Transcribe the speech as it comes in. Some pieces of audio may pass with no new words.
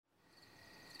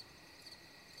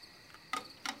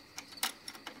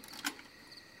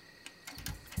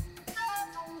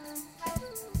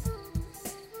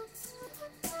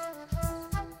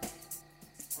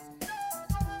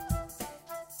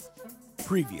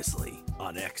Previously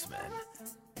on X-Men.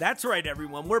 That's right,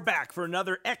 everyone. We're back for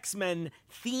another X-Men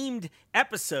themed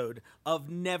episode of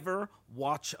Never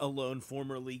Watch Alone,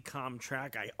 formerly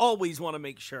Comtrack. I always want to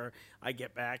make sure I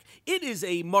get back. It is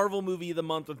a Marvel movie of the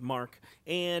month with Mark,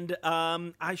 and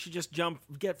I should just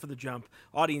get for the jump.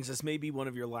 Audience, this may be one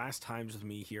of your last times with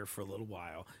me here for a little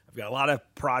while. I've got a lot of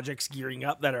projects gearing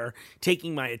up that are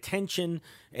taking my attention,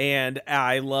 and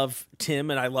I love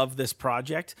Tim, and I love this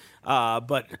project,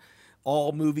 but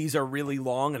all movies are really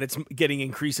long, and it's getting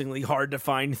increasingly hard to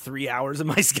find 3 hours in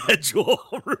my schedule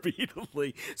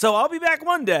repeatedly. So I'll be back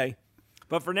one day.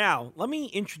 But for now, let me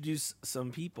introduce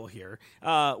some people here.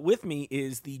 With me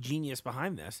is the genius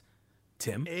behind this,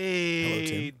 Tim.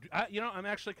 Hey. Hello, Tim. I'm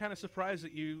actually kind of surprised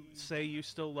that you say you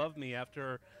still love me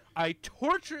after I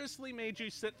torturously made you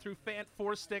sit through Fant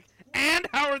Four Stick and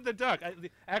Howard the Duck.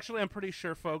 I'm pretty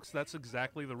sure, folks, that's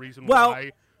exactly the reason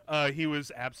why he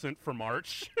was absent for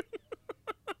March.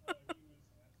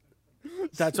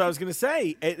 That's what I was going to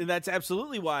say. And that's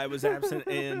absolutely why I was absent.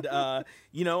 And,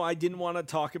 I didn't want to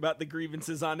talk about the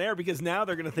grievances on air because now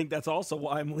they're going to think that's also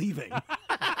why I'm leaving.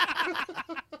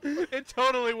 It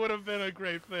totally would have been a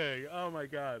great thing. Oh, my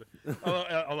God.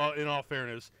 Although, in all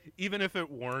fairness, even if it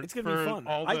weren't, it's going to be fun.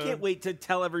 I can't wait to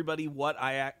tell everybody what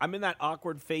I'm in that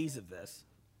awkward phase of this.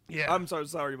 Yeah, I'm so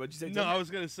sorry. What'd you say? No, I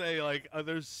was gonna say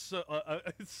it's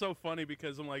so funny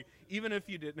because I'm like, even if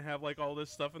you didn't have like all this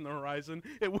stuff in the horizon,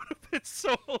 it would have been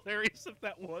so hilarious if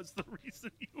that was the reason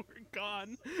you were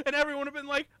gone, and everyone would have been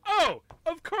like, "Oh,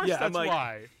 of course, that's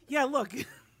why." Yeah, look.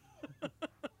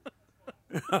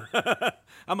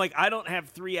 I'm like, I don't have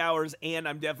 3 hours, and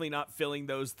I'm definitely not filling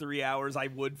those 3 hours I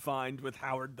would find with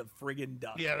Howard the friggin'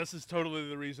 Duck. Yeah, this is totally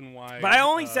the reason why. But I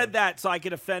only said that so I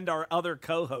could offend our other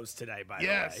co-host today, by the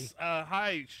way. Yes.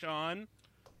 Hi, Sean.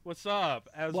 What's up?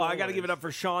 I got to give it up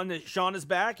for Sean. Sean is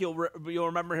back. You'll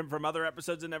remember him from other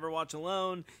episodes of Never Watch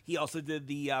Alone. He also did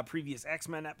the previous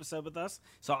X-Men episode with us.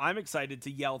 So I'm excited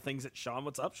to yell things at Sean.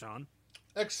 What's up, Sean?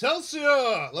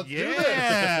 Excelsior! Let's do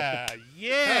this!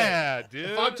 Yeah, dude.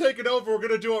 If I'm taking over, we're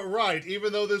going to do it right,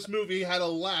 even though this movie had a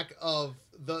lack of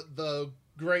the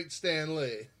great Stan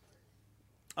Lee.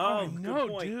 Oh,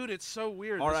 no, dude, it's so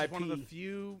weird. R. This is one of the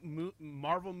few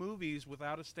Marvel movies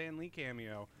without a Stan Lee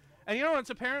cameo. And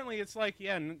it's like,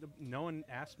 no one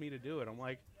asked me to do it. I'm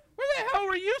like, where the hell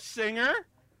were you, singer?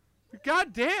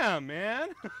 God damn,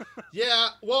 man. Yeah,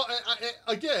 well,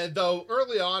 again, though,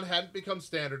 early on hadn't become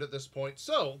standard at this point.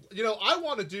 So, I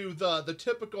want to do the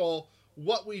typical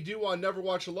what we do on Never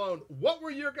Watch Alone. What were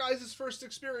your guys' first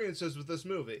experiences with this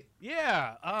movie?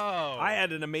 Yeah, I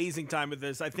had an amazing time with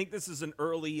this. I think this is an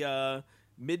early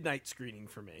midnight screening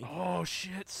for me. Oh,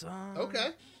 shit, son.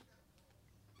 Okay.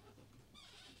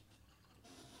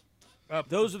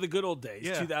 Those are the good old days,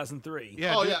 2003.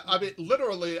 Yeah, oh, yeah.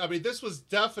 Literally, this was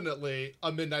definitely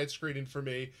a midnight screening for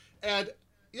me. And,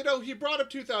 he brought up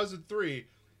 2003.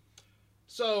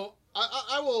 So,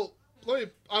 I will... I'm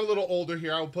a little older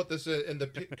here. I will put this in the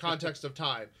context of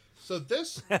time. So,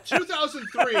 this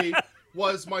 2003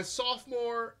 was my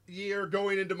sophomore year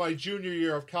going into my junior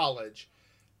year of college.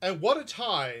 And what a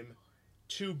time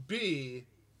to be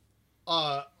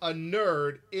a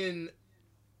nerd in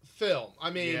film.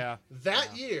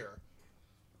 That year,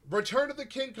 Return of the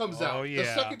King comes out. Yeah. The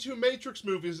second two Matrix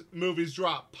movies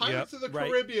drop. Pirates of the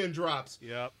Caribbean drops.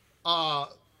 Yep.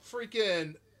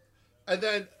 And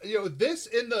then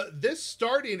this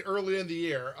starting early in the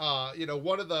year.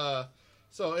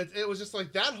 It was just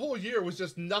like that whole year was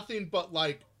just nothing but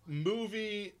like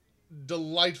movie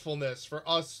delightfulness for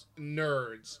us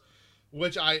nerds,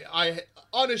 which I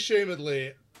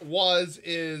unashamedly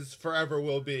is, forever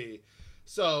will be.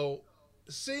 So,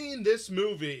 seeing this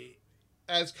movie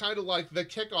as kind of like the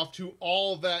kickoff to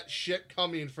all that shit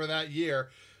coming for that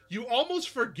year, you almost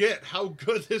forget how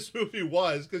good this movie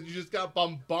was because you just got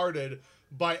bombarded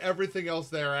by everything else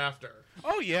thereafter.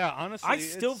 Oh, yeah, honestly. I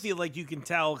still feel like you can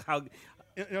tell how...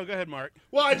 go ahead, Mark.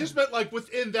 Well, I just meant like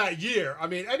within that year.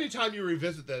 Anytime you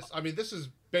revisit this, this is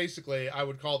basically, I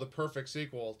would call the perfect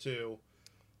sequel to...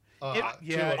 it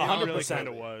 100% really kind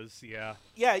of was, yeah.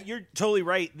 Yeah, you're totally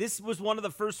right. This was one of the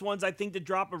first ones, I think, to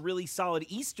drop a really solid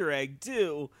Easter egg,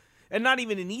 too. And not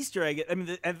even an Easter egg.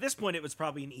 At this point, it was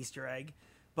probably an Easter egg.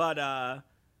 But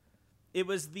it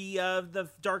was the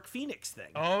Dark Phoenix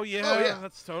thing. Oh, yeah,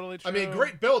 that's totally true.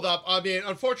 Great build-up.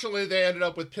 Unfortunately, they ended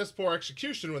up with piss-poor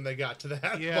execution when they got to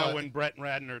that. Yeah, when Brett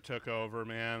Ratner took over,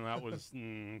 man, that was...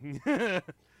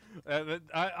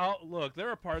 Look, there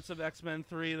are parts of X-Men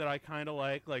 3 that I kind of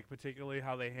like particularly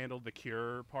how they handled the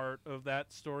Cure part of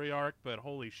that story arc, but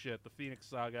holy shit, the Phoenix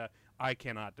Saga, I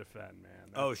cannot defend,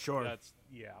 man. Sure. That's,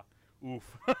 yeah.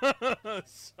 Oof.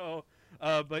 So,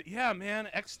 But yeah, man,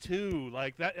 X2,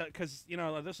 like that, because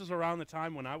this is around the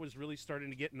time when I was really starting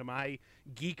to get into my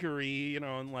geekery,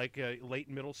 in like late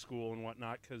middle school and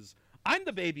whatnot. Because I'm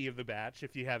the baby of the batch,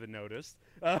 if you haven't noticed.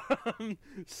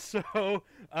 So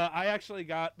I actually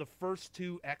got the first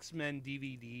two X-Men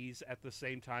DVDs at the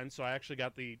same time, so I actually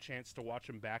got the chance to watch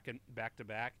them back to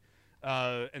back.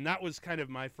 And that was kind of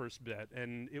my first bit,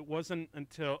 and it wasn't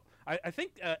until I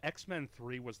think X-Men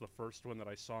 3 was the first one that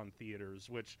I saw in theaters,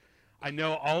 which I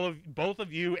know both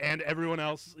of you and everyone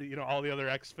else, all the other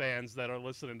X fans that are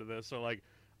listening to this are like,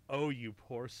 oh, you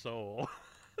poor soul.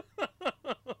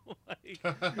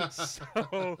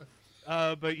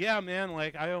 But yeah, man,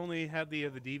 like I only had the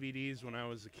DVDs when I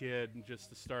was a kid, just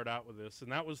to start out with this,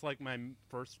 and that was like my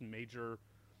first major.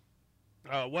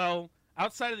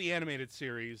 Outside of the animated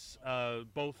series,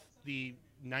 both the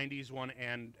 '90s one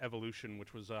and Evolution,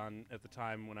 which was on at the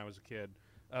time when I was a kid.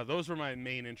 Those were my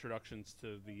main introductions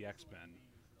to the X-Men.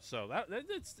 So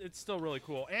it's still really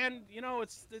cool. And,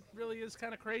 it really is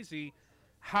kind of crazy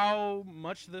how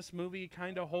much this movie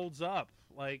kind of holds up.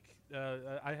 Like,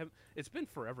 it's been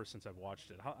forever since I've watched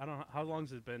it. How long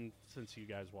has it been since you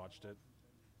guys watched it?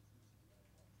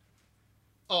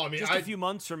 Oh, I mean, just a few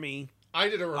months for me. I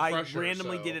did a refresher. I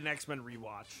randomly did an X-Men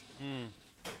rewatch.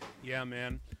 Yeah,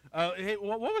 man. Hey,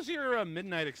 what was your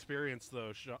midnight experience,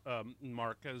 though,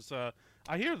 Mark? Because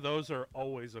I hear those are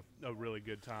always a really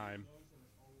good time.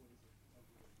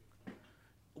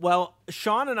 Well,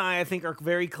 Sean and I think, are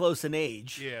very close in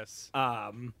age. Yes.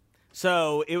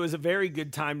 So it was a very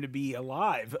good time to be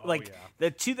alive. The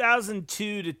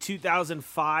 2002 to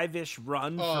 2005-ish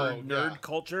run for nerd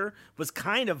culture was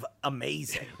kind of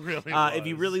amazing. It really was. If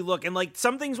you really look. And,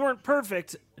 some things weren't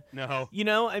perfect. No.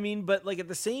 But, at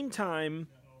the same time,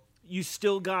 you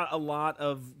still got a lot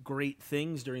of great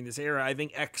things during this era. I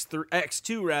think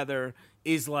X2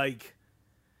 is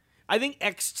I think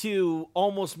X2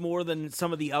 almost more than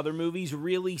some of the other movies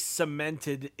really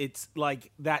cemented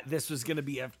that this was going to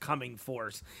be a coming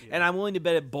force. Yeah. And I'm willing to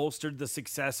bet it bolstered the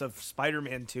success of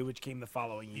Spider-Man 2, which came the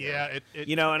following year.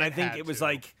 Yeah, and I think it was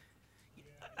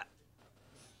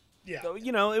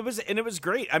it was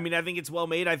great. I mean, I think it's well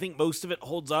made. I think most of it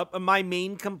holds up. My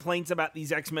main complaints about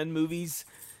these X-Men movies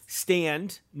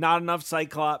stand: not enough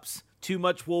Cyclops, too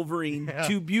much Wolverine,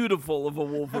 too beautiful of a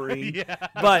Wolverine.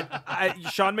 But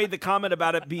Sean made the comment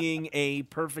about it being a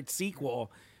perfect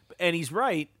sequel, and he's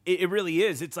right. It really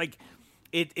is. It's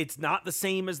it's not the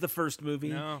same as the first movie.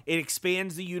 No. It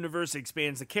expands the universe, it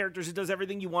expands the characters, it does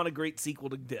everything you want a great sequel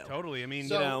to do. Totally. I mean,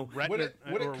 when it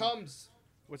comes,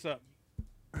 what's up?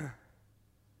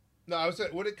 No, I was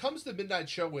saying, when it comes to midnight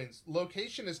showings,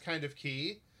 location is kind of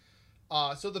key.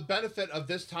 So the benefit of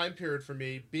this time period for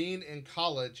me being in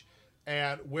college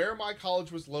and where my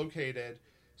college was located,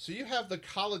 so you have the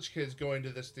college kids going to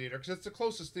this theater because it's the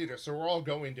closest theater, so we're all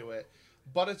going to it.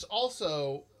 But it's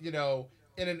also, in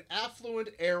an affluent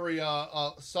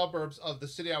area, suburbs of the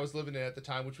city I was living in at the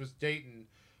time, which was Dayton,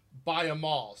 by a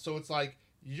mall. So it's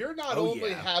you're not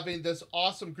only having this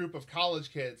awesome group of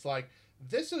college kids,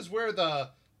 this is where the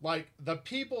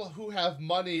people who have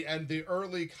money and the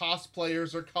early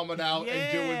cosplayers are coming out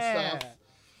and doing stuff.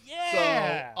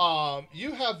 Yeah. So,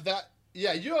 you have that.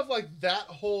 Yeah, you have that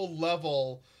whole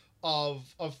level of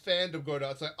fandom going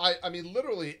on. It's I mean,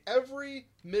 literally every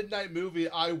midnight movie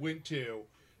I went to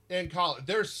in college,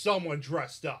 there's someone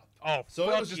dressed up. Oh, so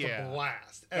it was just a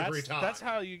blast every time. That's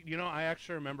how I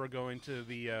actually remember going to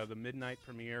the midnight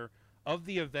premiere of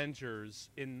the Avengers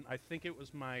in, I think it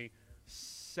was my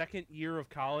second year of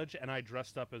college, and I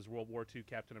dressed up as World War II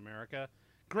Captain America.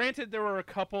 Granted, there were a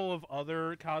couple of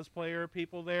other cosplayer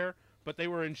people there, but they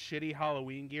were in shitty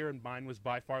Halloween gear, and mine was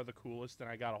by far the coolest, and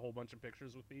I got a whole bunch of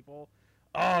pictures with people.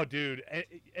 Oh, dude,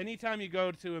 anytime you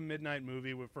go to a midnight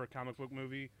movie for a comic book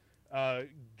movie,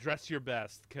 dress your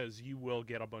best, because you will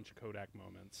get a bunch of Kodak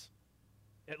moments.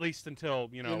 At least until,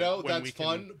 when that's we can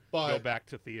fun, but go back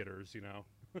to theaters,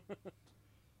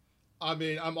 I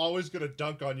mean, I'm always going to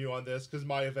dunk on you on this, because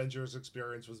my Avengers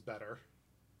experience was better.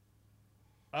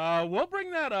 We'll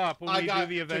bring that up when we do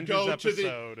the Avengers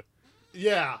episode.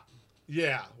 Yeah.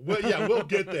 We'll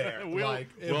get there.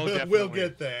 We'll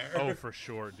get there. Oh, for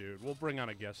sure, dude. We'll bring on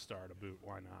a guest star to boot.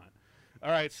 Why not? All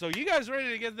right, so you guys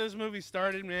ready to get this movie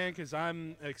started, man? Because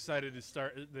I'm excited to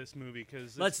start this movie.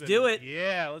 Let's do it.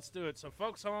 Yeah, let's do it. So,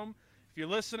 folks home, if you're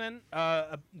listening,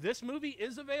 this movie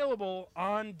is available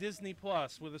on Disney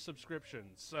Plus with a subscription.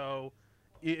 So,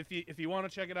 if you want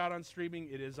to check it out on streaming,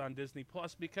 it is on Disney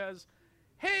Plus because,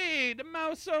 hey, the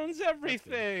mouse owns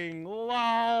everything.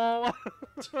 Lol.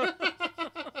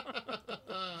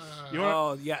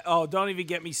 Oh, don't even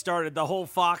get me started. The whole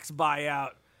Fox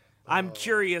buyout. I'm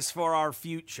curious for our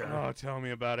future. Oh, tell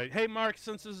me about it. Hey, Mark,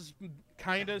 since this is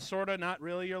kind of, sort of, not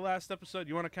really your last episode,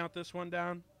 you want to count this one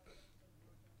down?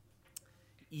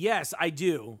 Yes, I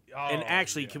do. And Oh,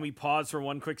 actually, yeah. can we pause for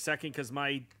one quick second because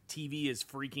my TV is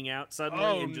freaking out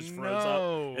suddenly and just froze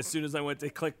no. up as soon as I went to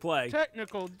click play.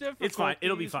 Technical difficulties. It's fine.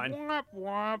 It'll be fine. Womp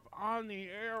womp on the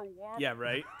air. Womp. Yeah,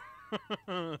 right.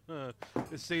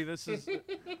 See, this is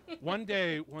one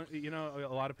day. You know,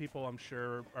 a lot of people, I'm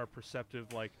sure, are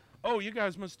perceptive. Like, oh, you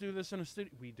guys must do this in a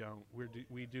studio. We don't.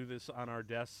 We do this on our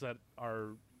desks at our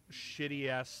shitty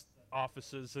ass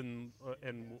offices and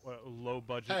low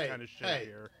budget kind of shit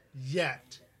here.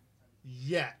 Yet.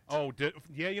 Oh,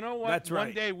 yeah. You know what? That's One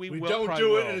right. day we will. don't probably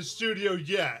do it will. in a studio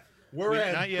yet. We're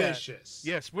Not yet. ambitious.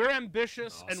 Yes, we're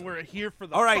ambitious and we're here for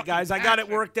the. All right, fucking guys, I got it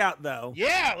passion. worked out, though.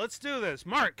 Yeah, let's do this.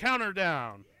 Mark, count her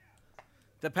down.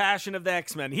 The passion of the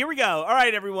X-Men. Here we go. All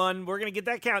right, everyone. We're going to get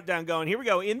that countdown going. Here we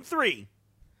go. In 3,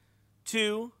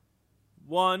 2,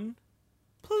 1,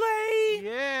 play.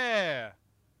 Yeah.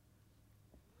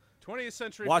 20th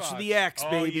Century Watch Fox. the X,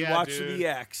 Oh, baby. yeah, Watch dude. the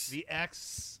X. The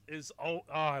X is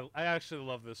I actually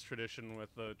love this tradition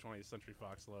with the 20th Century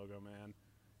Fox logo, man.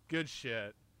 Good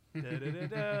shit.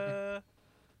 Da-da-da-da.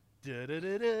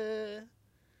 Da-da-da-da.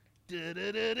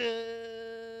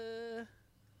 Da-da-da-da.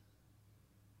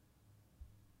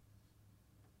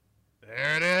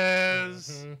 There it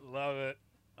is. Love it.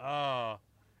 Oh,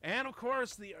 and of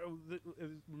course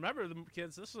remember the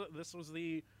kids. This was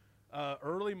the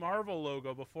early Marvel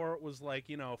logo before it was like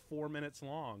 4 minutes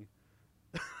long.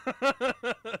 I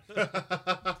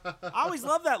always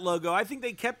love that logo. I think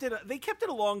they kept it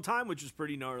a long time, which is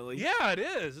pretty gnarly. Yeah, it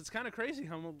is. It's kind of crazy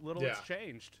how little it's Yeah.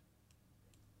 changed.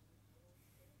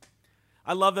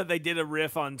 I love that they did a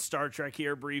riff on Star Trek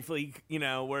here briefly,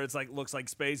 where it's like looks like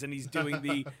space and he's doing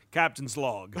the captain's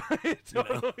log. It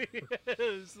totally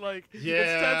is. Like,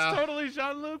 Yeah. that's totally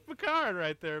Jean-Luc Picard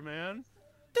right there, man.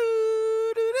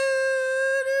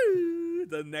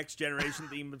 The Next Generation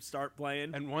theme would start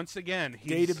playing. And once again,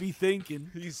 Day to be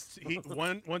thinking.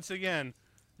 once again,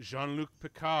 Jean-Luc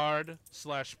Picard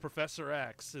 / Professor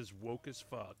X is woke as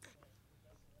fuck.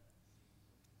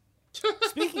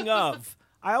 Speaking of,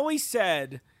 I always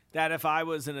said that if I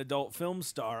was an adult film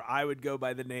star, I would go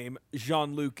by the name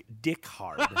Jean-Luc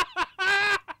Dickhard.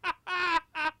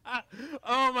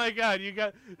 Oh my god,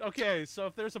 okay, so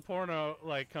if there's a porno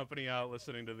company out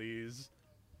listening to these,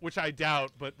 which I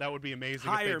doubt, but that would be amazing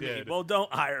Hire if they me. did. Well,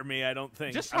 don't hire me, I don't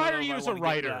think. Just I don't hire know if you I as a wanna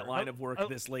get into writer. that line of work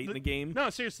this late in the game. No,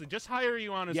 seriously, just hire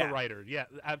you on as Yeah. a writer. Yeah,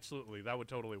 absolutely. That would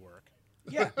totally work.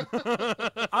 Yeah.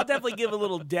 I'll definitely give a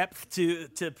little depth to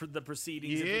the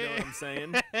proceedings, if you know what I'm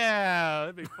saying. Yeah,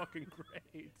 that'd be fucking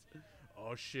great.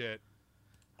 Oh, shit.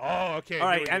 Oh, okay. All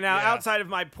right, here we and go. now Yeah. outside of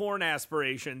my porn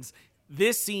aspirations,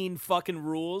 this scene fucking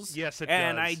rules. Yes, it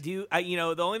and does.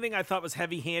 the only thing I thought was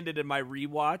heavy-handed in my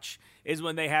rewatch is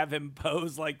when they have him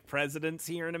pose like presidents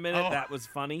here in a minute. Oh. That was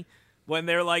funny. When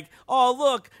they're like, "Oh,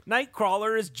 look,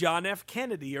 Nightcrawler is John F.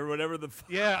 Kennedy," or whatever the fuck.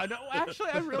 Yeah, no, actually,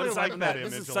 I But really it's like like that that.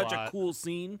 image This is a such lot. a cool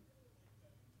scene.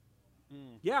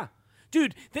 Yeah,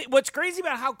 dude. What's crazy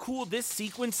about how cool this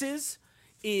sequence is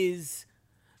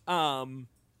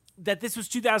that this was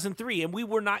 2003, and we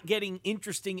were not getting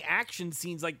interesting action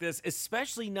scenes like this,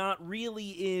 especially not really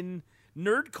in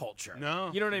nerd culture.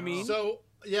 No, you know what I no. mean? So,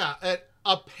 yeah,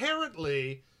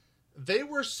 apparently they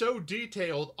were so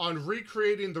detailed on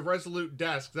recreating the Resolute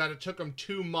desk that it took them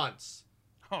 2 months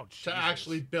Oh, to Jesus.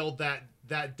 actually build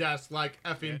that desk like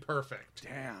effing perfect.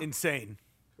 Damn. Insane.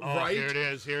 Oh, right? Here it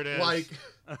is. Here it is. Like,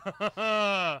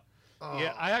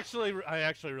 Yeah, I actually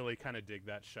really kind of dig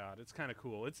that shot. It's kind of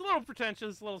cool. It's a little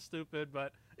pretentious, a little stupid,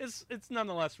 but it's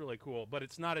nonetheless really cool. But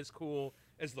it's not as cool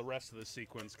as the rest of the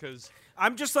sequence because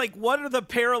I'm just like, what are the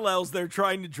parallels they're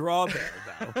trying to draw there,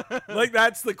 though? Like,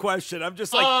 that's the question. I'm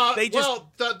just like, they just.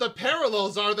 well, the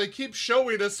parallels are they keep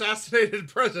showing assassinated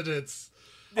presidents.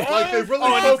 Like they really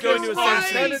and he's going focus to on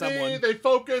assassinate Kennedy. someone. They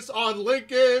focus on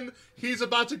Lincoln. He's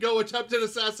about to go attempted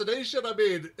assassination. I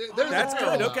mean, there's That's a good.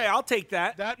 parallel. Okay, I'll take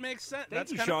that. that makes sense. Thank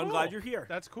That's you, kinda Sean. Cool. Glad you're here.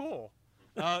 That's cool.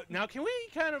 Now, can we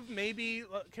kind of maybe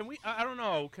I don't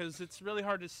know because it's really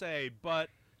hard to say, but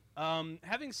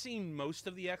having seen most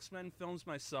of the X-Men films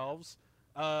myself,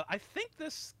 I think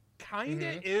this kind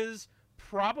of is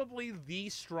probably the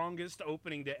strongest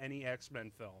opening to any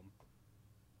X-Men film.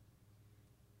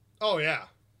 Oh yeah.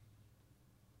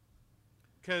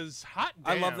 Because hot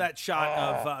I damn. love that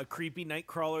shot of creepy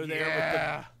Nightcrawler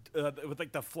there Yeah. with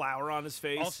like the flower on his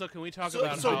face. Also, can we talk So,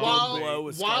 about so how Blow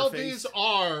with while Scarface. these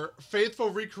are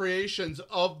faithful recreations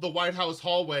of the White House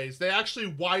hallways, they actually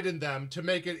widened them to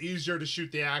make it easier to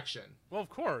shoot the action. Well, of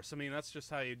course. I mean, that's just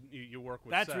how you work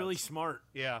with That's sets. really smart.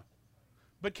 Yeah.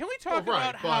 But can we talk Well, right,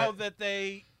 about how but- that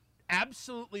they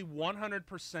absolutely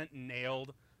 100%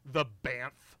 nailed the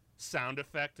BAMF sound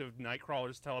effect of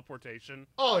Nightcrawler's teleportation?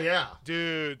 Oh yeah.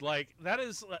 Dude, like, that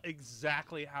is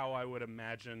exactly how I would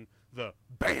imagine the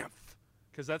BAMF.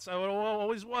 Because that's how it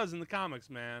always was in the comics,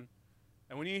 man.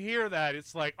 And when you hear that,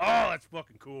 it's like, oh, that's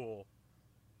fucking cool.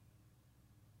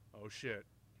 Oh, shit.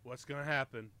 What's gonna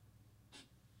happen?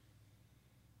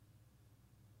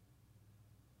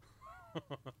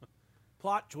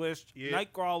 Plot twist. Yeah.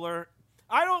 Nightcrawler.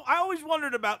 I always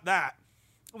wondered about that.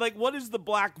 Like, what is the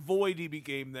black void he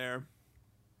became there?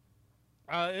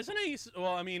 Isn't he?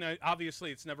 Well, I mean,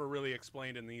 obviously, it's never really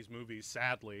explained in these movies,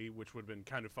 sadly, which would have been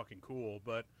kind of fucking cool.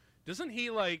 But doesn't he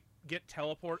like get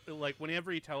teleport? Like,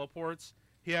 whenever he teleports,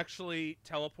 he actually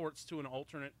teleports to an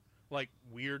alternate, like,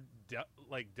 weird,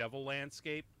 like devil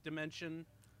landscape dimension.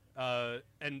 But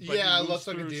Yeah, he it moves looks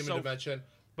like a through demon dimension.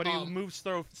 But he moves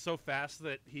through so fast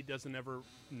that he doesn't ever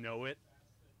know it.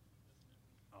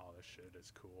 Oh, this shit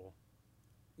is cool.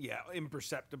 Yeah,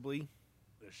 imperceptibly.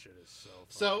 This shit is so.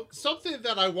 So fucking cool. something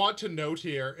that I want to note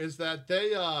here is that they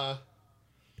the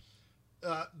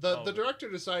director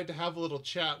decided to have a little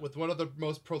chat with one of the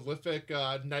most prolific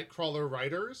Nightcrawler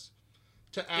writers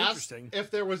to ask Interesting. if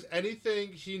there was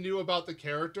anything he knew about the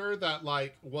character that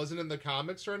like wasn't in the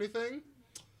comics or anything.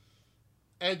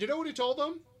 And you know what he told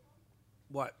them?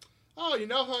 What? Oh, you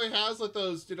know how he has like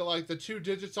those, you know, like the 2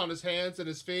 digits on his hands and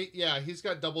his feet? Yeah, he's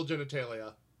got double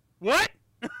genitalia. What?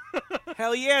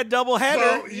 Hell yeah, double header.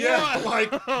 So, yeah, What?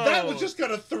 like, that was just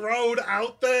kind of thrown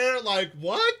out there. Like,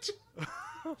 what?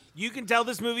 You can tell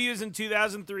this movie was in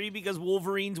 2003 because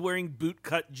Wolverine's wearing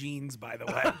bootcut jeans, by the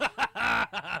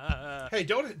way. Hey,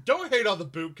 don't hate on the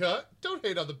boot cut. Don't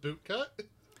hate on the boot cut.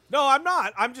 No, I'm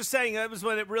not. I'm just saying that was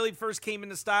when it really first came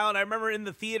into style, and I remember in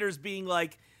the theaters being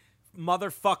like,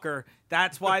 motherfucker,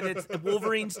 that's why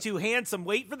Wolverine's too handsome.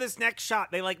 Wait for this next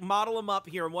shot. They like model him up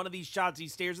here in one of these shots. He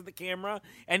stares at the camera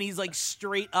and he's like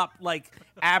straight up like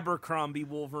Abercrombie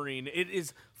Wolverine. It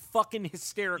is fucking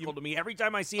hysterical to me every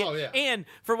time I see it. Oh, yeah. And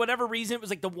for whatever reason, it was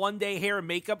like the one day hair and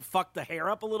makeup fucked the hair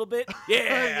up a little bit. Yeah,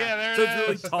 Yeah, there so it it's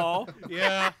really is. tall.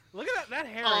 Yeah. Look at that. That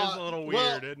hair is a little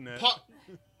weird, isn't it?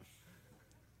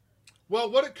 Well,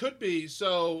 what it could be,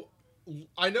 so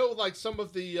I know like some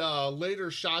of the later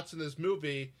shots in this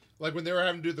movie, like when they were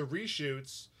having to do the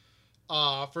reshoots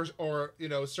or you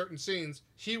know, certain scenes,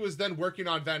 he was then working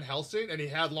on Van Helsing and he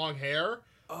had long hair.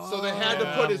 So they had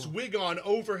to put his wig on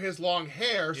over his long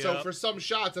hair. So Yep. for some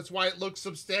shots, that's why it looks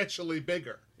substantially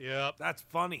bigger. Yep. That's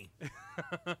funny.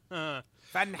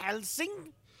 Van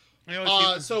Helsing?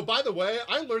 So, by the way,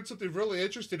 I learned something really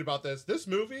interesting about this. This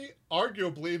movie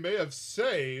arguably may have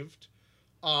saved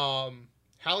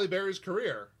Halle Berry's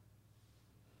career.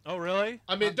 Oh, really?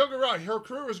 I mean, don't get me wrong, her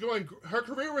career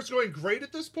was going great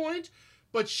at this point,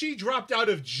 but she dropped out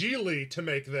of Geely to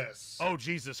make this. Oh,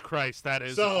 Jesus Christ. That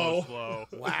is So- a close blow.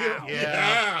 Wow.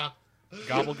 Yeah.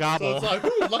 Gobble, So gobble. it's like,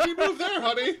 ooh, lucky move there,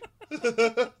 honey.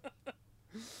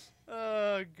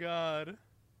 Oh, God.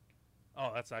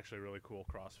 Oh, that's actually really cool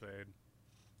crossfade.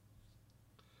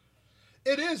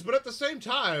 It is, but at the same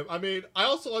time, I mean, I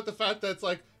also like the fact that it's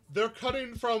like they're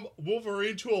cutting from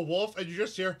Wolverine to a wolf, and you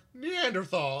just hear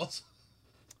Neanderthals.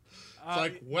 It's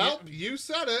like, well, you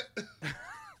said it.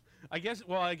 I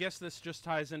guess this just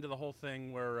ties into the whole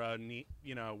thing where,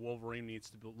 Wolverine needs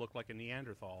to look like a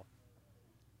Neanderthal.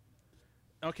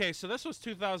 Okay, so this was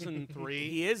 2003.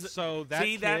 He is. So that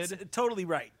See, kid, that's totally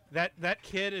right. that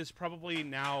kid is probably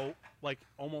now like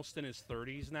almost in his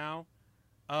 30s now.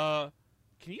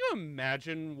 Can you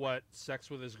imagine what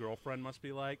sex with his girlfriend must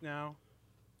be like now?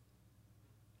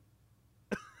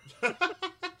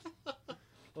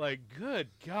 Like, good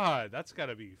God, that's got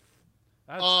to be.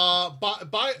 That's,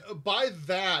 By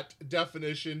that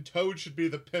definition, Toad should be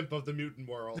the pimp of the mutant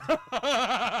world.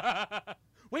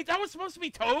 Wait, that was supposed to be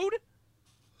Toad?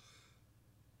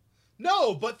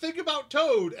 No, but think about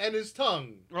Toad and his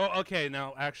tongue. Oh, okay.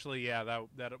 Now, actually, yeah,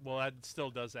 that still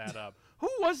does add up. Who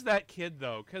was that kid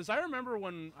though? Because I remember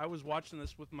when I was watching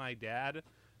this with my dad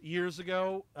years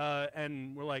ago,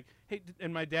 and we're like, hey,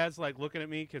 and my dad's like looking at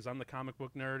me because I'm the comic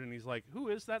book nerd, and he's like, who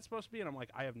is that supposed to be? And I'm like,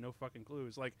 I have no fucking clue.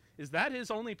 It's like, is that his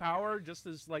only power? Just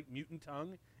his like mutant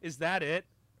tongue? Is that it?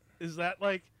 Is that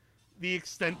like the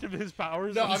extent of his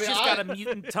powers? No, He's I mean, just got a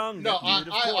mutant tongue. No, that dude,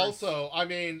 of I course. also, I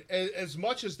mean, as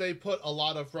much as they put a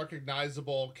lot of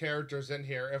recognizable characters in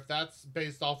here, if that's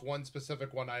based off one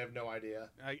specific one, I have no idea.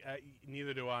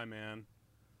 Neither do I, man.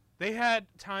 They had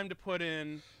time to put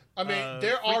in. I mean,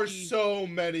 there are freaky- so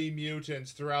many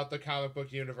mutants throughout the comic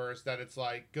book universe that it's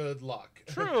like, good luck.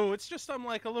 True. It's just I'm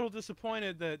like a little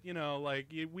disappointed that like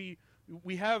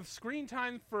we have screen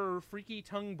time for Freaky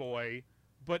Tongue Boy,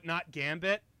 but not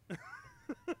Gambit.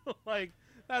 Like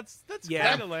that's Yeah.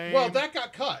 kind of lame. Well, that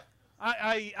got cut.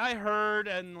 I heard,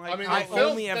 and like I mean, I they filmed-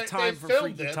 only have they time for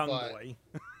filmed Freaky it, Tongue but- Boy.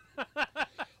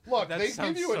 Look, That they give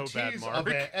sounds you a so bad, tease Mark. of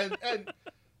it,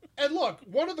 and look,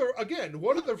 one of the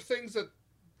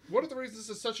reasons this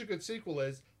is such a good sequel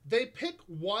is they pick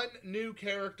one new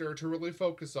character to really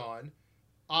focus on.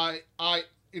 On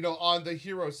the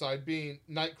hero side being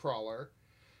Nightcrawler,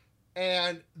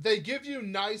 and they give you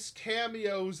nice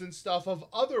cameos and stuff of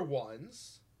other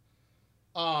ones.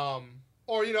 Or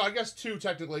I guess two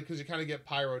technically, because you kind of get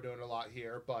Pyro doing a lot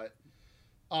here, but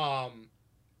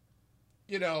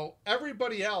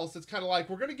everybody else, it's kind of like,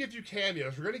 we're going to give you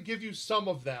cameos. We're going to give you some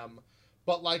of them,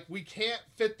 but, like, we can't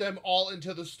fit them all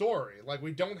into the story. Like,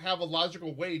 we don't have a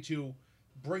logical way to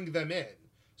bring them in.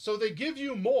 So they give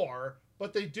you more,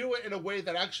 but they do it in a way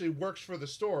that actually works for the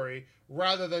story,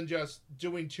 rather than just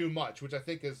doing too much, which I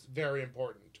think is very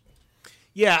important.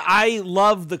 Yeah, I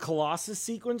love the Colossus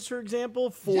sequence, for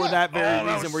example, for Yeah. that very that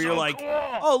reason, was where you're so like, cool.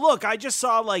 oh, look, I just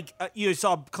saw, like, you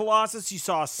saw Colossus, you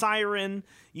saw Siren,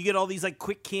 you get all these, like,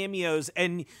 quick cameos,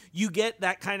 and you get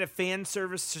that kind of fan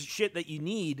service shit that you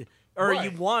need, or Right.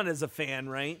 you want as a fan,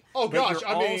 right? Oh, But gosh, you're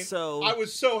I mean, also... I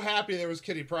was so happy there was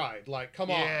Kitty Pryde. Like,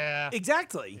 come on. Yeah,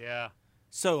 Exactly. yeah.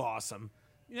 So awesome.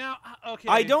 Okay.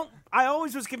 I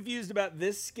always was confused about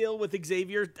this skill with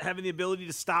Xavier having the ability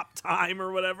to stop time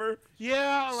or whatever.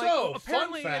 Yeah. Like, So,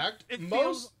 apparently fun fact, it most-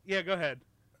 feels. Yeah, go ahead.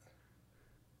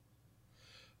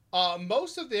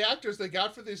 Most of the actors they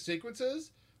got for these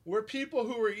sequences were people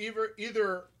who were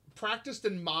either practiced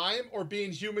in mime or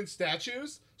being human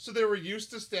statues, so they were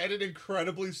used to standing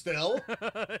incredibly still.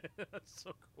 That's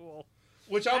so cool.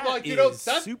 Which I'm That like, is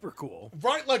that's super cool.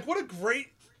 right. Like, what a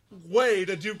great way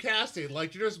to do casting.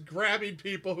 Like, you're just grabbing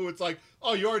people who it's like,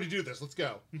 oh, you already do this. Let's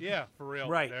go. Yeah, for real.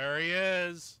 Right. There he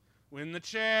is. Win the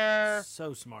chair.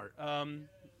 So smart.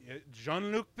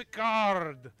 Jean-Luc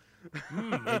Picard.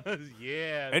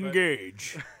 Yeah.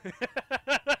 Engage.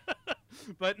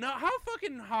 But no,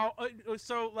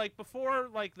 so like before,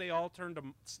 like they all turned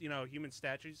to human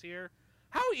statues here.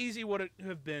 How easy would it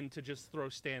have been to just throw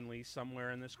Stan Lee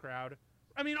somewhere in this crowd?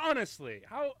 I mean, honestly,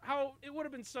 how it would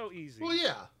have been so easy. Well,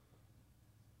 yeah.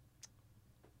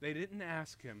 They didn't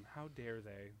ask him. How dare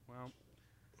they? Well,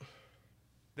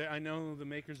 I know the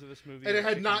makers of this movie. And it are had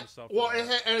kicking not. themselves Well, in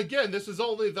the ass. and again, this is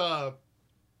only the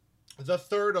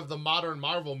third of the modern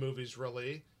Marvel movies,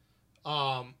 really.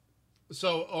 So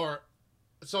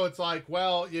it's like,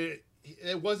 well,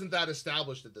 it wasn't that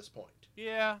established at this point.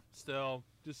 Yeah, still,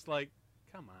 just like,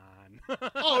 come on.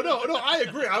 Oh no, I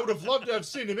agree. I would have loved to have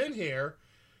seen him in here,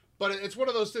 but it's one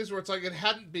of those things where it's like it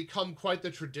hadn't become quite the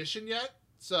tradition yet.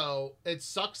 So it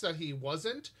sucks that he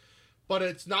wasn't, but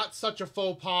it's not such a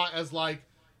faux pas as like,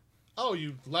 oh,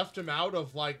 you left him out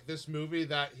of like this movie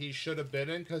that he should have been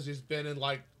in because he's been in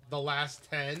like the last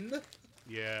 10.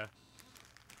 Yeah.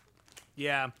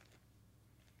 Yeah.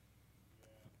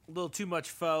 A little too much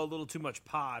faux, a little too much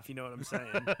pa, if you know what I'm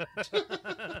saying.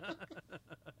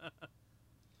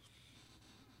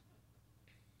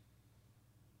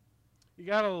 You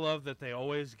gotta love that they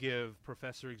always give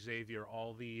Professor Xavier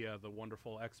all the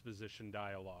wonderful exposition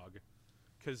dialogue,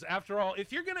 because after all,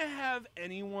 if you're gonna have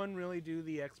anyone really do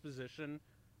the exposition,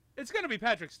 it's gonna be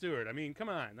Patrick Stewart. I mean, come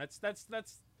on, that's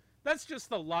just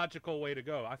the logical way to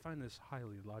go. I find this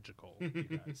highly logical, you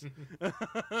guys.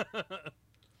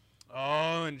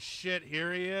 Oh, and shit,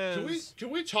 here he is. Can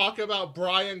we talk about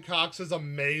Brian Cox's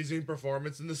amazing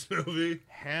performance in this movie?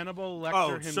 Hannibal Lecter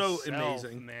Oh, himself, so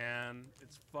amazing. man.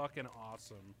 It's fucking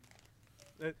awesome.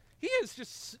 He's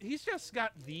just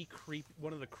got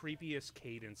one of the creepiest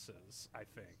cadences, I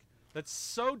think. That's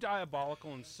so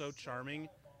diabolical and so charming.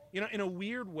 You know, in a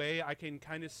weird way, I can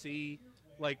kind of see,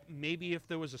 like, maybe if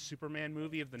there was a Superman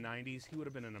movie of the 90s, he would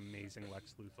have been an amazing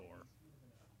Lex Luthor.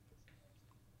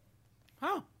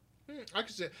 Huh. I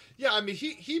could say, yeah. I mean,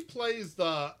 he plays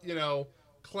the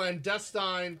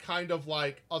clandestine kind of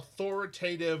like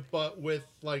authoritative, but with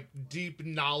like deep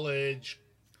knowledge.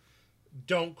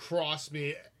 Don't cross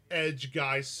me, edge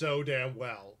guy so damn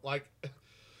well. Like,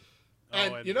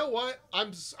 and you know what?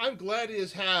 I'm glad he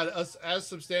has had as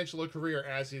substantial a career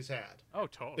as he's had. Oh,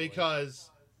 totally. Because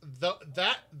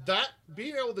that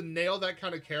being able to nail that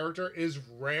kind of character is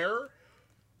rare,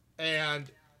 and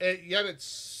yet it's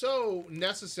so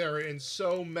necessary in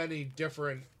so many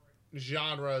different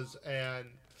genres and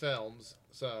films.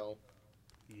 So,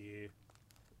 yeah.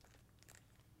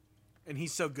 And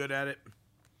he's so good at it.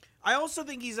 I also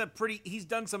think he's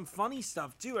done some funny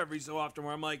stuff too every so often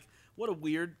where I'm like, What a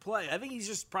weird play. I think he's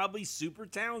just probably super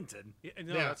talented. Yeah,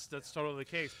 no, Yeah. that's totally the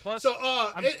case. Plus, So,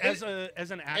 as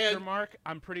an actor, and- Mark,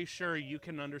 I'm pretty sure you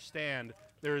can understand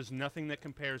there is nothing that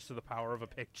compares to the power of a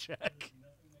paycheck.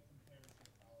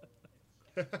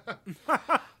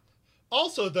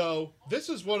 Also, though, this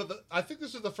is I think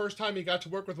this is the first time he got to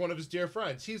work with one of his dear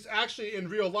friends. He's actually, in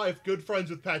real life, good friends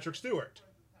with Patrick Stewart.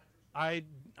 I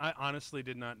honestly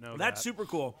did not know That's that. super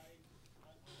cool.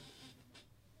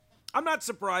 I'm not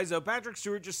surprised, though. Patrick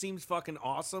Stewart just seems fucking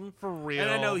awesome. For real. And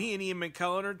I know he and Ian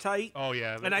McKellen are tight. Oh,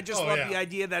 yeah. And I just Oh, love yeah. the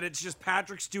idea that it's just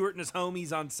Patrick Stewart and his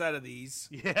homies on set of these.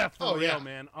 Yeah, for Oh, real, yeah.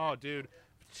 man. Oh, dude.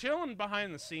 Chilling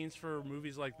behind the scenes for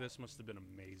movies like this must have been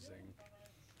amazing.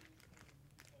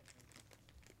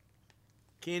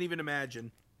 Can't even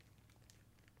imagine.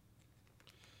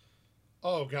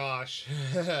 Oh gosh,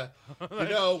 you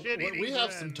know Shit-eating we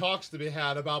have some grin. talks to be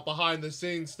had about behind the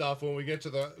scenes stuff when we get to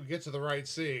the right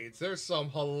scenes. There's some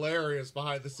hilarious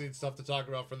behind the scenes stuff to talk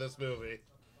about for this movie.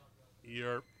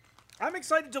 Your I'm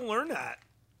excited to learn that.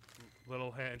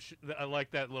 little hand. I like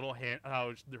that little hand.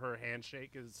 How her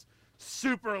handshake is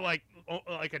super like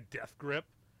a death grip.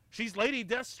 She's Lady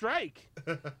Deathstrike.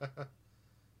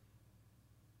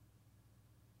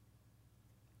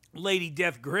 Lady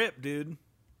Death Grip, dude.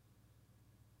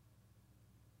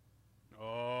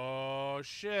 Oh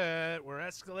shit! We're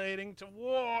escalating to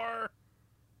war.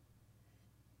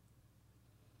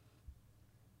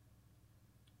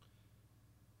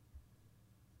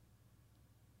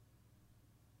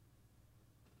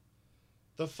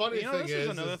 The funny You know, thing this is is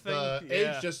another thing- the yeah, age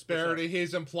what's disparity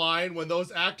he's implying when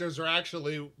those actors are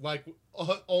actually like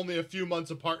only a few months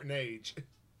apart in age.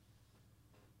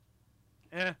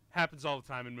 Happens all the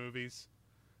time in movies.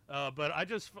 But I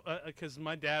just because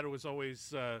my dad was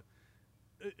always. I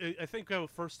think the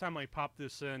first time I popped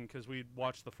this in because we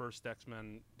watched the first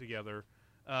X-Men together,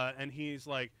 and he's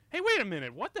like, "Hey, wait a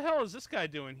minute! What the hell is this guy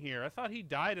doing here? I thought he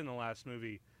died in the last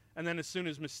movie." And then as soon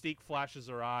as Mystique flashes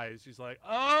her eyes, he's like,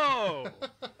 "Oh,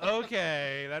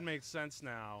 okay, that makes sense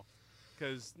now."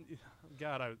 Because,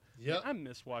 God, Yep. I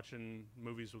miss watching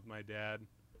movies with my dad.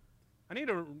 I need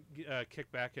to kick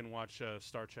back and watch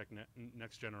Star Trek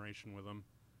Next Generation with him.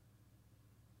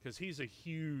 Because he's a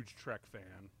huge Trek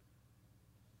fan.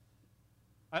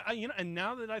 And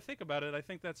now that I think about it, I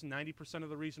think that's 90% of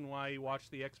the reason why he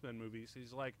watched the X-Men movies.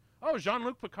 He's like, "Oh,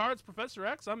 Jean-Luc Picard's Professor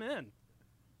X, I'm in."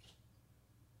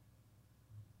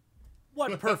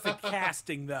 What perfect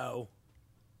casting, though.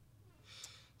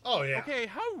 Oh yeah. Okay,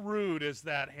 how rude is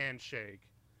that handshake?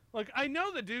 Like, I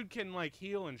know the dude can like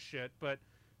heal and shit, but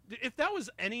if that was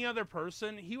any other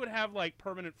person, he would have like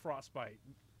permanent frostbite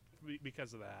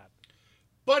because of that.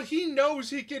 But he knows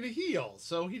he can heal,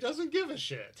 so he doesn't give a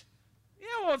shit.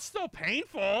 Yeah, well, it's still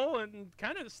painful and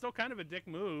still kind of a dick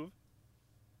move.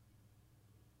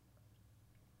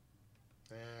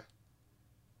 Eh.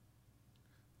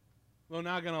 Well,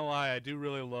 not gonna lie, I do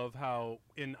really love how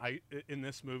in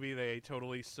this movie they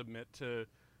totally submit to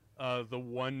the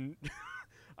one.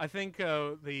 I think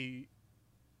the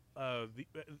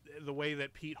way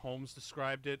that Pete Holmes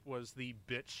described it was the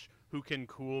bitch who can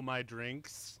cool my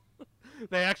drinks.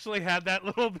 They actually had that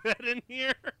little bit in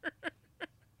here.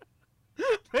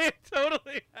 They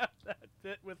totally have that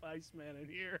bit with Iceman in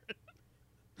here.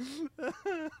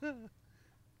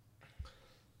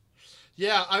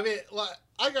 Yeah, I mean,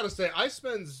 I gotta say,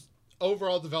 Iceman's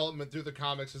overall development through the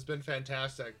comics has been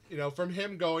fantastic. You know, from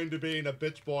him going to being a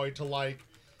bitch boy to like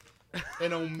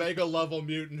an Omega level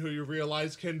mutant who you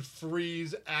realize can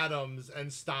freeze atoms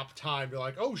and stop time. You're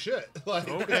like, oh shit! Like,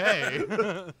 Okay.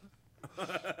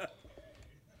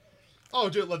 oh,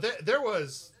 dude, there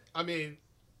was. I mean,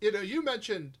 you know, you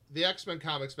mentioned the X-Men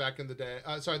comics back in the day.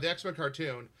 Sorry, the X-Men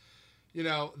cartoon. You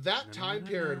know, that time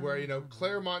period where, you know,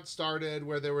 Claremont started,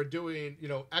 where they were doing, you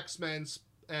know, X-Men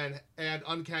and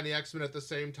Uncanny X-Men at the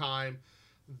same time.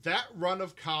 That run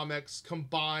of comics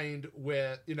combined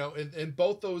with, you know, in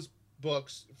both those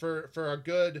books for a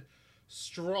good,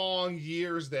 strong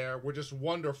years there were just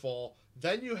wonderful.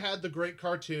 Then you had the great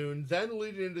cartoon, then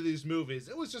leading into these movies.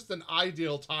 It was just an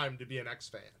ideal time to be an X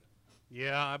fan.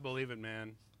 Yeah, I believe it,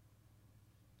 man.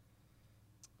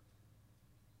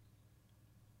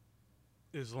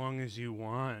 As long as you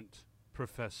want,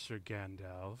 Professor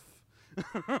Gandalf.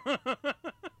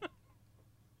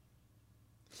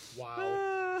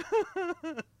 Wow.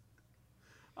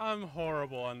 I'm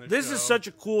horrible on this. This show. is such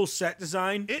a cool set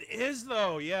design. It is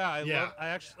though. Yeah, Yeah. I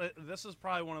actually. This is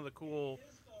probably one of the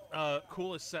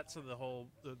coolest sets of the whole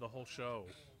show.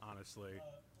 Honestly.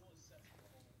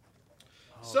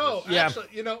 So, Yeah. actually,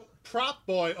 you know, Prop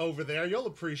Boy over there, you'll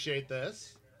appreciate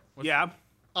this. Yeah.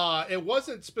 It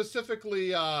wasn't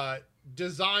specifically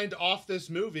designed off this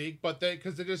movie, but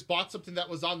because they just bought something that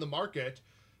was on the market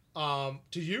to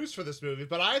use for this movie.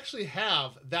 But I actually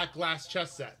have that glass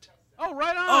chess set. Oh,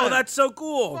 right on. Oh, that's so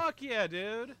cool. Fuck yeah,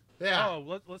 dude. Yeah.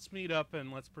 Oh, let's meet up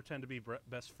and let's pretend to be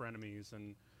best frenemies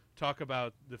and talk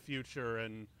about the future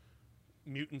and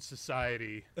mutant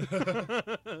society.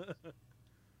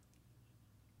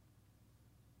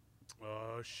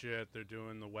 Oh shit, they're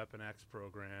doing the Weapon X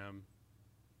program.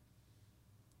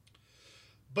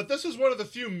 But this is one of the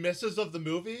few misses of the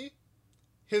movie.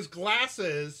 His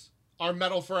glasses are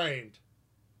metal framed.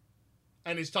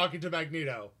 And he's talking to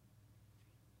Magneto.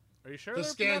 Are you sure? The they're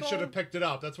scan metal? should have picked it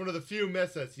up. That's one of the few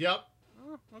misses. Yep.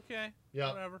 Oh, okay. Yep.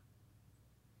 Whatever.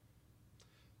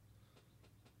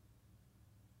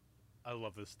 I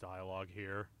love this dialogue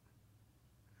here.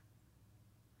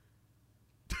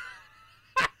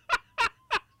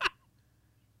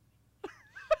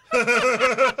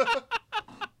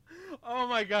 Oh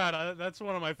my god, that's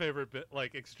one of my favorite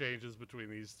exchanges between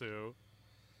these two.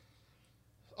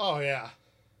 Oh, yeah.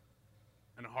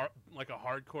 And like a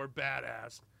hardcore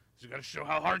badass, he's got to show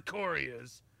how hardcore he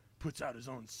is. Puts out his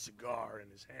own cigar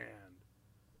in his hand.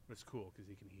 It's cool because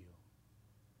he can heal.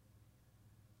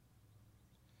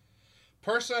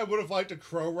 Personally, I would have liked a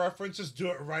Crow reference. Just do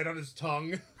it right on his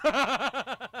tongue.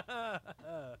 That's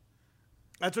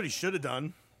what he should have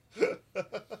done.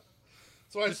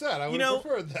 That's what I said. I would have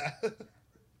preferred that.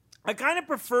 I kind of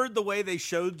preferred the way they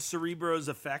showed Cerebro's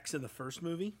effects in the first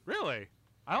movie. Really?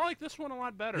 I like this one a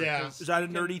lot better. Yeah. Is that a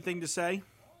nerdy thing to say?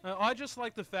 I just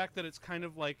like the fact that it's kind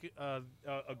of like a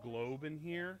globe in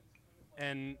here,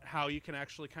 and how you can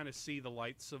actually kind of see the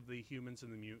lights of the humans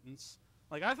and the mutants.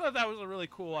 Like, I thought that was a really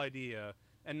cool idea,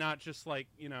 and not just like,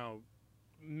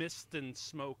 mist and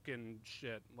smoke and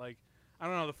shit. Like, I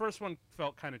don't know, the first one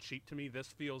felt kind of cheap to me. This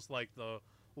feels like the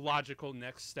logical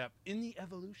next step in the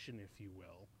evolution, if you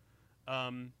will.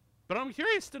 But I'm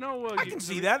curious to know... I can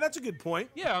see that. That's a good point.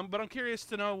 Yeah, but I'm curious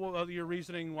to know your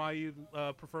reasoning why you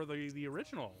prefer the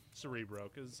original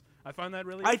Cerebro, because I find that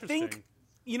really interesting. I think,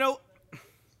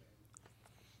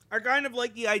 I kind of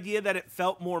like the idea that it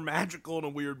felt more magical in a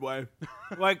weird way.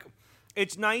 Like,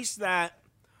 it's nice that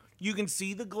you can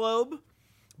see the globe,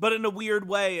 but in a weird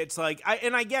way, it's like,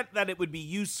 I get that it would be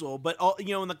useful, but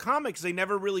in the comics, they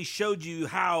never really showed you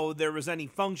how there was any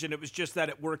function. It was just that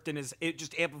it worked it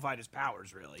just amplified his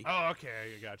powers, really. Oh,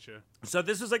 okay, I gotcha. So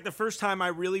this is like the first time I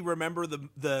really remember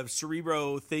the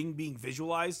Cerebro thing being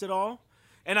visualized at all.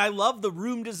 And I love the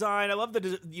room design. I love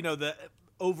the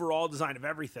overall design of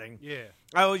everything. Yeah.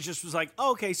 I always just was like,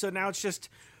 oh, okay, so now it's just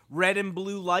red and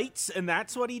blue lights, and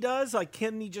that's what he does? Like,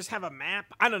 can he just have a map?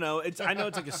 I don't know. I know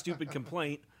it's like a stupid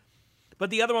complaint. But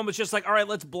the other one was just like, all right,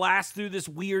 let's blast through this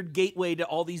weird gateway to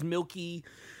all these milky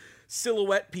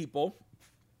silhouette people.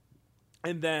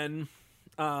 And then,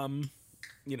 I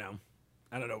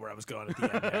don't know where I was going at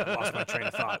the end. I lost my train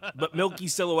of thought. But milky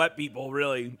silhouette people,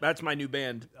 really, that's my new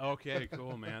band. Okay,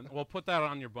 cool, man. Well, put that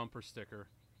on your bumper sticker.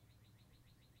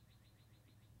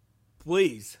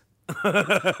 Please.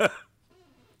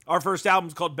 Our first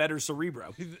album's called Better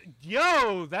Cerebro.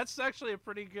 Yo, that's actually a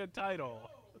pretty good title.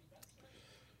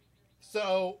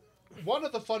 So, one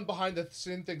of the fun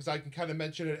behind-the-scene things I can kind of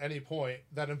mention at any point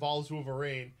that involves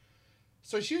Wolverine.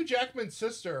 So, Hugh Jackman's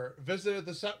sister visited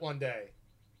the set one day,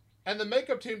 and the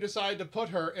makeup team decided to put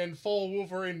her in full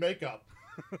Wolverine makeup.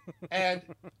 And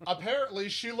apparently,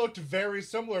 she looked very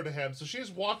similar to him. So,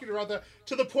 she's walking around there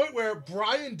to the point where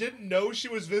Brian didn't know she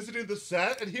was visiting the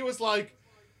set, and he was like,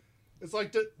 it's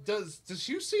like, does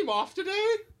Hugh seem off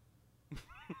today?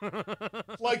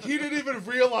 Like, he didn't even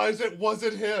realize it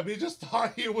wasn't him. He just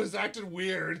thought he was acting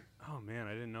weird. Oh, man,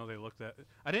 I didn't know they looked that...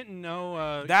 I didn't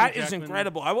know... That is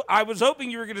incredible. I was hoping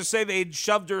you were going to say they'd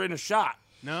shoved her in a shot.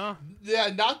 No? Yeah,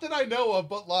 not that I know of,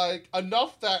 but, like,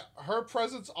 enough that her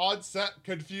presence on set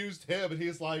confused him, and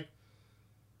he's like,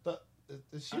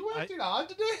 is she acting odd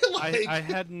today? Like... I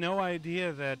had no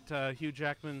idea that Hugh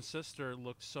Jackman's sister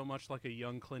looked so much like a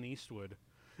young Clint Eastwood.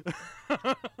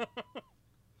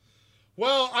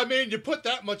 Well, I mean, you put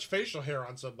that much facial hair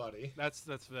on somebody. That's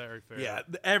very fair. Yeah,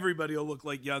 everybody will look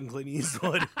like young Clint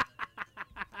Eastwood.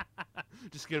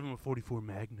 Just give him a 44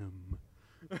 Magnum.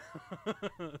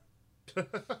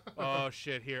 Oh,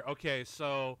 shit, here. Okay,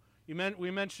 so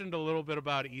we mentioned a little bit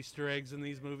about Easter eggs in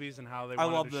these movies and how they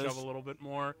wanted to shove a little bit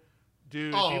more.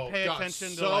 Dude, if you pay attention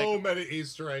to so many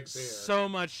Easter eggs here. So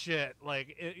much shit.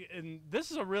 Like, and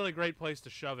this is a really great place to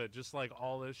shove it. Just like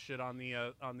all this shit on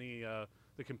the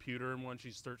computer, and when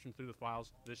she's searching through the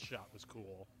files, this shot was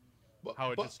cool.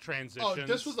 How it just transitions. Oh,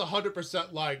 this was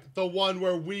 100% like the one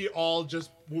where we all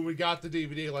just, when we got the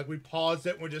DVD, like we paused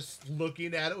it, and we're just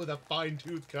looking at it with a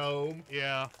fine-tooth comb.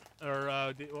 Yeah.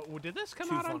 Or did this come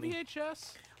Too out funny. on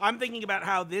VHS? I'm thinking about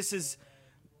how this is.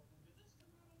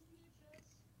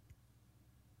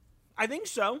 I think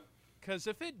so. Because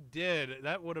if it did,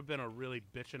 that would have been a really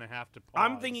bitch and a half to pause.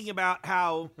 I'm thinking about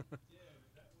how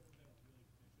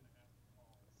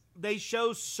they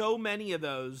show so many of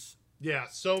those. Yeah,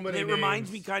 so many. It names.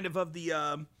 reminds me kind of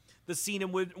the scene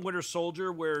in Winter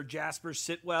Soldier where Jasper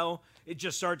Sitwell, it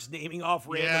just starts naming off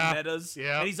random metas.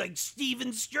 Yeah. And he's like,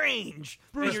 Stephen Strange.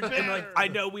 Bruce and Banner. like, I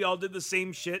know we all did the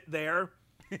same shit there.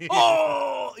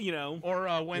 Oh, you know. Or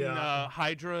when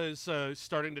Hydra is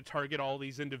starting to target all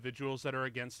these individuals that are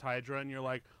against Hydra, and you're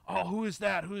like, oh, who is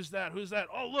that? Who's that? Who's that?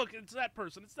 Oh, look, it's that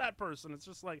person. It's that person. It's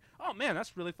just like, oh, man,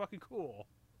 that's really fucking cool.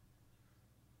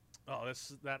 Oh,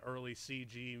 that early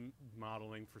CG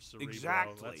modeling for Cerebro.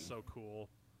 Exactly. That's so cool.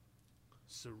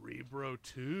 Cerebro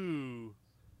 2.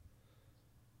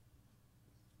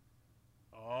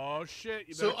 Oh, shit.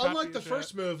 You So better copy unlike the that.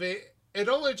 first movie, it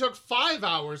only took 5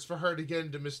 hours for her to get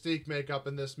into Mystique makeup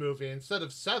in this movie instead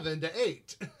of 7 to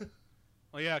 8.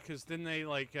 Oh, yeah, because didn't they,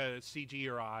 like, CG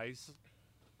her eyes?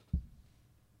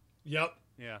 Yep.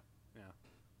 Yeah.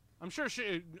 I'm sure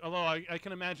she, although I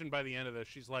can imagine by the end of this,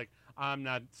 she's like, I'm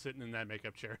not sitting in that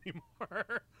makeup chair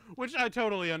anymore. Which I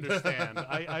totally understand.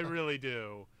 I really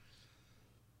do.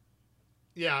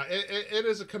 Yeah, it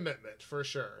is a commitment for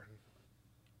sure.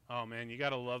 Oh, man, you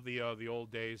gotta love the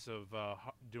old days of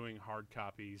doing hard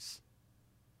copies.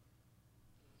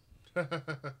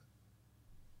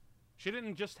 She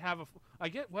didn't just have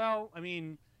I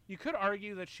mean, you could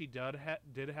argue that she did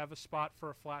have a spot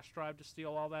for a flash drive to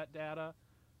steal all that data,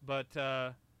 but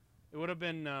it would have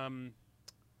been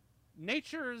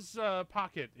nature's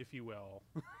pocket, if you will.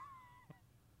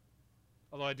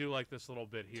 Although I do like this little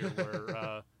bit here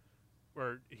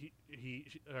where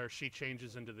she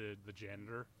changes into the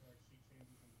janitor,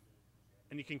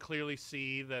 and you can clearly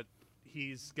see that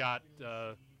he's got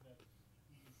the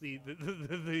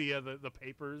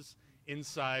papers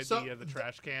inside the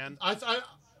trash can.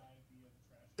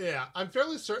 I'm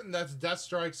fairly certain that's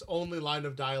Deathstrike's only line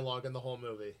of dialogue in the whole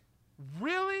movie.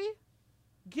 Really?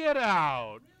 Get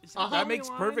out. Is that the That only makes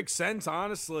line? perfect sense,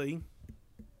 honestly.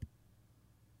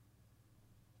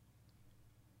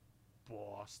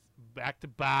 Back to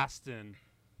Boston.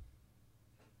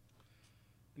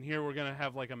 And here we're gonna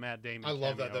have like a Matt Damon. I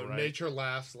love that cameo, though. right? Nature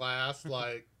laughs last.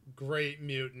 Like great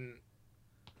mutant,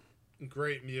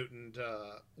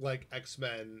 like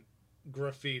X-Men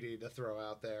graffiti to throw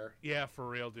out there. Yeah, for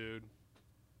real, dude.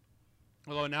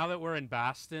 Although now that we're in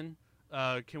Boston,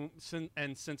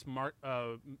 since Mark,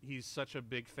 he's such a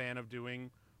big fan of doing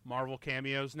Marvel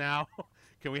cameos now,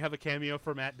 can we have a cameo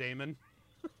for Matt Damon?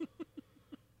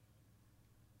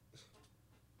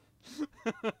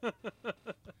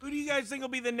 Who do you guys think will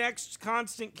be the next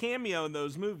constant cameo in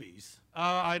those movies?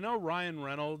 I know Ryan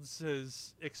Reynolds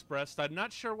has expressed, I'm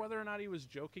not sure whether or not he was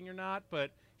joking or not,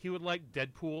 but he would like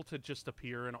Deadpool to just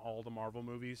appear in all the Marvel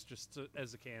movies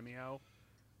as a cameo.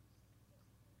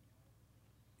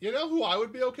 You know who I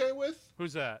would be okay with?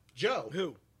 Who's that? Joe.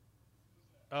 Who?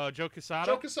 Joe Quesada?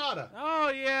 Joe Quesada. Oh,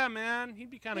 yeah, man.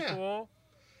 He'd be kind of cool.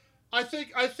 I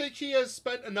think he has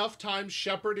spent enough time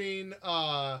shepherding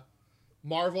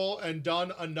Marvel and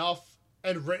done enough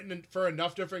and written for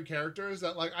enough different characters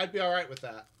that like I'd be all right with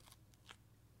that.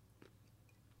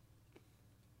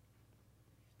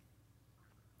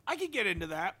 I could get into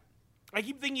that. I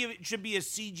keep thinking it should be a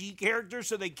CG character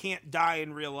so they can't die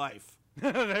in real life.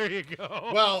 There you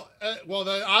go. Well,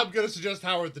 then I'm gonna suggest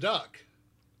Howard the Duck.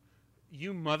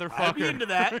 You motherfucker. I'd be into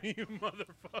that. You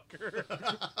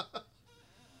motherfucker.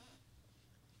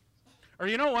 Or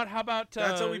you know what? How about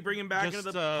That's how we bring him back just,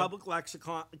 into the public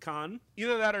lexicon.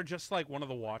 Either that or just like one of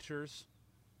the Watchers.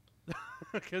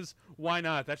 Because why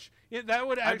not? That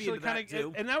would actually kind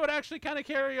of, and that would actually kind of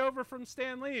carry over from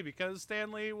Stan Lee because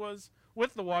Stan Lee was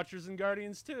with the Watchers in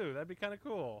Guardians 2. That'd be kind of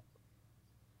cool.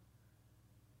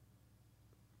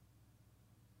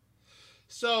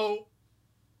 So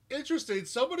interesting.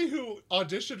 Somebody who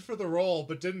auditioned for the role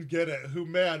but didn't get it. Who,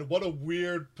 man, what a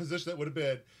weird position that would have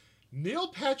been. Neil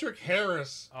Patrick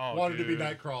Harris wanted to be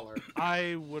Nightcrawler.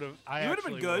 I would have. I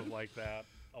actually would have good. liked that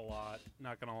a lot.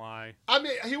 Not gonna lie. I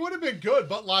mean, he would have been good,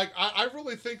 but like, I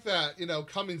really think that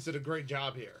Cummings did a great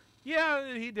job here.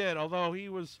 Yeah, he did. Although he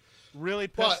was really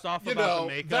pissed off about the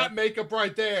makeup. That makeup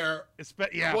right there.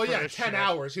 Yeah. Well, for yeah, this 10 shit.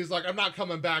 hours. He's like, I'm not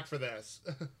coming back for this.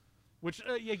 Which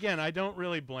again, I don't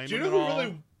really blame Do you him know at who all.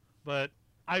 really? But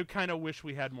I kind of wish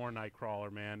we had more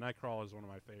Nightcrawler, man. Nightcrawler is one of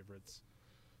my favorites.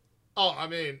 Oh, I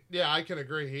mean, yeah, I can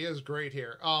agree. He is great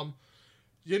here.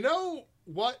 You know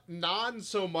what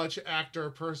non-so-much actor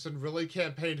person really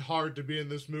campaigned hard to be in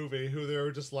this movie, who they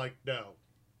were just like, no.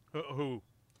 Who?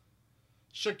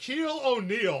 Shaquille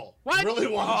O'Neal What? really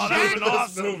Oh, wants to that'd be in been this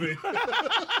awesome. movie.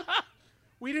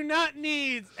 We do not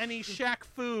need any Shaq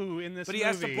Fu in this But movie. he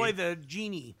has to play the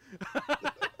genie.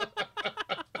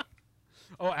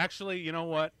 Oh, actually, you know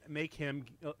what? Make him.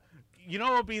 You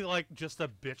know, it'll be like just a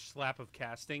bitch slap of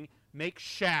casting. Make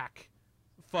Shaq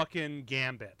fucking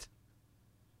Gambit.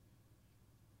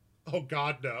 Oh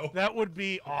God, no. That would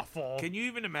be awful. Can you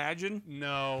even imagine?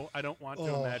 No, I don't want to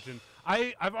Oh. imagine.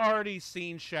 I've already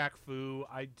seen Shaq Fu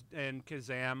and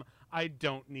Kazam. I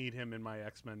don't need him in my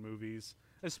X-Men movies,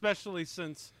 especially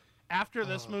since after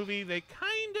this movie they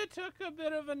kind of took a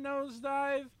bit of a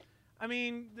nosedive. I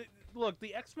mean, look,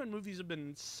 the X-Men movies have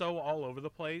been so all over the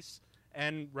place,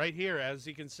 and right here, as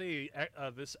you can see,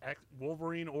 this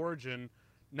Wolverine origin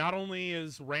not only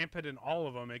is rampant in all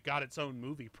of them, it got its own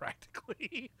movie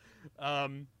practically.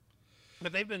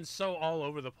 But they've been so all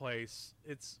over the place.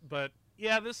 But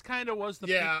yeah, this kind of was the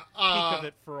peak of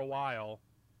it for a while.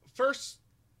 First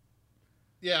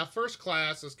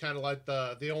Class is kind of like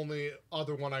the only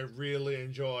other one I really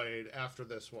enjoyed after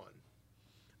this one.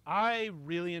 I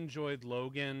really enjoyed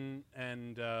Logan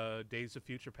and Days of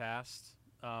Future Past.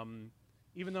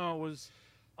 Even though it was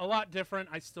a lot different,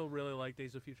 I still really like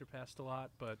Days of Future Past a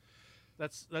lot. But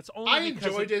that's only I because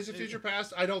enjoy Days of Future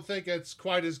Past. I don't think it's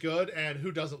quite as good, and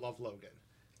who doesn't love Logan?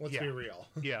 Let's be real.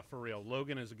 Yeah, for real.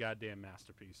 Logan is a goddamn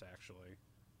masterpiece, actually.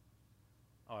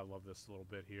 Oh, I love this little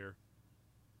bit here.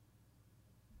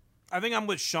 I think I'm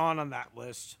with Sean on that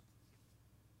list.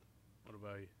 What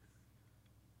about you?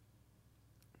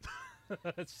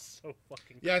 That's so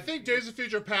fucking Yeah, I think Days of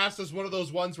Future Past is one of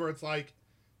those ones where it's like,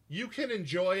 you can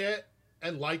enjoy it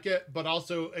and like it, but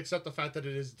also accept the fact that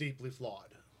it is deeply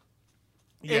flawed.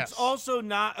 Yes. It's also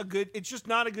not a good. It's just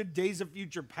not a good Days of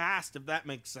Future Past, if that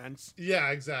makes sense. Yeah,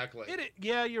 exactly.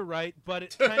 Yeah, you're right, but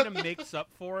it kind of makes up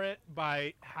for it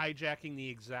by hijacking the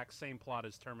exact same plot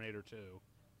as Terminator 2.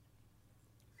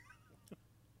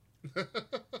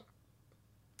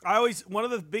 One of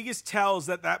the biggest tells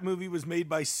that movie was made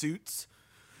by Suits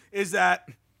is that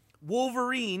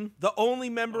Wolverine, the only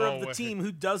member of the team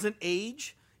who doesn't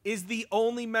age, is the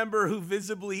only member who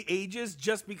visibly ages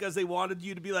just because they wanted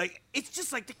you to be like, it's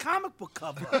just like the comic book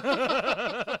cover.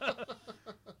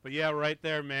 But yeah, right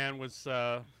there, man, was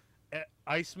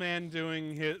Iceman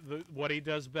doing what he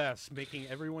does best, making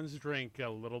everyone's drink a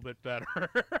little bit better.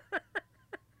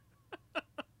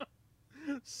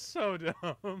 So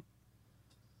dumb.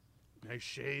 Nice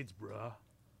shades, bruh.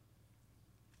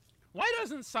 Why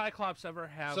doesn't Cyclops ever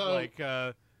have like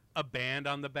a band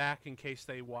on the back in case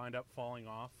they wind up falling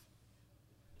off?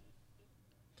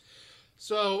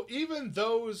 So even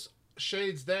those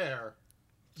shades there,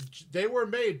 they were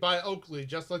made by Oakley,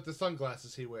 just like the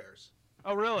sunglasses he wears.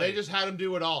 Oh, really? They just had him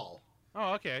do it all.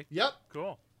 Oh, okay. Yep.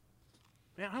 Cool.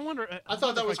 Man, I wonder. I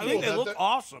thought that was I cool. think they look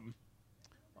awesome.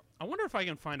 I wonder if I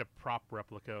can find a prop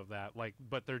replica of that,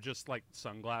 but they're just like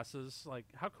sunglasses. Like,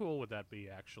 how cool would that be?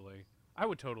 Actually, I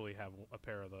would totally have a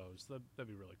pair of those. That'd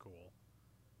be really cool.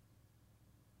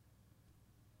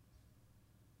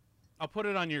 I'll put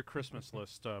it on your Christmas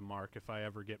list, Mark, if I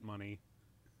ever get money.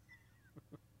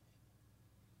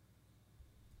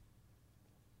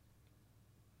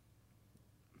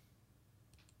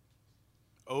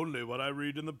 Only what I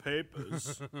read in the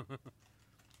papers.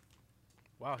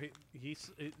 Wow,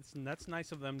 that's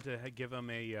nice of them to give him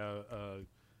a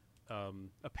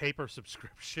paper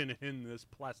subscription in this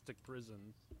plastic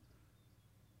prison.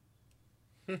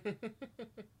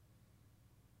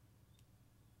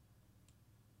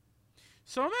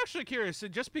 So I'm actually curious,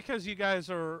 just because you guys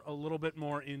are a little bit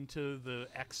more into the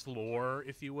X lore,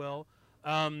 if you will,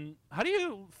 how do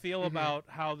you feel about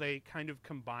how they kind of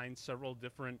combine several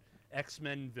different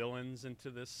X-Men villains into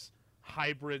this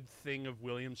hybrid thing of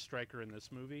William Stryker in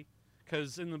this movie?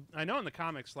 Because I know in the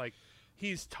comics, like,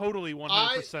 he's totally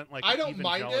 100% like I an don't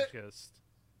mind it. evangelicist.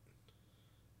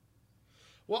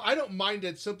 Well, I don't mind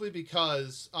it simply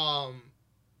because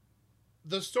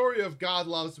the story of God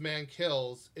Loves, Man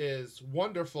Kills is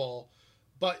wonderful,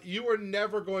 but you are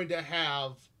never going to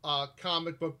have a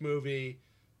comic book movie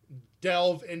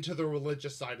delve into the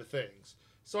religious side of things.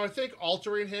 So I think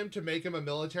altering him to make him a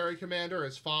military commander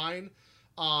is fine.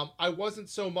 I wasn't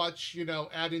so much,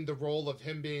 adding the role of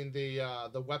him being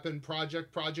the weapon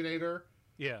project progenitor.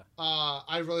 Yeah.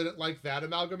 I really didn't like that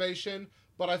amalgamation,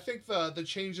 but I think the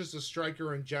changes to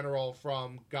Stryker in general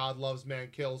from God Loves, Man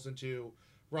Kills into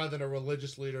rather than a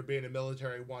religious leader being a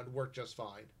military one worked just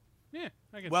fine. Yeah.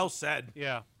 I guess. Well said.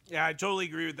 Yeah. Yeah, I totally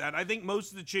agree with that. I think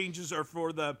most of the changes are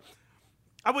for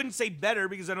I wouldn't say better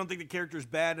because I don't think the character's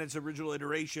bad in its original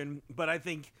iteration, but I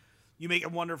think, You make a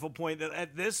wonderful point that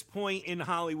at this point in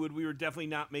Hollywood, we were definitely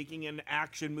not making an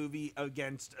action movie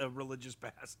against a religious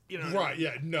past. You know, Right?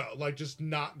 Yeah. No. Like, just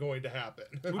not going to happen.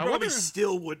 We I probably wonder-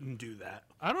 still wouldn't do that.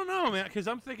 I don't know, man, because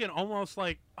I'm thinking almost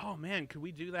like, oh man, could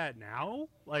we do that now?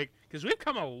 Like, because we've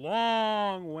come a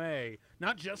long way,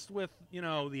 not just with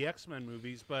the X-Men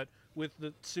movies, but with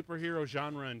the superhero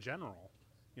genre in general.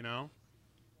 You know,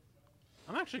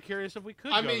 I'm actually curious if we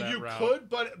could. I go mean, that you route. could,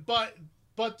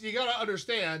 but you gotta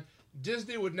understand,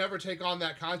 Disney would never take on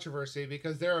that controversy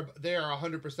because they are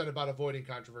 100% about avoiding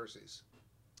controversies.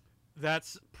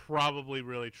 That's probably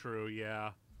really true.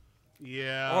 Yeah.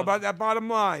 Yeah. All about that bottom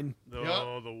line.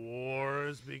 the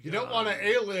wars begun. You don't want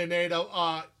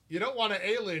to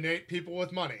alienate people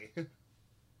with money.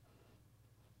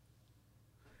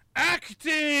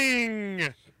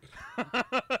 Acting.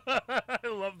 I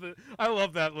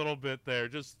love that little bit there.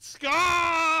 Just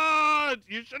Scott,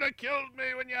 you should have killed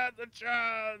me when you had the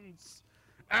chance.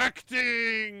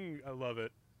 Acting. I love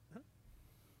it.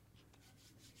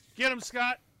 Get him,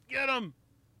 Scott. Get him.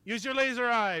 Use your laser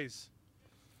eyes.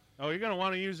 Oh, you're gonna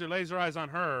want to use your laser eyes on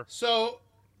her. So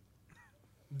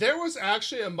there was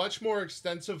actually a much more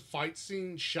extensive fight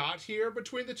scene shot here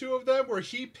between the two of them, where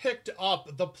he picked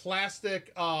up the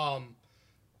plastic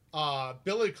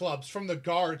billy clubs from the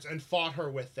guards and fought her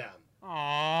with them.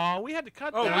 Aw, we had to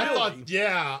cut Oh, that. really?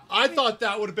 I thought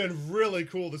that would have been really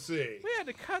cool to see. We had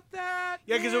to cut that.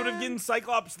 Yeah, because it would have man. given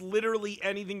Cyclops literally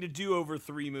anything to do over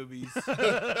 3 movies.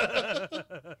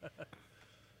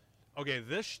 Okay,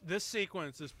 this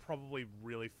sequence is probably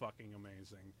really fucking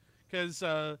amazing because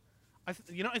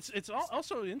it's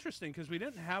also interesting because we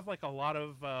didn't have like a lot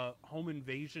of home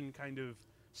invasion kind of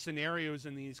scenarios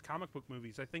in these comic book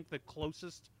movies. I think the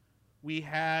closest we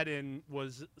had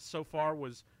was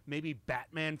maybe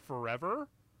Batman Forever,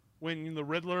 when the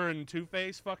Riddler and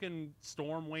Two-Face fucking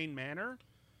storm Wayne Manor,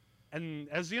 and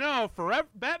as you know,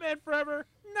 Batman Forever,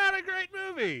 not a great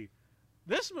movie.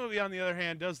 This movie, on the other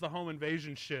hand, does the home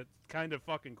invasion shit kind of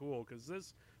fucking cool because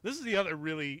this is the other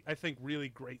really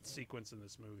great sequence in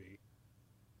this movie.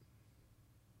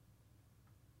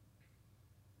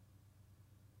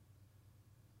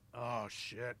 Oh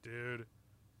shit, dude.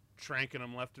 Tranking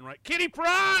them left and right. Kitty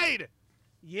Pryde!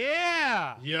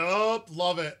 Yeah! Yup,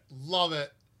 love it. Love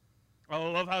it. I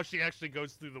love how she actually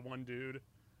goes through the one dude.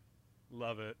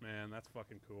 Love it, man. That's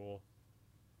fucking cool.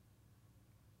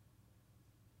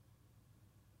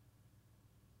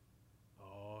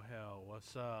 Oh, hell.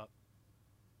 What's up?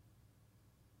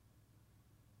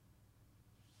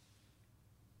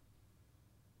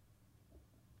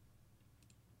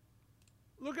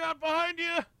 Look out behind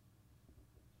you!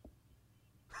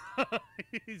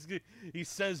 He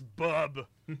says bub.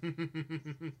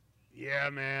 Yeah,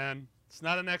 man. It's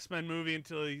not an X-Men movie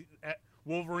until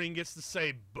Wolverine gets to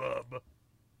say bub.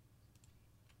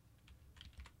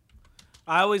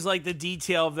 I always like the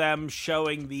detail of them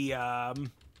showing the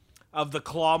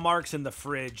claw marks in the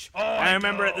fridge. Oh, I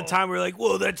remember at the know. time we were like,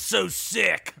 "Whoa, that's so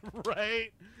sick!"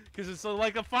 Right? Because it's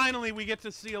finally we get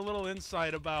to see a little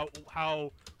insight about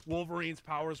how Wolverine's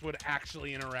powers would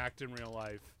actually interact in real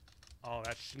life. Oh,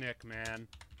 that's schnick, man.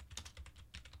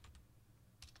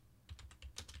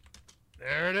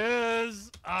 There it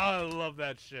is. Oh, I love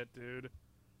that shit, dude.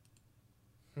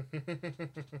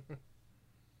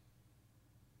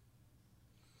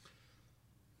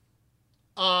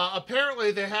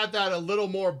 Apparently, they had that a little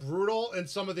more brutal in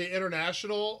some of the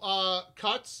international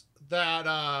cuts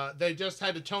that they just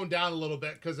had to tone down a little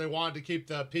bit because they wanted to keep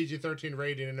the PG-13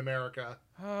 rating in America.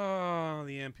 Oh,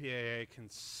 the MPAA can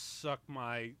suck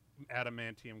my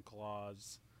adamantium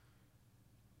claws.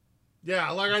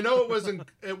 Yeah, like I know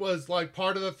it was like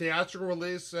part of the theatrical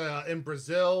release in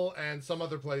Brazil and some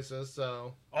other places.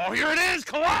 So. Oh, here it is,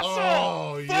 Colossal!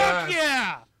 Oh, Fuck yes.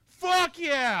 yeah! Fuck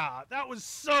yeah! That's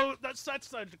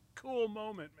such a cool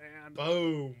moment, man.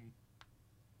 Boom.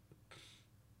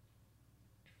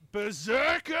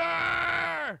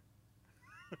 Berserker!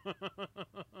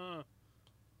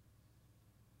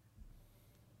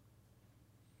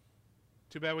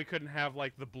 Too bad we couldn't have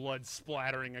like the blood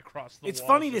splattering across the It's walls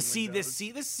funny to and see windows.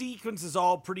 this sequence is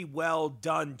all pretty well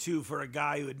done too for a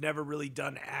guy who had never really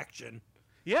done action.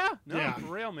 Yeah, no, Yeah. for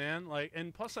real, man. Like,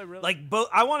 and plus, I really Like both,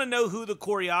 I want to know who the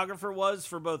choreographer was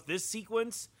for both this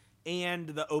sequence and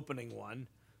the opening one,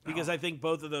 because I think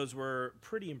both of those were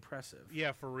pretty impressive.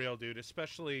 Yeah, for real, dude.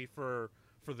 Especially for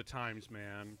the times,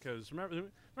 man. Because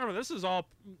remember, this is all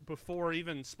before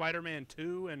even Spider-Man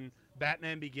 2 and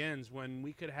Batman Begins, when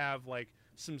we could have like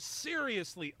some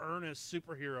seriously earnest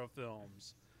superhero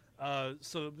films.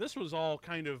 So this was all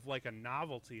kind of like a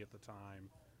novelty at the time.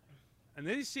 And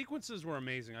these sequences were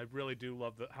amazing. I really do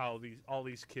love how all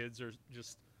these kids are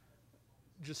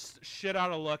just shit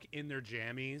out of luck in their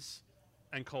jammies,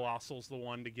 and Colossal's the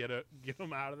one to get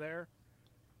them out of there.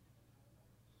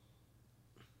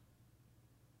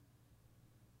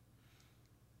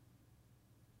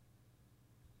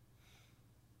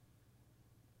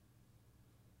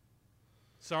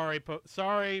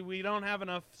 Sorry, we don't have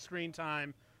enough screen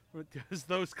time because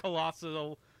those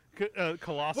colossal.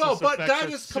 Well, but that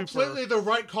is completely the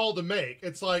right call to make.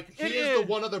 It's like he is the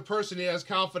one other person he has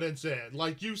confidence in.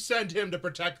 Like, you send him to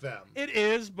protect them. It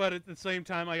is, but at the same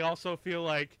time, I also feel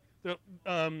like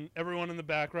everyone in the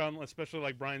background, especially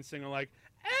like Bryan Singer, like,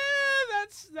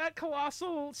 that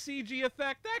colossal CG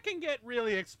effect that can get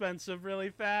really expensive really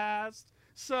fast.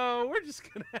 So we're just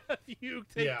gonna have you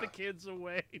take the kids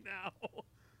away now.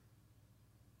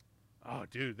 Oh,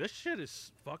 dude, this shit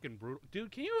is fucking brutal.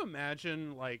 Dude, can you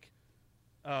imagine, like,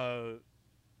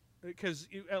 because,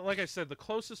 like I said, the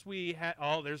closest we had,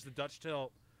 there's the Dutch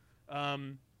tilt,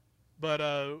 but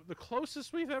the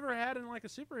closest we've ever had in, like, a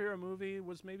superhero movie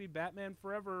was maybe Batman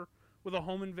Forever with a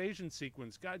home invasion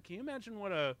sequence. God, can you imagine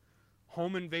what a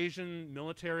home invasion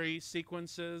military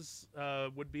sequences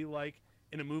would be like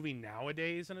in a movie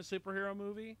nowadays in a superhero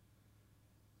movie?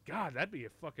 God, that'd be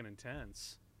fucking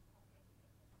intense.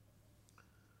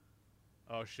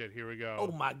 Oh, shit, here we go. Oh,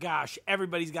 my gosh.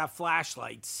 Everybody's got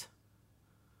flashlights.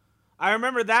 I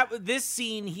remember this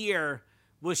scene here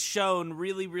was shown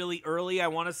really, really early. I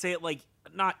want to say it, like,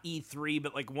 not E3,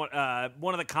 but, like, one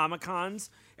of the Comic-Cons.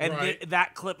 And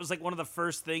that clip was, like, one of the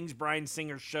first things Bryan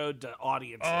Singer showed to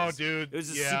audiences. Oh, dude. It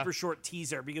was a super short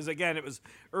teaser because, again, it was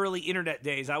early internet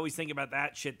days. I always think about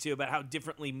that shit, too, about how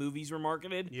differently movies were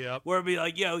marketed. Yep. Where it'd be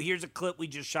like, yo, here's a clip we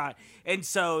just shot. And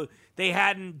so they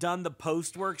hadn't done the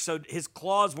post work, so his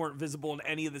claws weren't visible in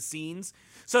any of the scenes.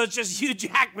 So it's just Hugh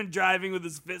Jackman driving with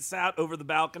his fists out over the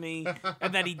balcony,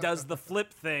 and then he does the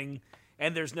flip thing,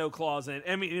 and there's no claws in it.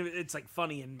 I mean, it's, like,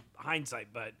 funny in hindsight,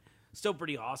 but still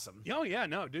pretty awesome. Oh, yeah,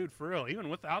 no, dude, for real. Even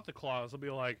without the claws, I'll be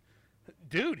like,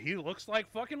 dude, he looks like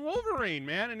fucking Wolverine,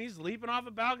 man, and he's leaping off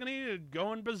a balcony and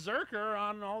going berserker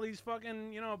on all these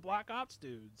fucking, Black Ops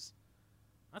dudes.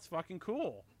 That's fucking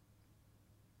cool.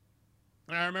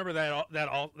 And I remember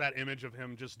that image of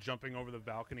him just jumping over the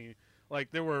balcony.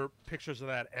 Like, there were pictures of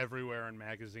that everywhere in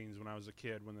magazines when I was a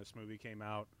kid when this movie came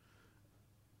out.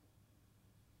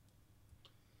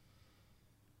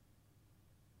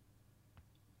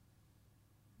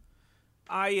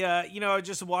 I was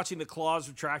just watching the claws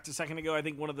retract a second ago. I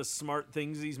think one of the smart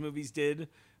things these movies did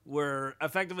were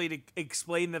effectively to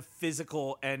explain the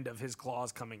physical end of his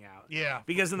claws coming out. Yeah.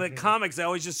 Because in the comics, they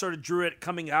always just sort of drew it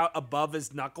coming out above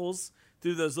his knuckles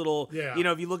through those little,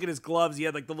 if you look at his gloves, he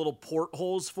had like the little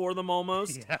portholes for them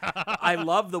almost. Yeah. I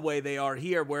love the way they are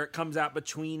here where it comes out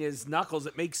between his knuckles.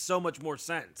 It makes so much more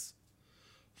sense.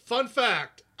 Fun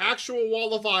fact, actual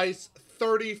wall of ice,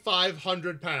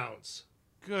 3,500 pounds.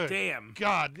 Good. Damn.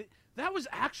 God, that was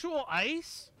actual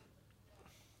ice?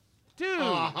 Dude,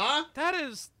 that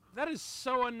is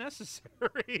so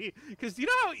unnecessary. Because you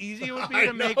know how easy it would be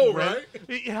to make right?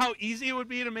 How easy it would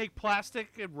be to make plastic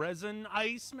and resin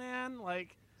ice, man?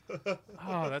 Like,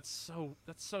 oh, that's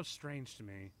so strange to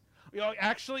me.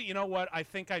 Actually, you know what? I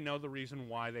think I know the reason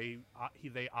why they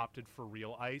opted for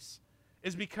real ice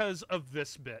is because of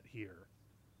this bit here,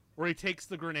 where he takes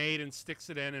the grenade and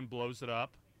sticks it in and blows it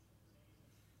up.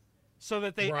 So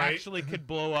that they actually could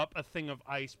blow up a thing of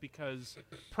ice, because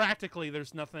practically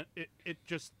there's nothing. It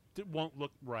just won't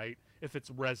look right if it's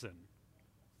resin.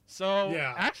 So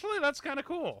actually, that's kind of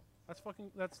cool. That's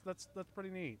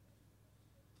pretty neat.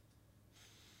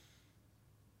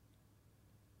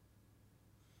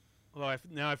 Although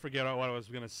now I forget what I was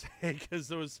gonna say, because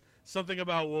there was something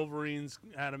about Wolverine's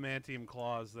adamantium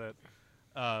claws that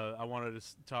I wanted to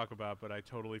talk about, but I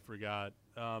totally forgot.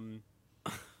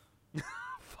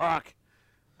 Fuck.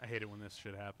 I hate it when this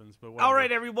shit happens, but whatever. All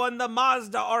right, everyone, the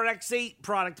Mazda RX-8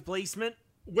 product placement.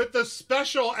 With the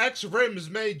special X rims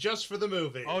made just for the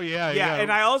movie. Oh, yeah. And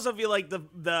I also feel like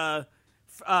the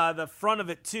front of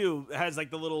it, too, has like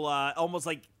the little, almost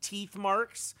like teeth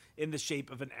marks in the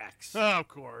shape of an X. Oh, of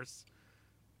course.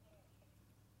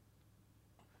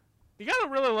 You gotta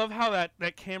really love how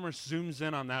that camera zooms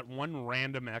in on that one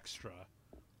random extra.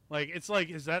 Like, it's like,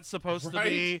 is that supposed to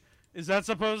be... Is that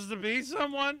supposed to be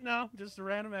someone? No, just a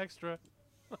random extra.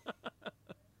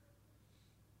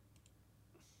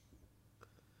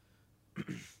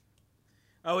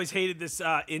 I always hated this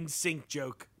in sync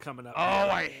joke coming up. Oh,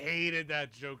 I hated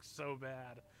that joke so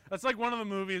bad. That's like one of the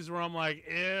movies where I'm like,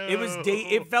 ew.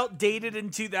 It felt dated in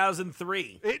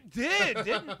 2003. It did,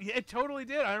 didn't it? Totally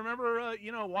did. I remember,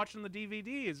 watching the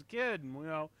DVD as a kid,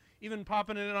 and even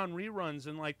popping it on reruns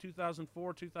in like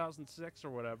 2004, 2006, or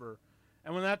whatever.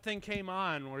 And when that thing came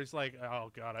on, where he's like,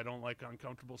 "Oh God, I don't like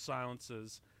uncomfortable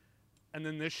silences," and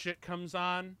then this shit comes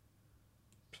on.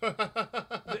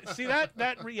 See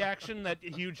that reaction that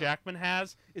Hugh Jackman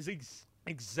has is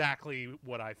exactly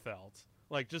what I felt.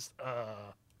 Like just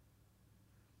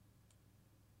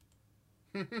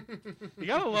You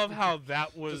gotta love how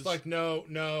that was just like no.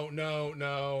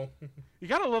 You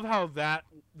gotta love how that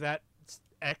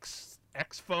X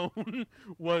phone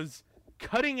was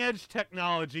cutting edge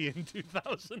technology in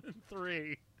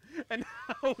 2003, and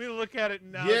how we look at it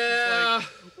now. Yeah. It's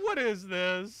just like, what is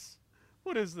this?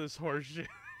 What is this horseshit?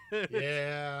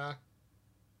 Yeah.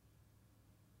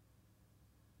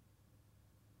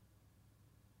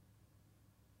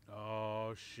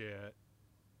 Oh shit.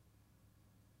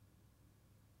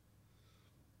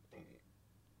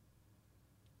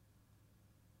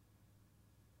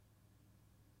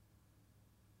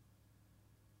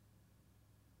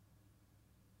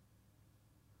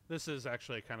 This is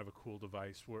actually kind of a cool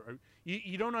device where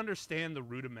you don't understand the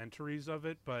rudimentaries of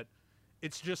it, but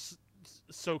it's just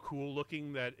so cool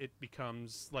looking that it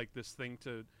becomes like this thing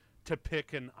to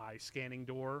pick an eye scanning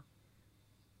door.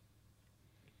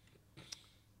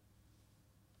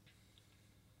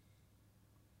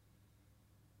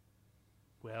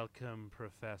 Welcome,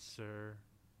 Professor.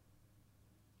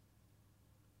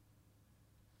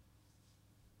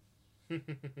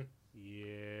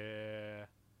 Yeah.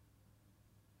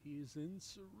 He's in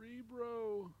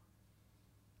Cerebro.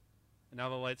 And now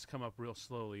the lights come up real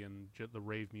slowly, and the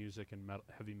rave music and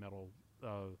heavy metal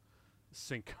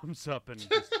sync comes up, and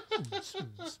just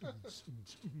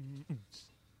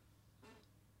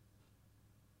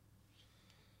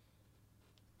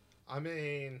I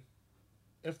mean,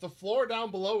 if the floor down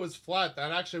below is flat,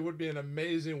 that actually would be an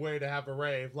amazing way to have a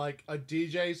rave. Like a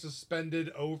DJ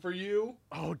suspended over you.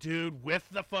 Oh, dude, with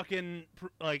the fucking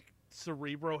like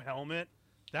Cerebro helmet,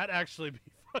 that'd actually be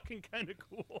fucking kind of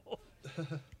cool.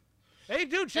 Hey,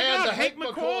 dude, check and out Hank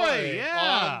McCoy.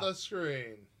 Yeah, on the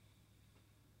screen.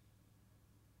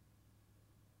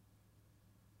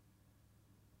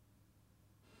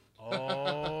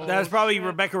 Oh, That was probably shit.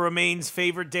 Rebecca Romaine's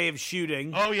favorite day of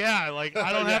shooting. Oh yeah, like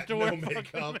I don't have to wear no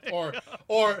fucking makeup,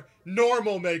 or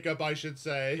normal makeup, I should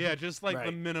say. Yeah, just like the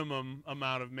Right. minimum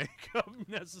amount of makeup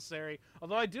necessary.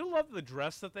 Although I do love the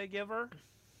dress that they give her,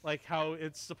 like how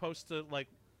it's supposed to like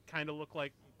kind of look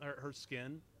like her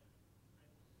skin.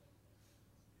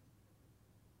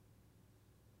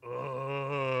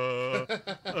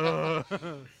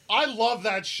 I love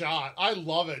that shot. I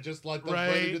love it. Just like the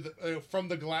way Right. to the, from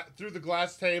the glass through the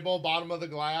glass table, bottom of the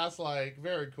glass, like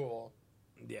very cool.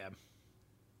 Yeah.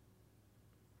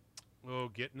 Oh,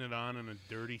 getting it on in a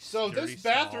dirty. So dirty this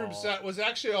bathroom stall. set was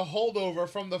actually a holdover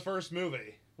from the first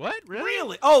movie. What? Really?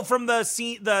 Really? Oh, from the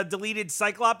scene, the deleted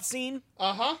Cyclops scene.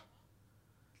 Uh huh.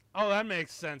 Oh, that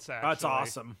makes sense. Actually, That's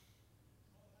awesome.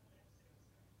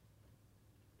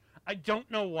 I don't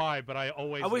know why, but I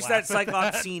always. I wish laugh that at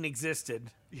Cyclops that. scene existed.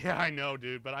 Yeah, I know,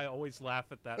 dude, but I always laugh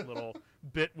at that little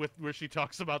bit with where she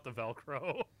talks about the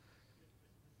Velcro.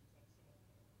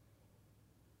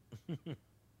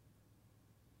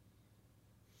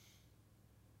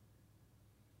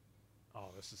 Oh,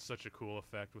 this is such a cool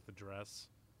effect with the dress.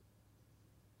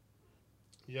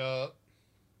 Yup.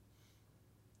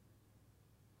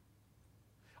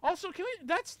 Also, can we?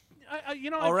 That's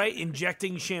All right,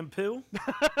 injecting shampoo.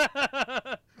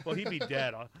 Well, he'd be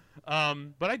dead.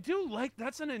 But I do like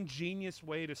that's an ingenious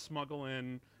way to smuggle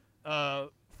in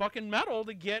fucking metal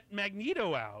to get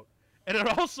Magneto out, and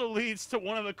it also leads to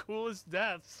one of the coolest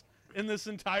deaths in this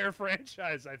entire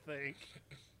franchise. I think.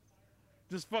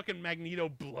 Just fucking Magneto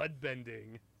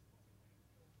bloodbending.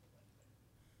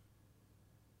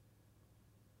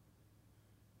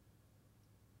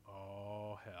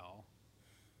 Oh hell.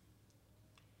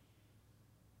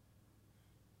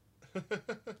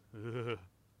 Ugh.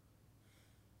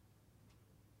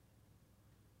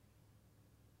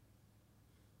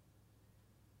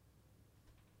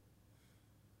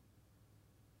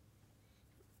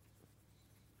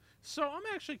 So I'm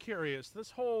actually curious.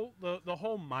 This whole the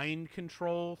whole mind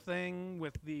control thing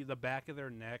with the back of their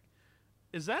neck,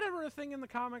 is that ever a thing in the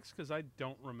comics? Because I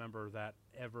don't remember that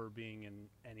ever being in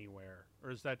anywhere.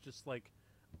 Or is that just like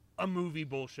a movie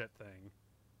bullshit thing?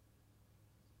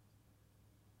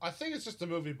 I think it's just a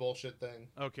movie bullshit thing.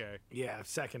 Okay. Yeah,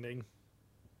 seconding.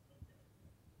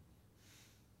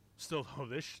 Still, though,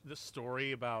 this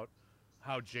story about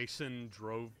how Jason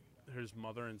drove his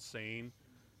mother insane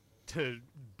to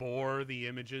bore the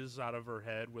images out of her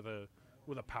head with a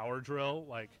power drill.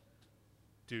 Like,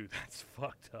 dude, that's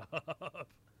fucked up.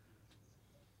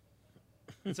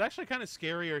 It's actually kind of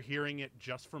scarier hearing it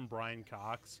just from Brian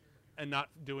Cox and not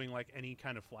doing like any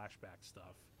kind of flashback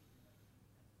stuff.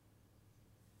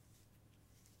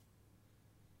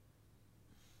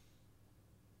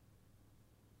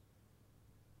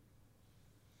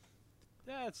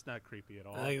 That's not creepy at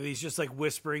all. He's just like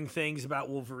whispering things about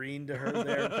Wolverine to her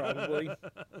there, probably.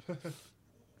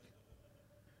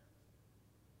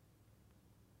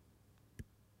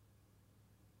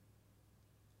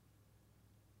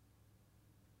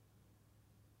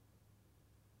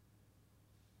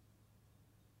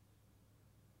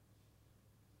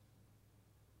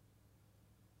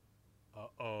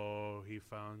 Uh-oh, he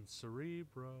found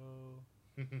Cerebro.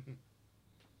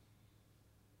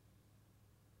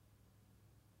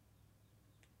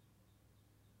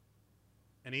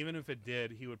 And even if it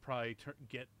did, he would probably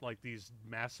get like these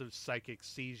massive psychic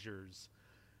seizures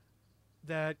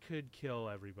that could kill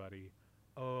everybody.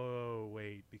 Oh,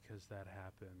 wait, because that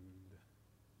happened.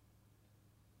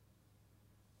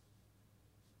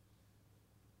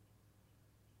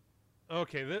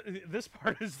 Okay, this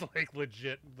part is like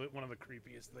legit one of the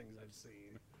creepiest things I've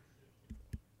seen.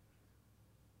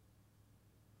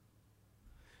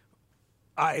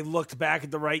 I looked back at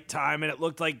the right time, and it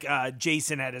looked like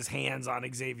Jason had his hands on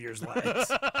Xavier's legs.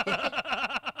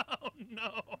 Oh,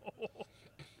 no.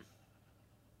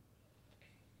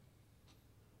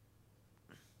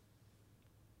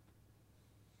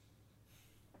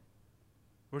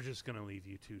 We're just going to leave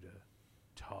you two to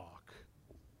talk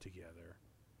together.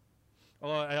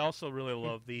 Well, I also really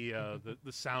love the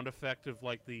sound effect of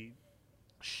like the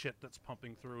shit that's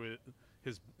pumping through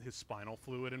his spinal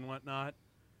fluid and whatnot.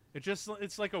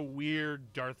 It's like a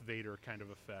weird Darth Vader kind of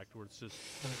effect where it's just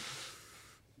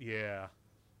yeah.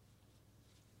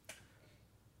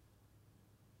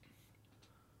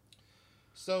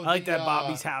 So I like that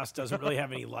Bobby's house doesn't really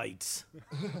have any lights.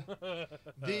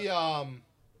 The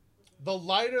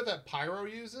lighter that Pyro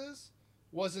uses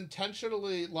was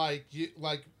intentionally like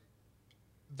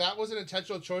that was an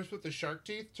intentional choice with the shark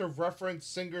teeth to reference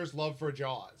Singer's love for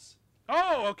Jaws.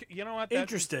 Oh, okay. You know what?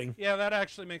 Interesting. Yeah, that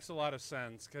actually makes a lot of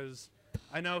sense because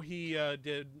I know he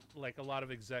did like a lot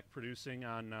of exec producing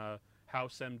on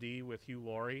House MD with Hugh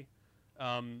Laurie,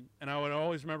 and I would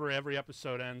always remember every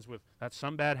episode ends with "That's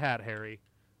some bad hat, Harry."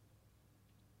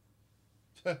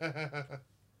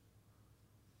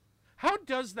 How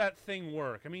does that thing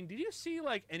work? I mean, did you see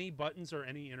like any buttons or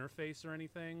any interface or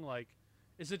anything? Like,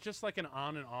 is it just like an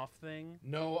on and off thing?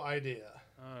 No idea.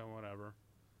 Oh, whatever.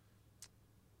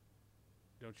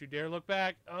 Don't you dare look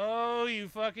back. Oh, you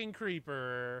fucking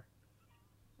creeper.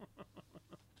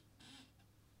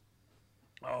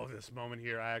 Oh, this moment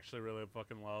here I actually really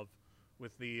fucking love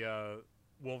with the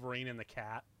Wolverine and the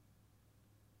cat.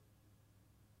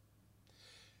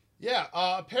 Yeah,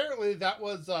 apparently that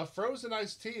was frozen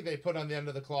iced tea they put on the end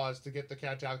of the claws to get the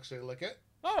cat to actually lick it.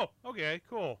 Oh, okay,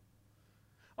 cool.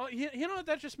 Oh, you know what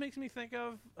that just makes me think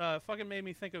of? Fucking made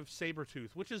me think of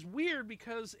Sabretooth, which is weird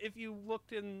because if you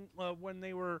looked in when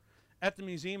they were at the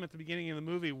museum at the beginning of the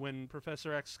movie when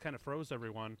Professor X kind of froze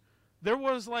everyone, there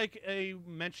was like a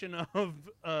mention of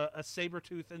a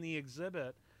Sabretooth in the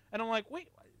exhibit. And I'm like, wait,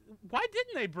 why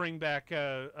didn't they bring back,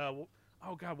 oh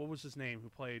God, what was his name who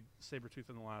played Sabretooth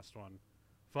in the last one?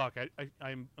 Fuck,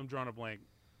 I'm drawing a blank.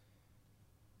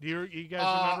 Do you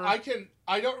guys remember?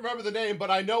 I don't remember the name,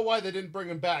 but I know why they didn't bring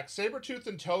him back. Sabretooth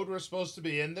and Toad were supposed to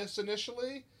be in this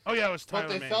initially. Oh yeah, it was Tyler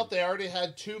But they Mane. felt they already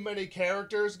had too many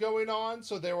characters going on,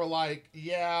 so they were like,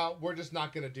 yeah, we're just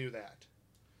not going to do that.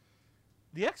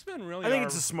 The X-Men really I think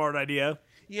it's a smart idea.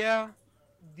 Yeah.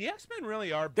 The X-Men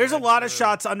really are There's a bred lot of for-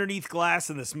 shots underneath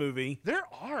glass in this movie. There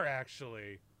are,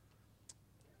 actually.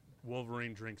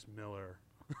 Wolverine drinks Miller.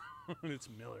 It's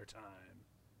Miller time.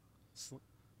 I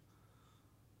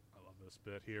love this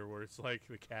bit here where it's like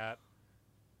the cat,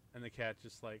 and the cat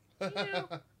just like,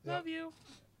 love you.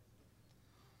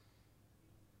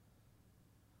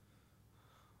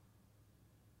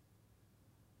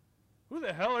 Who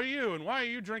the hell are you, and why are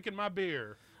you drinking my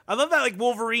beer? I love that like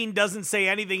Wolverine doesn't say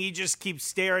anything. He just keeps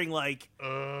staring like,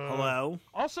 hello?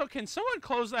 Also, can someone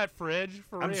close that fridge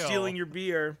for I'm real? stealing your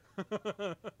beer.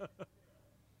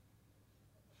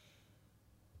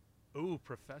 Ooh,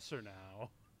 Professor now.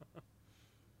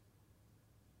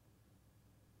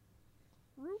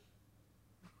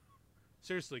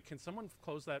 Seriously, can someone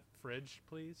close that fridge,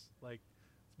 please? Like,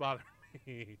 it's bothering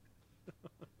me.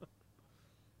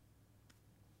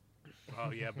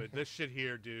 Oh, yeah, but this shit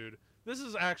here, dude. This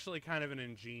is actually kind of an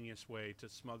ingenious way to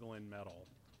smuggle in metal.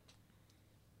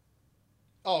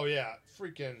 Oh yeah,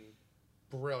 freaking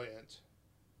brilliant.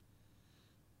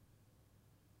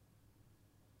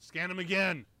 Scan him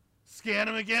again. Scan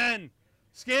him again.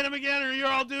 Scan him again, or you're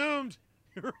all doomed.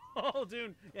 You're all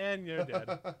doomed, and you're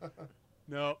dead.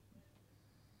 No.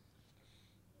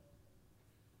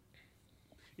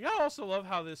 You gotta also love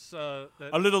how this. A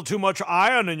little too much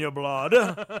iron in your blood.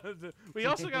 We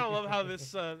also gotta love how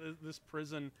this this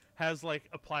prison has like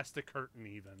a plastic curtain,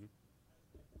 even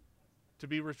to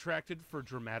be retracted for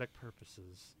dramatic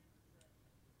purposes.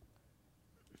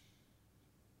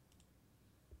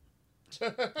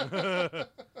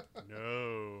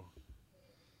 No.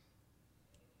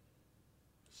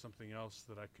 Something else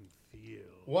that I can feel.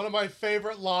 One of my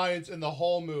favorite lines in the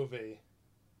whole movie.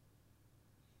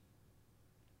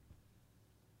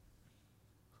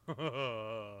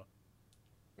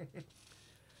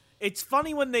 It's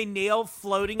funny when they nail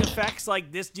floating effects,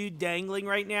 like this dude dangling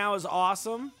right now is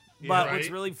awesome. Yeah, But right. what's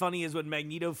really funny is when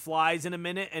Magneto flies in a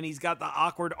minute and he's got the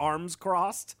awkward arms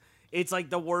crossed. It's like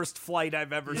the worst flight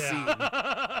I've ever seen.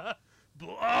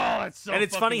 Oh, it's so And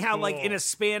it's funny fucking how, like, cool. in a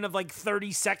span of like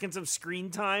 30 seconds of screen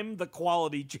time, the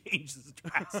quality changes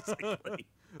drastically.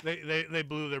 they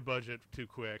blew their budget too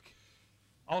quick.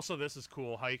 Also, this is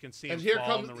cool how you can see him And here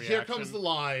fall in the comes reaction. the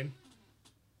line.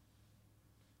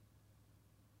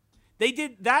 They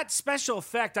did that special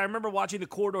effect. I remember watching the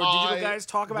Corridor Digital I guys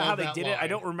talk about how love they that did it. I line.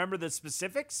 don't remember the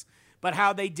specifics, but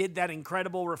how they did that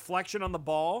incredible reflection on the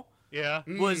ball Yeah,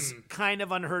 was kind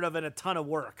of unheard of and a ton of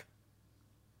work.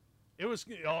 it was.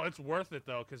 Oh, it's worth it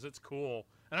though because it's cool.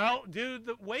 And dude,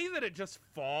 the way that it just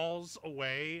falls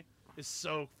away is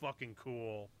so fucking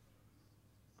cool.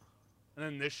 And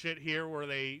then this shit here where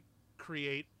they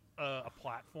create a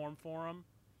platform for him.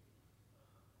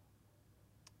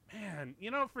 Man,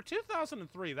 you know, for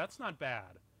 2003, that's not bad.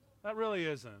 That really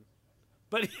isn't.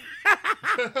 But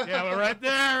Yeah, we're right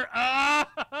there.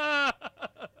 Ah!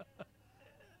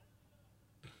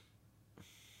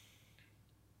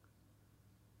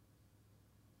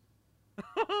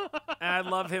 and I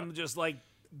love him just like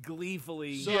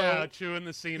gleefully. So- Yeah, chewing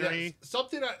the scenery.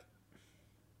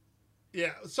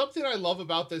 Yes, something I love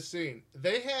about this scene.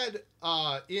 They had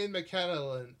Ian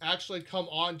McKellen actually come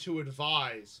on to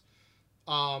advise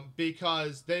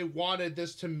because they wanted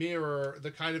this to mirror the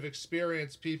kind of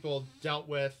experience people dealt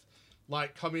with,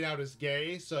 like coming out as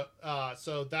gay. So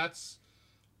that's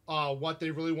what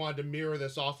they really wanted to mirror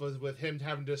this off of, with him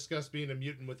having discussed being a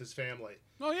mutant with his family.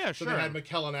 Oh yeah, So sure. they had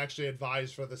McKellen actually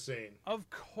advise for the scene. Of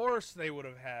course they would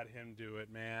have had him do it,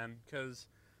 man. Because,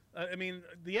 I mean,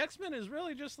 the X-Men is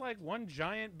really just like one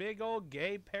giant big old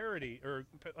gay parody, or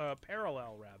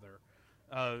parallel,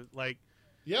 rather. Like,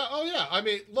 Yeah. Oh, yeah. I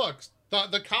mean, look,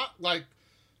 like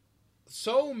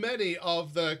so many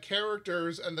of the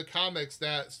characters and the comics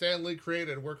that Stan Lee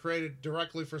created were created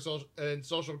directly for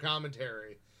social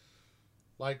commentary.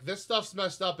 Like, this stuff's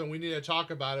messed up, and we need to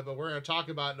talk about it, but we're going to talk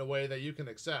about it in a way that you can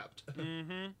accept.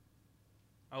 mm-hmm.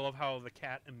 I love how the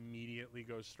cat immediately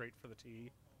goes straight for the T.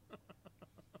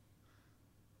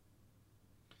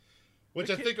 Which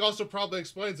I think also probably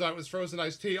explains that it was frozen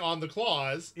iced tea on the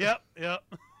claws Yep.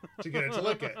 to get it to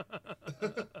lick it.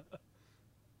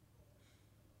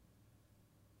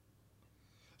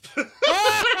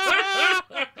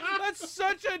 That's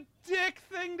such a dick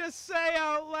thing to say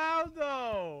out loud,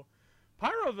 though.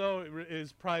 Pyro, though,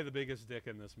 is probably the biggest dick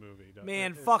in this movie.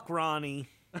 Man, fuck Ronnie.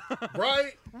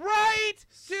 Right? Right,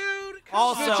 dude. Come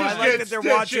Also, Stitches I like get that they're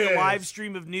watching a stitches. live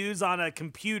stream of news on a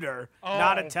computer,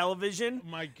 not a Oh. television.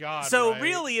 My God. So right?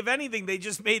 really, if anything, they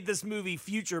just made this movie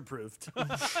future-proofed.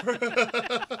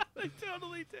 They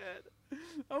totally did.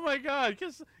 Oh my God.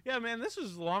 Because, yeah, man, this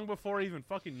was long before even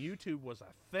fucking YouTube was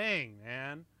a thing,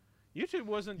 man. YouTube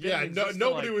wasn't. Yeah, didn't exist till,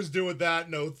 nobody like- was doing that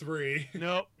in 03.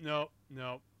 Nope.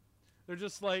 They're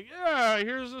just like, yeah,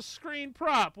 here's a screen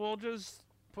prop. We'll just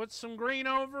put some green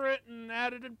over it and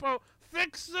add it in post.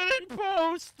 Fix it in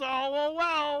post. Oh,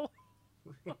 well.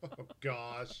 Oh,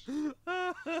 gosh.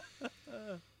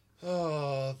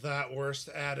 Oh, that worst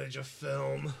adage of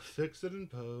film. Fix it in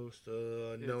post.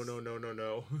 No.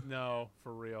 No,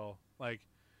 for real. Like,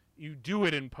 you do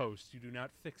it in post. You do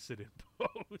not fix it in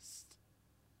post.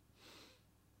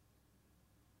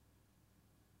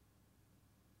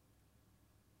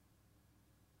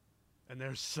 And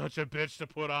there's such a bitch to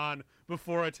put on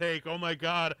before a take. Oh my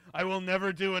God, I will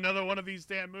never do another one of these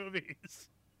damn movies.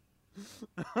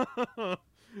 I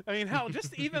mean, hell,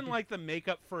 just even like the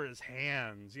makeup for his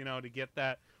hands, you know, to get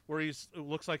that where it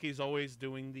looks like he's always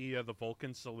doing the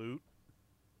Vulcan salute.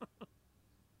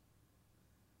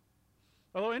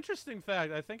 Although, interesting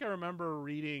fact, I think I remember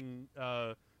reading.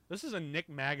 This is a Nick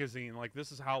magazine. Like,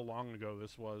 this is how long ago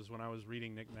this was when I was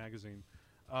reading Nick magazine.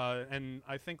 and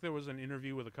I think there was an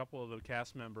interview with a couple of the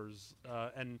cast members,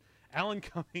 and Alan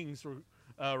Cummings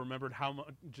remembered how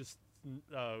much,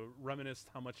 reminisced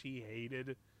how much he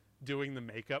hated doing the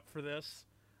makeup for this.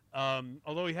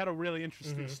 Although he had a really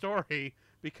interesting story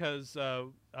because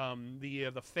the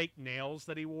fake nails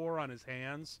that he wore on his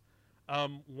hands,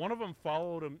 one of them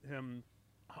followed him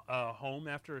home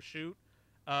after a shoot,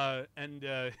 and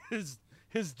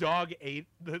his dog ate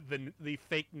the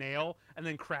fake nail and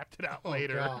then crapped it out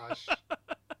later. Gosh.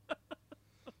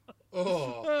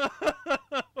 Oh.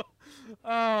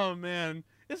 Oh man,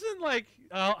 isn't like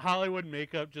Hollywood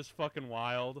makeup just fucking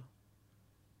wild?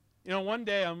 You know, one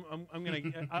day I'm gonna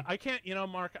I can't, you know,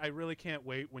 Mark, I really can't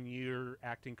wait when your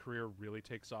acting career really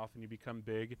takes off and you become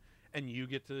big and you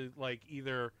get to like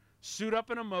either suit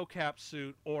up in a mocap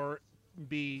suit or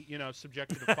be, you know,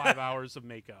 subjected to 5 hours of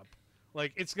makeup.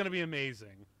 Like, it's gonna be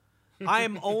amazing. I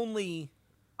am only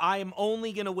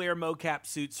gonna wear mocap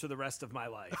suits for the rest of my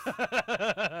life.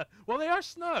 Well, they are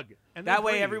snug, and that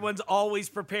way everyone's always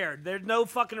prepared. There's no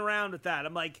fucking around with that.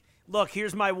 I'm like, look,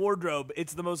 here's my wardrobe.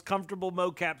 It's the most comfortable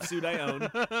mocap suit I own.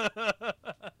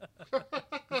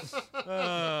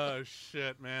 Oh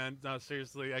shit, man! No,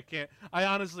 seriously, I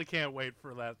honestly can't wait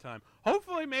for that time.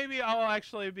 Hopefully, maybe I'll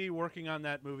actually be working on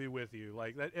that movie with you.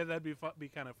 Like that'd be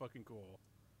kind of fucking cool,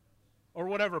 or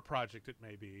whatever project it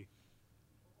may be.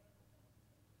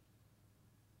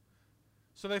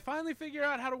 So they finally figure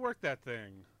out how to work that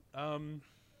thing.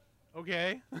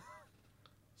 Okay.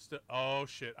 Oh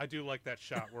shit! I do like that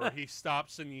shot where he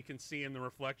stops and you can see in the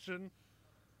reflection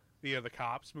the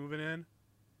cops moving in.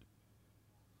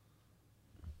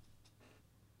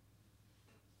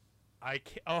 I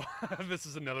can't. Oh, this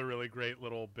is another really great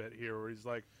little bit here where he's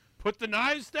like, "Put the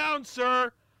knives down,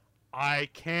 sir." I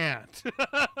can't.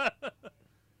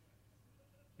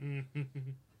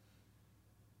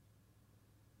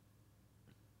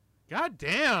 God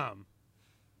damn.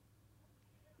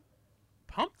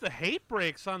 Pump the hate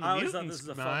brakes on the I always thought mutants, this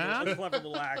was man. a clever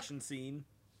little action scene.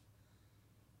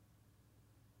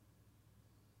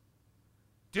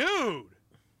 Dude,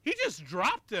 he just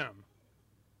dropped him.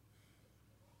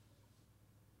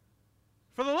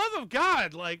 For the love of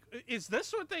God, like, is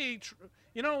this what they...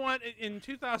 You know what? In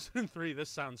 2003, this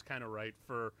sounds kind of right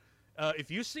for... if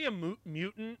you see a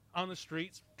mutant on the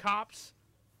streets, cops,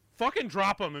 fucking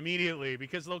drop them immediately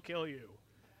because they'll kill you.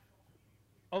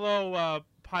 Although,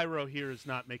 Pyro here is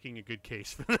not making a good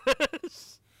case for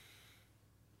this.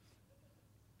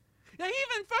 Yeah, he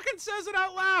even fucking says it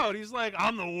out loud. He's like,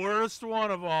 I'm the worst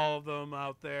one of all of them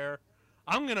out there.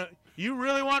 You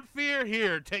really want fear?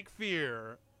 Here, take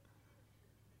fear.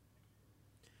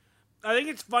 I think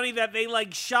it's funny that they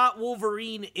like shot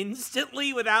Wolverine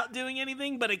instantly without doing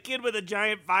anything, but a kid with a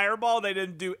giant fireball, they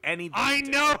didn't do anything. I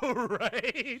know,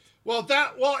 right? Well,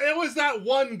 it was that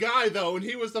one guy though, and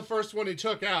he was the first one he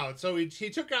took out. So he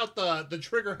took out the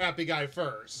trigger happy guy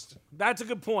first. That's a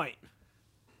good point.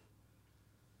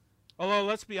 Although,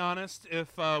 let's be honest,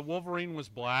 if Wolverine was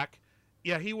black,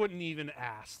 yeah, he wouldn't even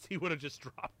asked. He would have just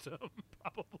dropped him,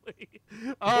 probably.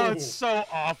 Oh, it's so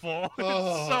awful. It's so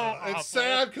awful. It's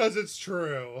sad because it's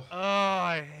true. Oh,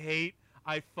 I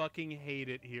fucking hate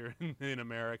it here in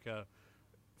America.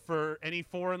 For any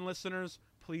foreign listeners,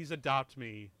 please adopt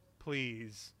me.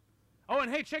 Please. Oh,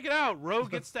 and hey, check it out.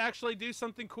 Rogue gets to actually do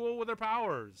something cool with her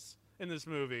powers in this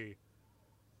movie.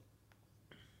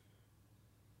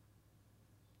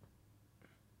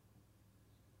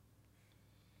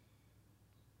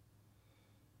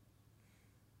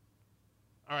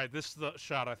 All right, this is the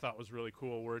shot I thought was really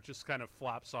cool, where it just kind of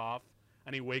flaps off,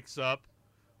 and he wakes up.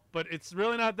 But it's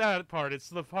really not that part. It's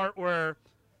the part where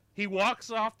he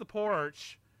walks off the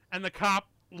porch, and the cop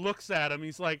looks at him.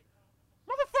 He's like,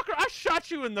 "Motherfucker, I shot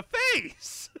you in the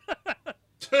face!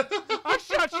 I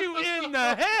shot you in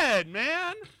the head,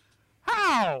 man!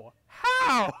 How?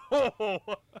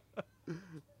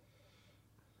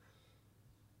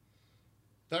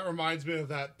 That reminds me of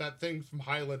that thing from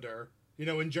Highlander. You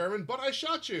know, in German, but I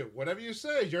shot you. Whatever you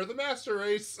say, you're the master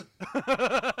race.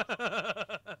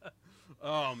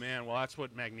 Oh, man. Well, that's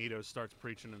what Magneto starts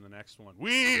preaching in the next one.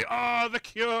 We are the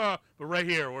cure. But right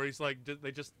here, where he's like,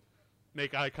 they just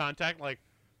make eye contact, like,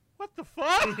 what the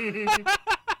fuck?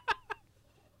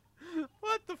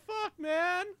 What the fuck,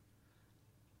 man?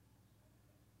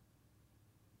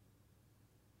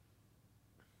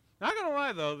 Not gonna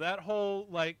lie, though, that whole,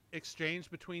 like,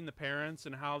 exchange between the parents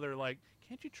and how they're like,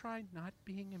 can't you try not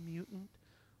being a mutant?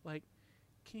 Like,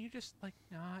 can you just, like,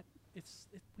 not?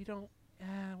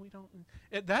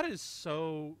 That is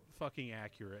so fucking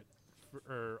accurate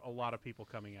for a lot of people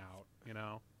coming out, you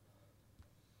know?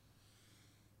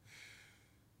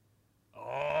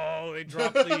 Oh, they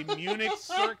dropped the Munich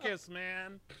Circus,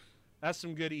 man. That's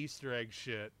some good Easter egg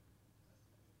shit.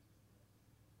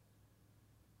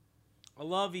 I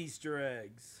love Easter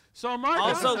eggs. So, Mark,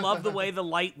 Also love the way the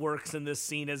light works in this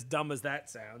scene, as dumb as that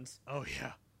sounds. oh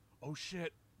yeah, oh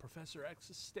shit, Professor X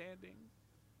is standing.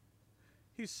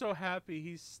 He's so happy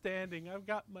he's standing. I've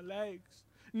got my legs.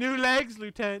 New legs,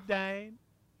 Lieutenant Dane.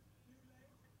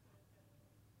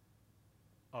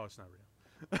 Oh, it's not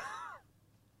real.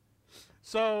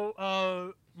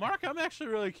 So, Mark, I'm actually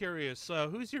really curious.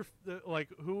 Who's your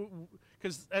who?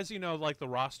 Because as you know, like the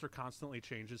roster constantly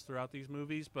changes throughout these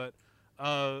movies. But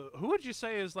who would you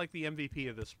say is like the MVP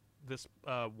of this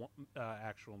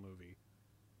actual movie?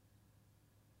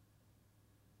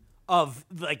 Of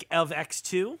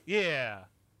X2? Yeah.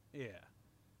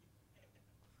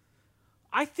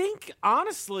 I think,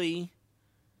 honestly,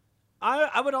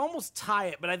 I would almost tie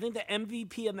it, but I think the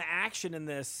MVP and the action in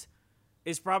this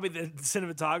is probably the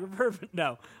cinematographer. But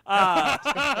no.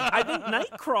 I think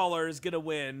Nightcrawler is going to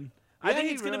win. I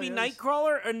think it's going to be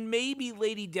Nightcrawler and maybe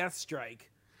Lady Deathstrike.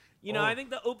 You know, I think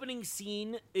the opening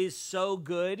scene is so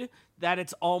good that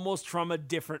it's almost from a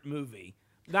different movie.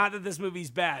 Not that this movie's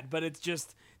bad, but it's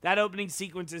just that opening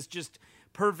sequence is just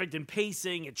perfect in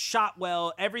pacing. It's shot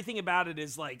well. Everything about it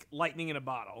is like lightning in a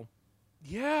bottle.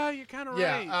 Yeah, you're kind of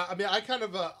Yeah, right. I mean, I kind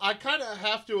of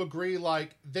have to agree.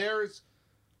 Like, there's,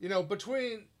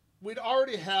 we'd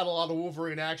already had a lot of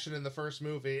Wolverine action in the first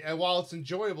movie, and while it's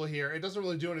enjoyable here, it doesn't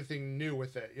really do anything new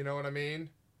with it. You know what I mean?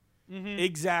 Mm-hmm.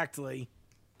 Exactly.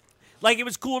 Like, it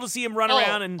was cool to see him run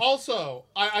around and... Also,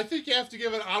 I think you have to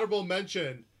give an honorable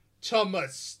mention to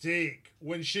Mystique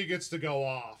when she gets to go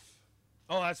off.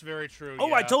 Oh, that's very true. Oh,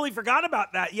 yeah. I totally forgot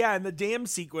about that. Yeah, in the dam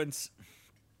sequence.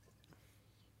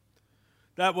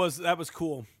 That was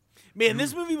cool. Man,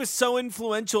 this movie was so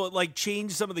influential, it like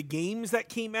changed some of the games that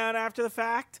came out after the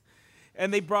fact.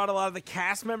 And they brought a lot of the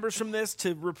cast members from this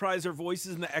to reprise their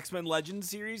voices in the X-Men Legends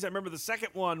series. I remember the second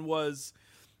one was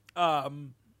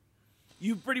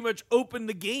you pretty much open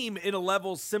the game in a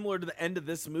level similar to the end of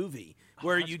this movie,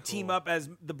 where you team up as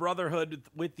the Brotherhood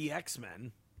with the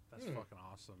X-Men. That's fucking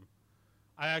awesome.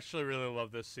 I actually really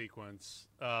love this sequence.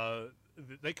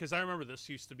 Because I remember this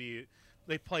used to be...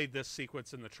 They played this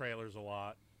sequence in the trailers a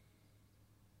lot.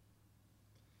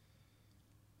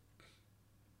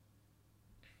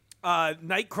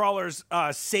 Nightcrawler's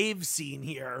save scene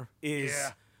here is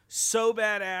so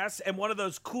badass, and one of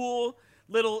those cool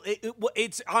little...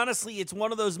 It's honestly, it's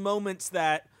one of those moments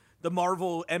that the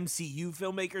Marvel MCU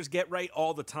filmmakers get right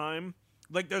all the time.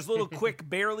 Like, there's little quick,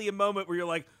 barely a moment where you're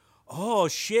like, oh,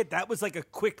 shit, that was like a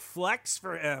quick flex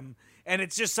for him. And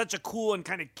it's just such a cool and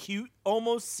kind of cute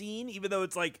almost scene, even though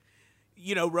it's like,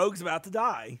 Rogue's about to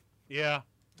die. Yeah.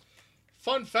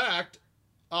 Fun fact,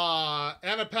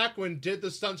 Anna Paquin did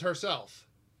the stunts herself.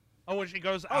 Oh, when she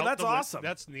goes out. Oh, that's awesome.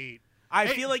 That's neat. I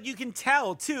feel like you can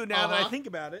tell, too, now that I think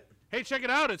about it. Hey, check it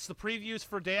out. It's the previews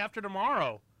for Day After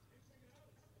Tomorrow.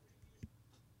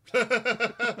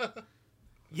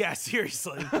 Yeah,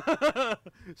 seriously.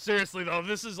 Seriously, though,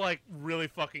 this is, like, really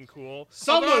fucking cool.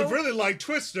 Someone really liked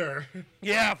Twister.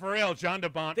 Yeah, for real. John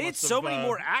DeBont They had so many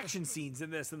more action scenes in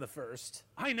this than the first.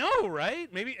 I know,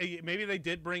 right? Maybe they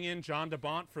did bring in John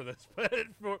DeBont for this, but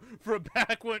for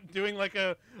back when doing, like,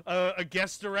 a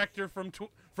guest director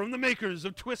from the makers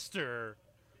of Twister.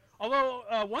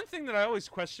 Although, one thing that I always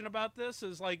question about this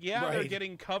is, like, they're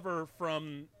getting cover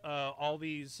from all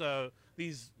these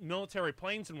military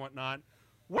planes and whatnot.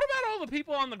 What about all the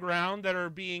people on the ground that are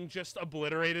being just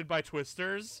obliterated by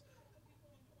Twisters?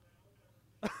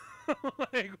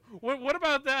 Like, what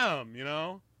about them,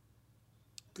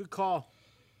 Good call.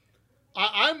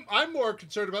 I'm more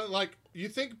concerned about, like, you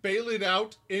think bailing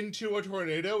out into a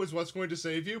tornado is what's going to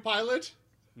save you, pilot?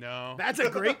 No. That's a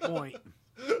great point.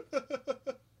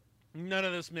 None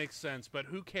of this makes sense, but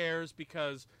who cares,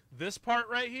 because this part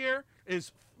right here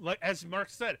is, like, as Mark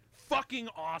said, fucking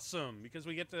awesome, because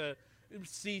we get to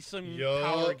see some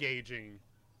power gauging.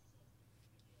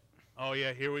 Oh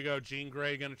yeah, here we go. Jean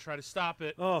Grey gonna try to stop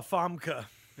it. Oh, Famke.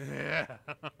 Yeah.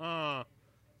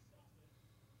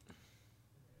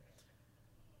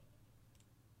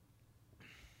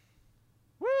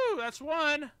 Woo, that's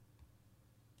one.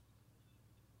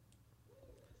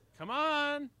 Come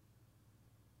on.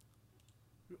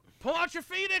 Pull out your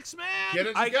Phoenix, man. Get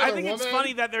it together, I think woman. it's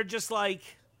funny that they're just like...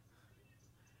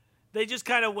 They just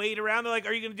kind of wait around. They're like,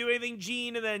 are you going to do anything,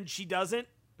 Jean? And then she doesn't.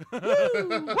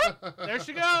 Woo! There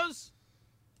she goes.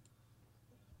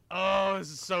 Oh, this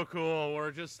is so cool.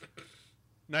 We're just...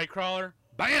 Nightcrawler.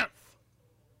 Bamf!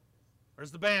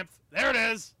 Where's the Bamf? There it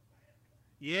is.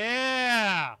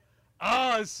 Yeah.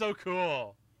 Oh, it's so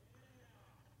cool.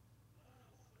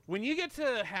 when you get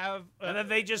to have and then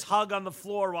they just hug on the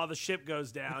floor while the ship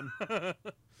goes down.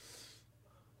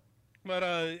 But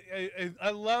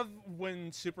I love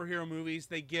when superhero movies,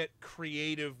 they get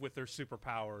creative with their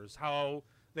superpowers, how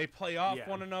they play off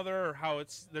one another, or how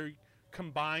they're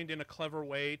combined in a clever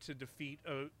way to defeat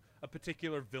a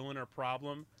particular villain or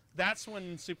problem. That's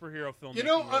when superhero films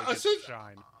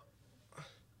shine.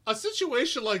 A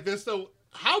situation like this, though,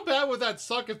 how bad would that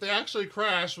suck if they actually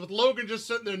crashed, with Logan just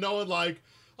sitting there knowing, like,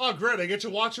 oh, great, I get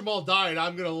to watch them all die and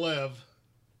I'm going to live.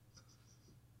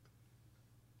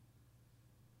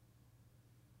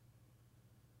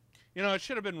 You know, it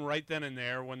should have been right then and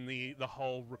there when the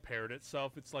hull repaired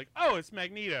itself. It's like, oh, it's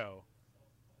Magneto.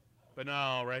 But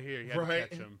no, right here, you had to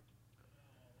catch him.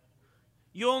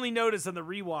 You only notice on the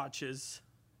rewatches.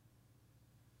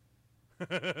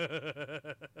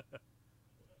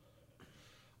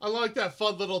 I like that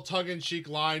fun little tongue-in-cheek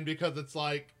line because it's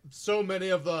like so many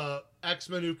of the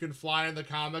X-Men who can fly in the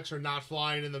comics are not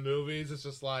flying in the movies. It's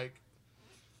just like,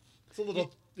 it's a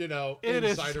little,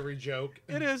 insidery joke.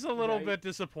 It is a little bit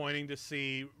disappointing to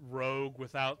see Rogue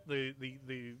without the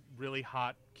really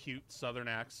hot, cute Southern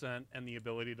accent and the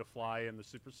ability to fly and the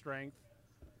super strength.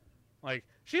 Like,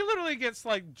 she literally gets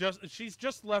she's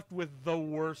just left with the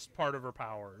worst part of her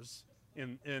powers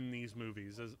in these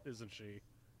movies, isn't she?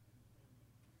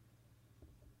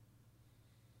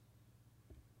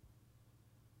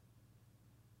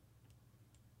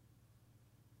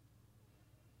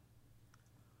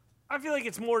 I feel like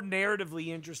it's more narratively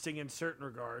interesting in certain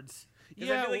regards.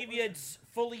 Yeah, I feel like if you had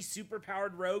fully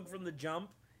superpowered Rogue from the jump,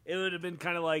 it would have been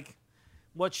kind of like,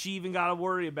 what's she even got to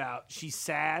worry about? She's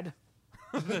sad.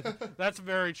 That's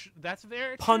very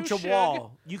punch true, a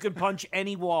wall. You can punch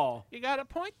any wall. You got a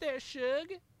point there, Shug.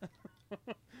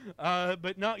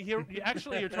 But no, you're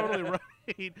totally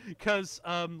right. Because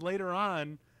later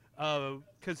on,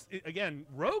 because again,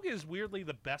 Rogue is weirdly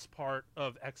the best part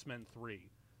of X-Men 3.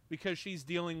 Because she's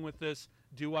dealing with this,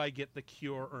 do I get the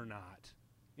cure or not?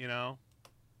 You know?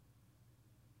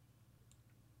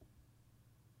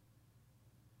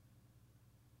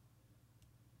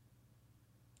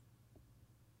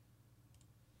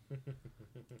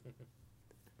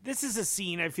 This is a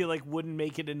scene I feel like wouldn't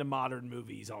make it into modern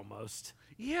movies almost.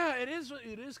 Yeah, it is.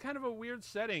 It is kind of a weird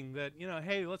setting that,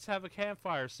 hey, let's have a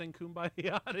campfire, sing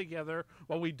Kumbaya together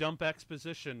while we dump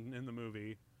exposition in the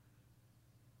movie.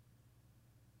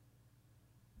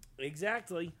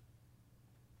 Exactly.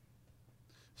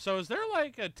 So is there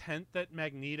like a tent that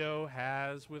Magneto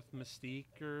has with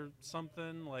Mystique or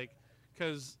something? Like,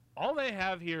 because all they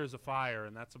have here is a fire,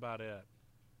 and that's about it.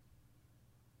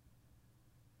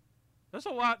 There's a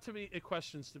lot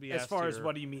questions to be asked. As far as here.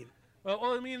 What do you mean? Well,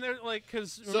 I mean, they're like,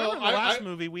 because remember in the last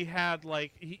movie we had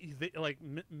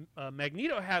Magneto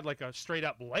had like a straight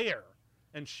up lair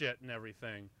and shit and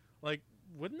everything. Like,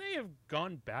 wouldn't they have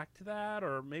gone back to that,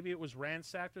 or maybe it was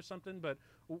ransacked or something? But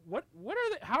what are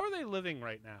they? How are they living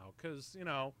right now? Because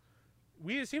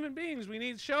we as human beings, we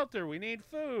need shelter, we need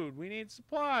food, we need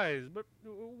supplies, but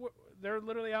they're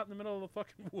literally out in the middle of the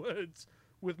fucking woods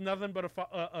with nothing but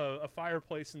a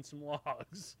fireplace and some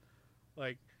logs.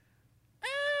 Like,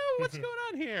 what's going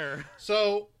on here?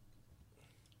 So,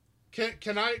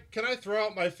 can I throw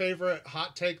out my favorite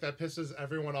hot take that pisses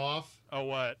everyone off? Oh,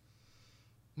 what?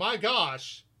 My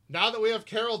gosh, now that we have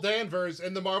Carol Danvers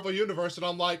in the Marvel Universe, and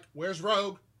I'm like, where's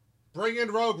Rogue? Bring in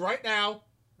Rogue right now.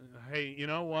 Hey, you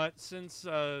know what? Since,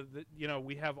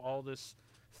 we have all this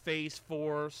Phase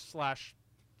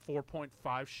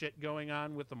 4/4.5 shit going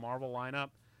on with the Marvel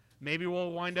lineup, maybe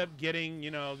we'll wind up getting,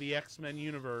 the X-Men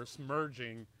universe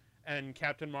merging, and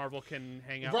Captain Marvel can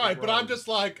hang out with Rogue. But I'm just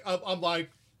like,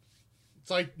 it's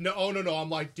like, no,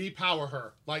 I'm like, depower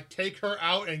her. Like, take her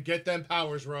out and get them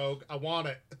powers, Rogue. I want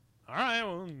it. All right,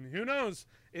 well, who knows?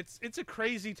 It's a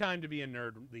crazy time to be a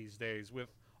nerd these days, with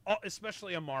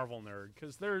especially a Marvel nerd,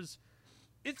 because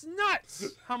it's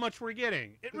nuts how much we're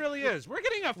getting. It really is. We're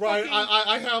getting a right.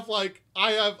 fucking...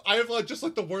 I have just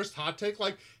like the worst hot take.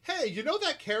 Like, hey, you know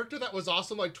that character that was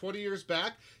awesome like 20 years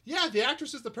back? Yeah, the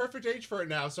actress is the perfect age for it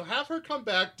now. So have her come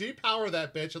back, depower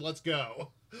that bitch, and let's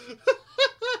go.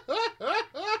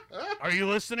 Are you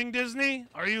listening, Disney?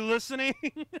 Are you listening?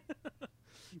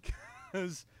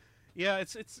 Because yeah,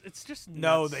 it's just nuts.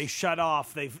 No, they shut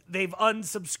off. They've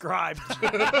unsubscribed.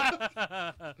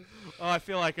 Oh, I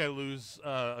feel like I lose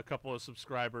a couple of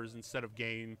subscribers instead of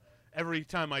gain every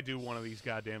time I do one of these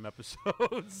goddamn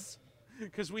episodes.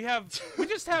 Because we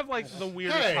just have like the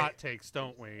weirdest hot takes,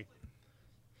 don't we?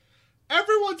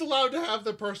 Everyone's allowed to have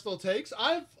their personal takes.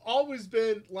 I've always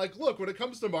been like, look, when it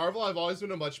comes to Marvel, I've always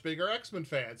been a much bigger X-Men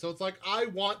fan. So it's like, I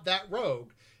want that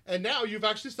Rogue. And now you've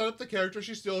actually set up the character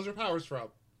she steals her powers from.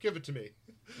 Give it to me.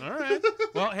 All right.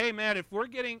 Well, hey, man, if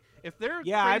they're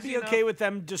I'd crazy be enough, okay with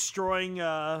them destroying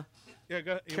Carol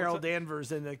what's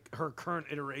Danvers in her current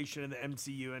iteration in the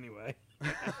MCU anyway.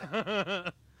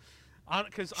 up?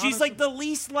 Because She's like the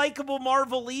least likable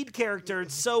Marvel lead character.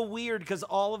 It's so weird because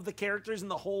all of the characters in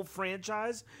the whole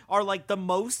franchise are like the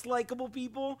most likable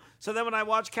people. So then when I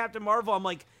watch Captain Marvel, I'm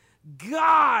like,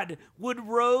 God, would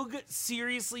Rogue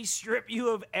seriously strip you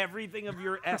of everything of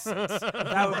your essence?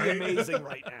 That would be amazing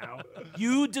right now.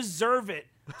 You deserve it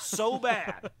so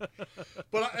bad.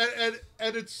 But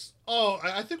and it's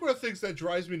I think one of the things that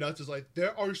drives me nuts is like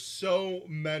there are so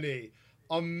many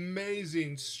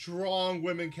amazing, strong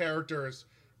women characters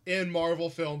in Marvel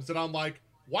films that I'm like,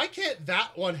 why can't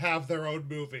that one have their own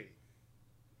movie?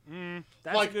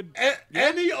 That's Like good.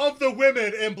 any of the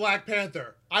women in Black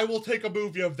Panther, I will take a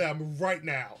movie of them right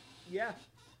now. Yeah.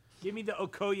 Give me the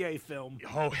Okoye film.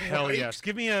 Oh, hell Right? yes.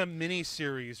 Give me a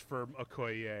mini-series for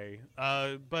Okoye.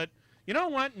 But you know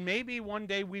what? Maybe one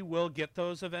day we will get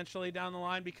those eventually down the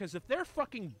line, because if they're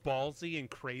fucking ballsy and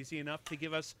crazy enough to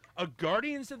give us a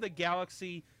Guardians of the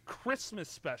Galaxy Christmas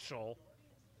special,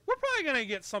 we're probably going to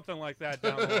get something like that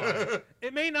down the line.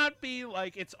 It may not be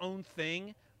like its own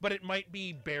thing, but it might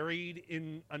be buried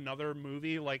in another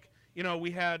movie. Like, you know, we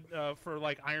had for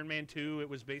like Iron Man 2, it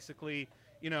was basically,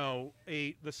 you know,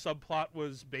 the subplot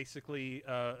was basically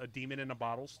a demon in a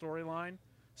bottle storyline.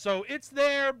 So it's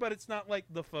there, but it's not like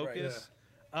the focus.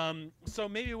 Right, yeah. So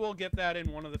maybe we'll get that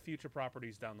in one of the future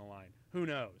properties down the line. Who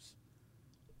knows?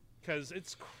 Because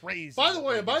it's crazy. By the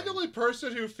way, am I the only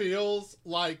person who feels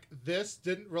like this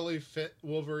didn't really fit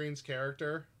Wolverine's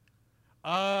character?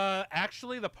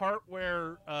 Actually, the part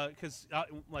where, because,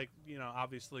 like, you know,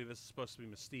 obviously this is supposed to be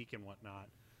Mystique and whatnot.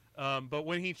 But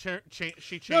when she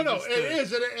changes. No, it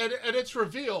is, and it's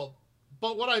revealed.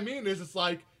 But what I mean is, it's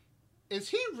like, is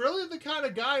he really the kind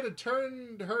of guy to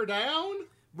turn her down?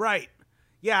 Right.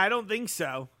 Yeah, I don't think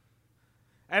so.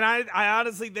 And I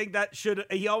honestly think that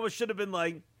he always should have been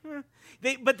like,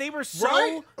 But they were so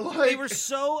Right? they Like- were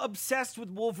so obsessed with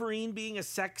Wolverine being a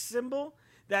sex symbol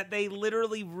that they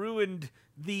literally ruined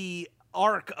the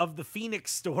arc of the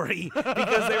Phoenix story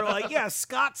because they were like, yeah,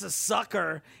 Scott's a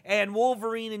sucker and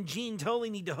Wolverine and Jean totally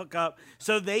need to hook up,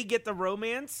 so they get the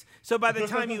romance. So by the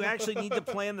time you actually need to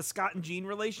plan the Scott and Jean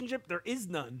relationship, there is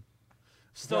none.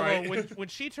 Still, Right. though, when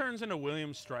she turns into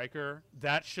William Stryker,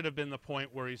 that should have been the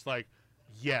point where he's like,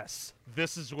 yes,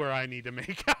 this is where I need to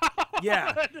make out.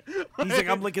 Yeah. He's like,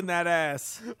 I'm licking that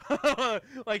ass.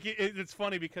 Like, it's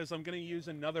funny because I'm going to use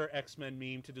another X-Men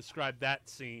meme to describe that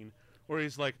scene where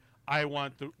he's like, I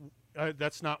want the...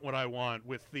 that's not what I want,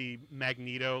 with the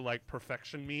Magneto, like,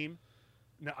 perfection meme.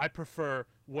 No, I prefer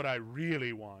what I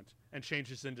really want, and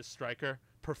changes into Stryker,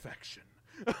 perfection.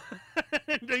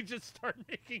 And they just start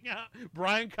making out.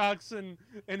 Brian Cox and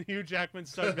Hugh Jackman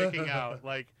start making out.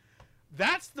 Like,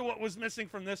 that's what was missing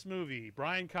from this movie.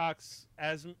 Brian Cox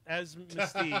as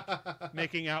Mystique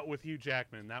making out with Hugh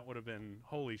Jackman. That would have been,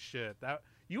 holy shit.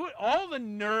 All the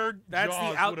nerd That's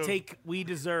jaws the would've- outtake we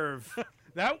deserve.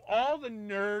 all the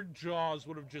nerd jaws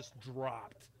would have just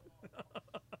dropped.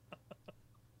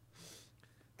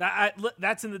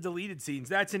 That's in the deleted scenes.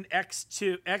 That's in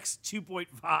X2.5.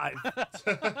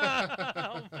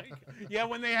 Oh my God. Yeah,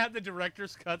 when they had the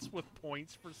director's cuts with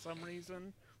points for some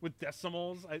reason, with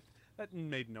decimals, that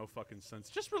made no fucking sense.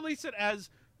 Just release it as,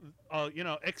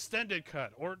 extended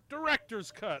cut or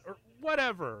director's cut or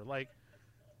whatever. Like,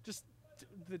 just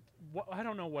I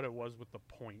don't know what it was with the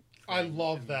point. I thing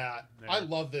love in that. there. I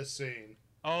love this scene.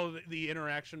 Oh, the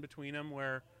interaction between them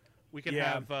where we can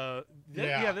Yeah. have.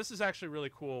 Yeah. This is actually really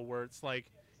cool. Where it's like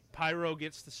Pyro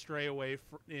gets to stray away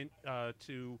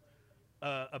to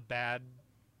a bad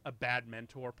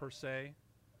mentor per se.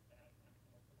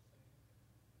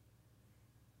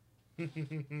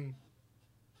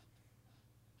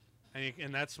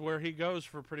 And that's where he goes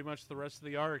for pretty much the rest of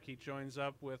the arc. He joins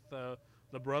up with the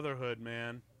Brotherhood,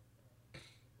 man.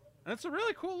 And it's a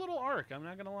really cool little arc. I'm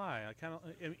not gonna lie.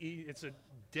 It's a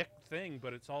dick thing,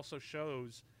 but it also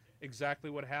shows exactly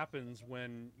what happens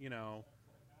when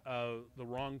the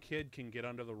wrong kid can get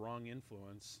under the wrong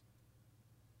influence.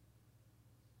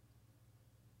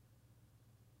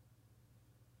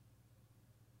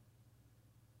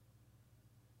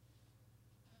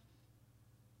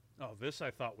 Oh, this I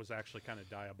thought was actually kind of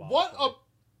diabolical.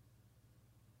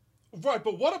 Right,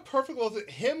 but what a perfect little thing.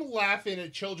 Him laughing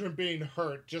at children being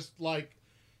hurt, just like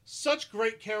such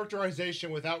great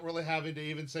characterization without really having to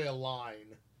even say a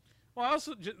line. Well,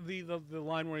 also the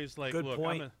line where he's like, Good "Look,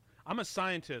 point. I'm a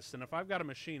scientist, and if I've got a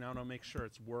machine, I want to make sure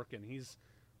it's working." He's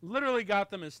literally got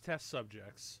them as test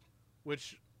subjects,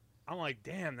 which I'm like,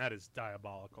 "Damn, that is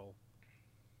diabolical."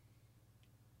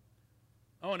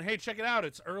 Oh, and hey, check it out.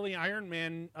 It's early Iron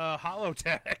Man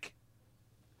holotech.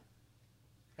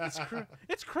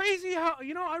 It's crazy how,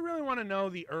 I really want to know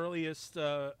the earliest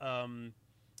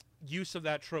use of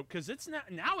that trope, because it's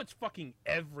now it's fucking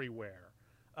everywhere.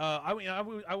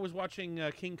 I was watching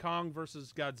King Kong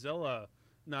versus Godzilla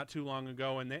not too long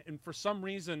ago, and for some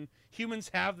reason humans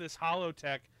have this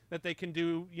holotech that they can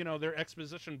do, their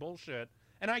exposition bullshit.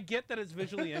 And I get that it's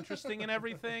visually interesting and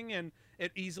everything, and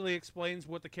it easily explains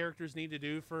what the characters need to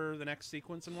do for the next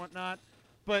sequence and whatnot.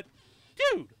 But,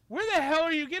 dude, where the hell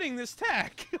are you getting this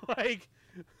tech? Like,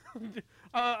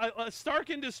 Stark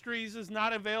Industries is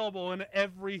not available in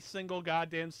every single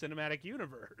goddamn cinematic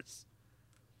universe.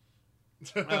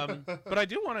 But I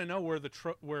do want to know where the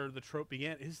trope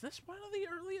began. Is this one of the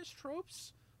earliest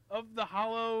tropes of the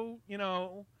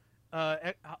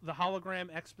the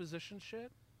hologram exposition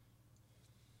shit?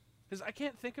 Because I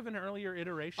can't think of an earlier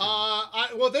iteration.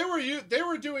 They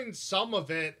were doing some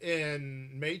of it in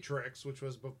Matrix, which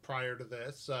was prior to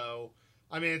this. So,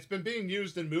 I mean, it's been being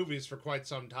used in movies for quite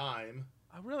some time.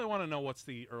 I really want to know what's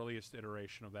the earliest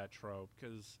iteration of that trope,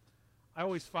 because I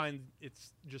always find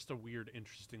it's just a weird,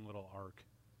 interesting little arc.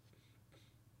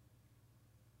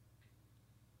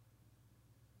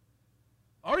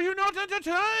 Are you not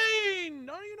entertained?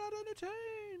 Are you not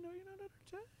entertained? Are you not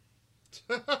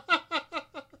entertained?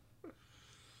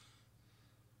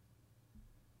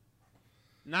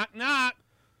 Knock, knock.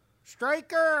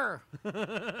 Striker!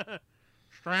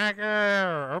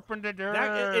 Striker, open the door.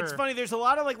 It's funny. There's a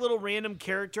lot of like little random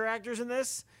character actors in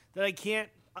this that I can't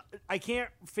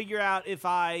figure out if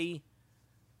I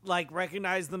like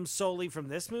recognize them solely from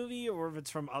this movie or if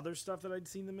it's from other stuff that I'd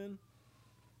seen them in.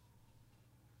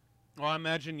 Well, I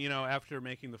imagine, after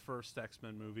making the first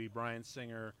X-Men movie, Bryan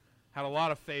Singer had a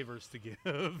lot of favors to give.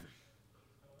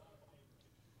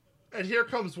 And here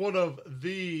comes one of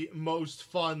the most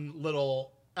fun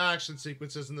little action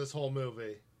sequences in this whole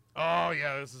movie. Oh,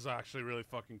 yeah, this is actually really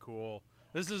fucking cool.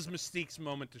 This is Mystique's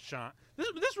moment to shine.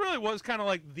 This really was kind of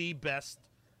like the best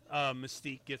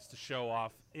Mystique gets to show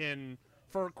off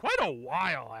for quite a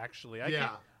while, actually.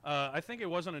 I think it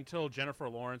wasn't until Jennifer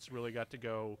Lawrence really got to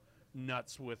go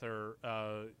nuts with her.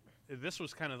 This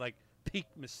was kind of like peak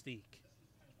Mystique.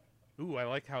 Ooh, I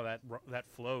like how that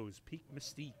flows. Peak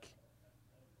Mystique.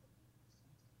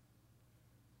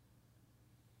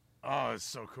 Oh, it's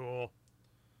so cool.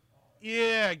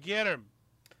 Yeah, get him.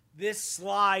 This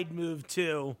slide move,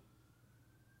 too.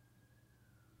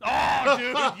 Oh,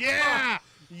 dude, yeah!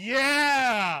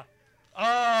 Yeah!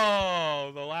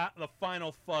 Oh, the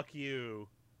final fuck you.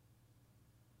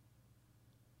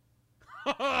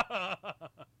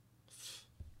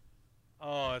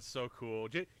 Oh, it's so cool.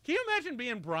 Can you imagine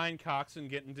being Brian Cox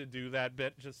and getting to do that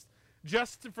bit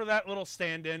just for that little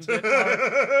stand-in bit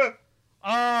part?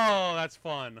 Oh, that's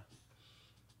fun.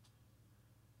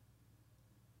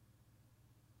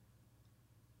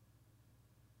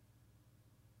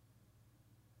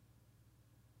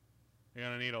 You're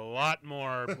going to need a lot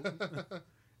more.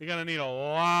 You're going to need a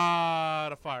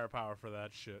lot of firepower for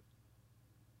that shit.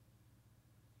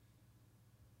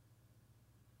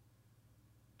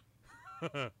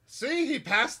 See, he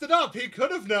passed it up. He could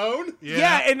have known.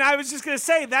 Yeah, and I was just going to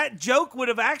say, that joke would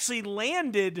have actually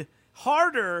landed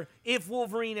harder if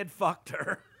Wolverine had fucked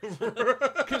her.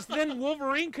 Because then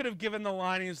Wolverine could have given the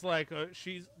line, he's like,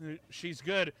 she's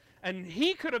good. And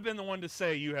he could have been the one to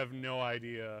say, you have no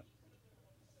idea.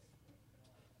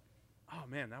 Oh,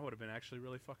 man, that would have been actually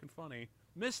really fucking funny.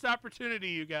 Missed opportunity,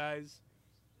 you guys.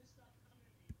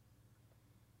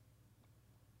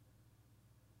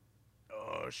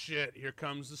 Oh, shit. Here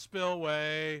comes the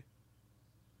spillway.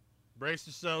 Brace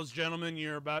yourselves, gentlemen.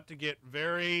 You're about to get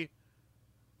very,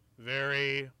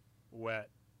 very wet.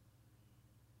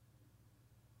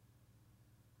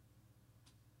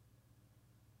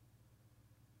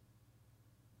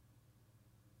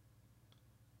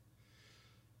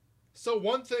 So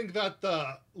one thing that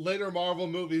the later Marvel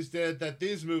movies did that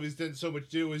these movies didn't so much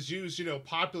do is use,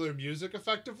 popular music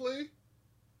effectively.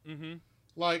 Mm-hmm.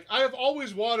 Like, I have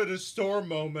always wanted a Storm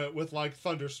moment with, like,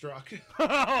 Thunderstruck. Oh,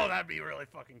 that'd be really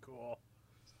fucking cool.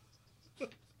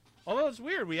 Although it's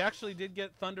weird, we actually did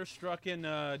get Thunderstruck in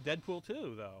Deadpool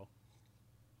 2, though.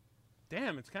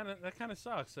 Damn, that kind of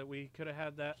sucks that we could have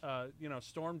had that,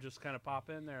 Storm just kind of pop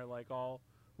in there, like, all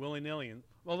willy-nilly.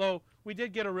 Although, we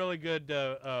did get a really good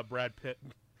Brad Pitt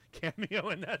cameo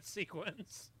in that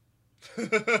sequence.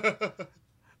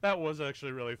 That was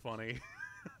actually really funny.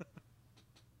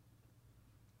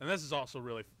 And this is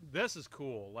also this is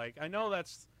cool. Like, I know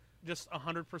that's just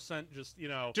 100% just, Dude,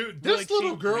 really this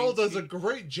little girl does a scene.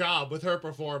 great job with her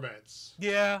performance.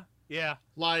 Yeah, yeah.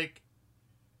 Like,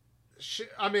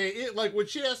 I mean, like when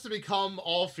she has to become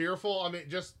all fearful. I mean,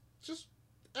 just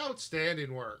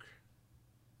outstanding work.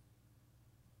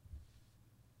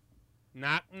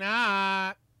 Knock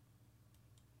knock.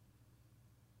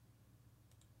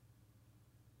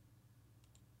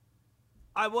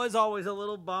 I was always a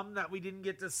little bummed that we didn't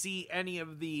get to see any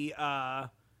of the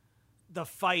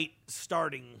fight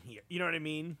starting here. You know what I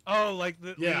mean? Oh, like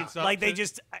Yeah. leads up Like they to-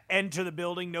 just enter the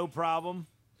building, no problem.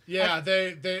 Yeah, they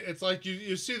it's like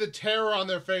you see the terror on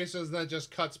their faces, and then it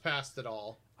just cuts past it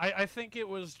all. I think it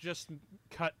was just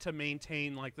cut to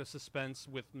maintain like the suspense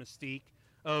with Mystique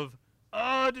of,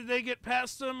 oh, did they get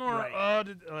past them, or Right. oh,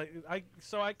 did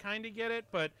so I kind of get it,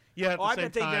 but yeah, at the I same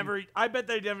bet they time, I bet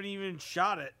they never even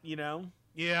shot it. You know?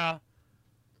 yeah,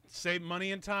 save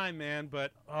money and time, man.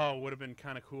 But oh, it would have been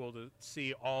kind of cool to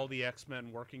see all the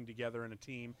X-Men working together in a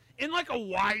team in like a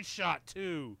wide shot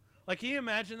too. Like, can you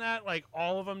imagine that? Like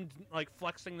all of them like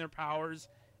flexing their powers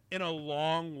in a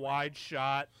long wide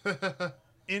shot.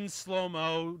 In slow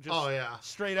mo, just Oh, yeah.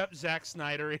 straight up Zack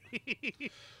Snyder.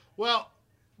 Well,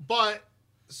 but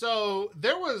so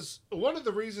there was one of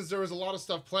the reasons there was a lot of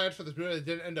stuff planned for this movie that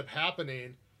didn't end up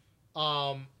happening.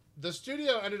 The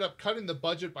studio ended up cutting the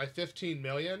budget by $15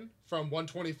 million from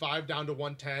 125 down to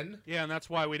 110. Yeah, and that's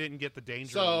why we didn't get the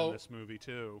danger So- in this movie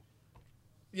too.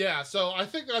 Yeah, so I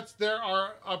think there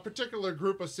are a particular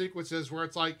group of sequences where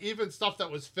it's like even stuff that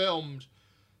was filmed,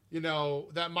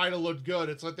 that might have looked good.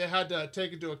 It's like they had to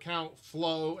take into account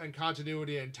flow and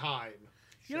continuity and time.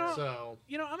 You know, So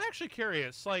I'm actually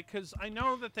curious, like, because I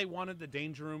know that they wanted the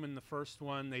danger room in the first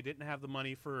one. They didn't have the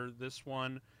money for this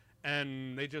one,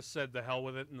 and they just said the hell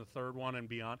with it in the third one and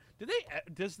beyond.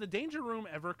 Does the danger room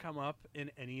ever come up in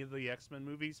any of the X-Men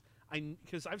movies?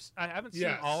 Because I haven't seen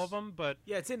Yes. all of them, but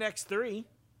Yeah, it's in X3.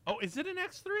 oh, is it an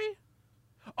X3?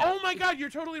 Oh my God, you're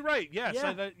totally right. Yes,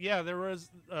 Yeah. there was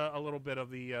a little bit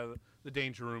of the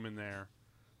danger room in there.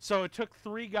 So it took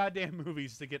 3 goddamn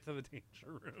movies to get to the danger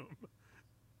room.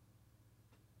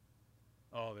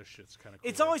 Oh, this shit's kind of cool.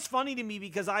 It's always funny to me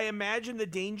because I imagine the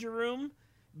danger room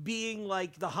being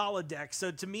like the holodeck.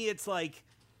 So to me, it's like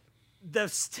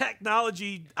this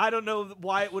technology. I don't know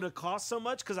why it would have cost so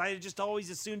much because I just always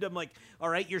assumed I'm like, all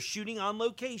right, you're shooting on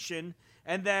location,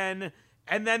 and then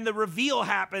the reveal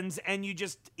happens, and you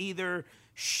just either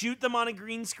shoot them on a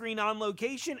green screen on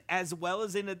location as well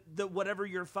as in the whatever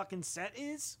your fucking set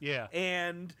is. Yeah.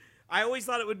 And I always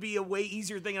thought it would be a way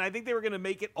easier thing, and I think they were gonna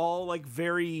make it all like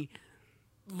very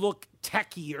look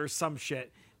techie or some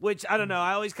shit. Which I don't know.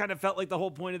 I always kind of felt like the whole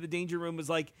point of the danger room was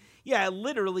like, yeah,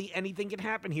 literally anything can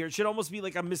happen here. It should almost be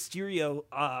like a Mysterio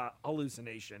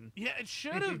hallucination. Yeah, it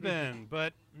should have been,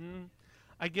 but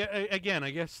I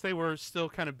guess they were still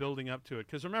kind of building up to it.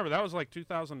 Because remember, that was like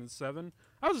 2007.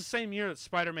 That was the same year that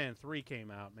Spider-Man 3 came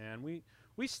out, man.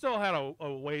 We still had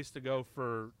a ways to go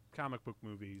for comic book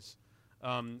movies.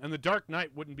 And The Dark Knight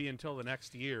wouldn't be until the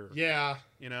next year. yeah,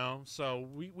 So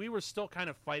we were still kind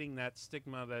of fighting that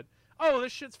stigma that, oh,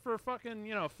 this shit's for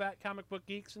fucking, fat comic book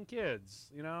geeks and kids,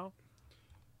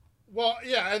 well,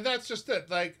 yeah, and that's just it.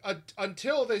 Like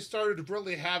until they started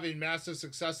really having massive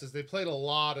successes, they played a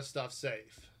lot of stuff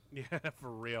safe. Yeah,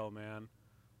 for real, man.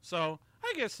 So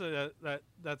I guess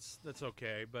that's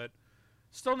okay, but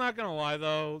still not gonna lie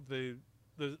though, the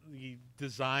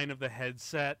design of the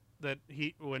headset that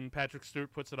when Patrick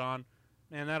Stewart puts it on,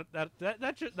 man,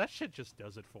 that shit just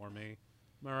does it for me.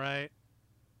 Am I right?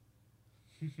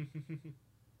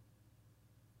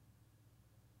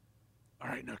 All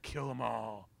right, now kill them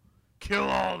all. Kill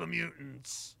all the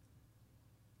mutants.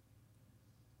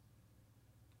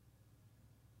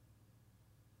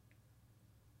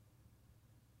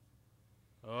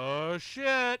 Oh,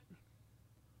 shit.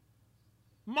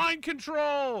 Mind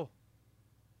control.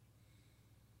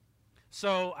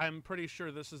 So I'm pretty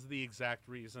sure this is the exact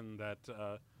reason that...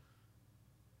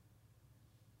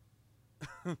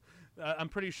 I'm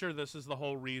pretty sure this is the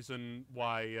whole reason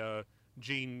why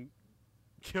Jean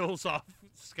kills off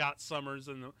Scott Summers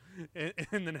in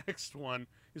the next one.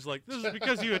 He's like, this is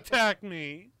because you attacked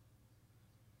me.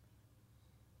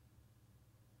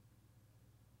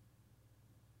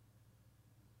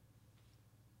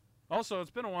 Also,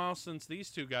 it's been a while since these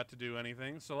two got to do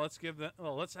anything, so let's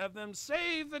have them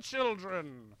save the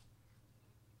children.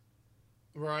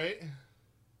 Right?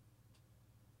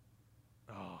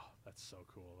 Oh, that's so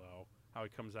cool, though. How he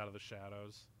comes out of the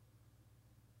shadows.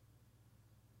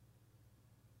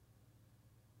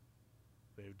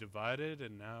 They've divided,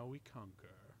 and now we conquer.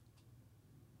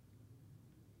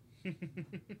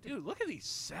 Dude, look at these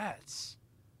sets.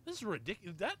 This is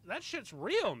ridiculous. That shit's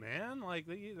real, man. Like,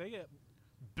 they get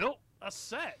built a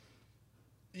set.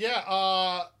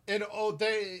 Yeah, and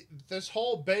this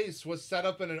whole base was set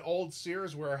up in an old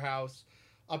Sears warehouse.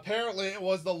 Apparently, it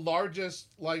was the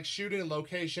largest like shooting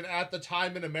location at the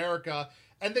time in America,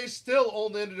 and they still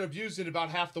only ended up using about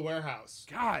half the warehouse.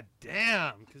 God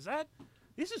damn, because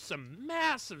these are some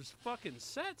massive fucking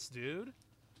sets, dude.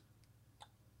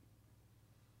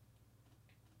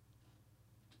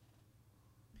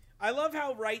 I love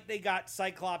how right they got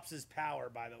Cyclops' power,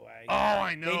 by the way. Oh,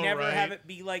 I know, They never right? have it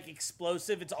be, like,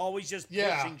 explosive. It's always just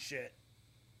pushing shit.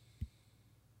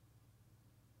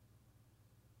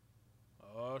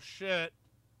 Oh, shit.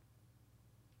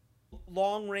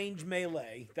 Long-range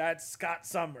melee. That's Scott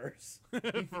Summers.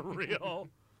 For real.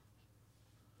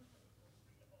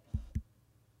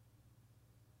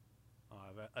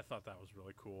 I thought that was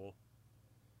really cool.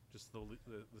 Just the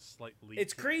slight leak.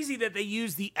 It's crazy that they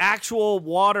used the actual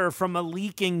water from a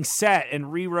leaking set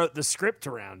and rewrote the script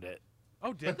around it.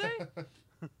 Oh, did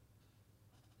they?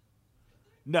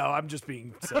 No, I'm just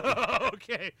being silly.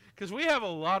 Okay, because we have a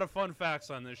lot of fun facts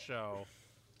on this show.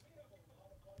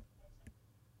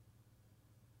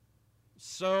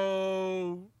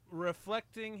 So,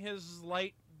 reflecting his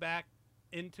light back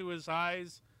into his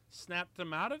eyes snapped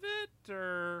him out of it,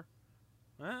 or...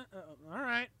 all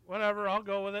right, whatever, I'll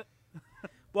go with it.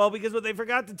 Well, because what they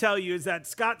forgot to tell you is that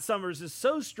Scott Summers is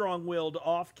so strong-willed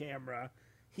off camera,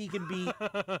 he can be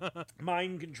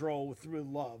mind control through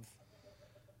love.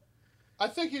 I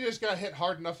think he just got hit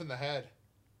hard enough in the head.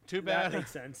 Too bad. That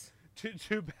makes sense.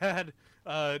 Too bad.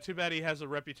 Too bad he has a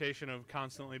reputation of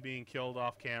constantly being killed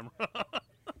off camera.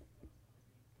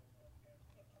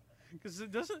 Because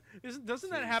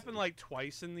doesn't that happen like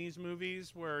twice in these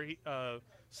movies where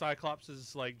Cyclops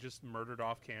is like just murdered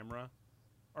off camera,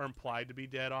 or implied to be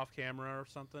dead off camera or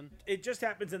something? It just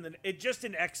happens in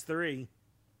X3.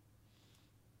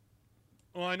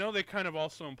 Well, I know they kind of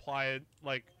also imply it,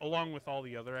 like, along with all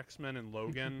the other X-Men and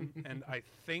Logan, and I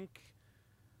think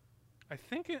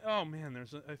oh man,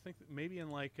 I think maybe in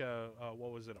like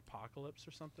what was it, Apocalypse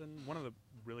or something? One of the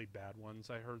really bad ones.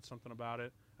 I heard something about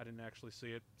it. I didn't actually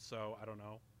see it, so I don't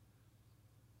know.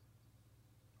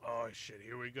 Oh shit,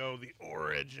 here we go. The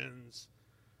origins.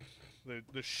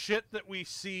 The shit that we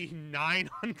see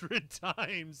 900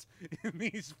 times in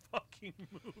these fucking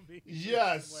movies.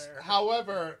 Yes.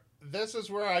 However, this is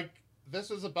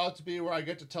about to be where I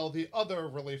get to tell the other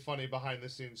really funny behind the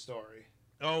scenes story.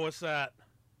 Oh, what's that?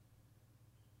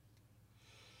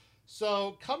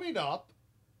 So coming up,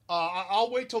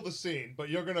 I'll wait till the scene, but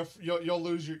you'll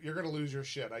lose your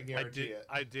shit. I guarantee it.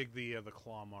 I dig the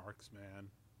claw marks, man.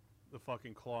 The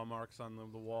fucking claw marks on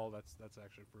the wall. That's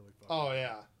actually really fun. Oh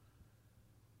yeah.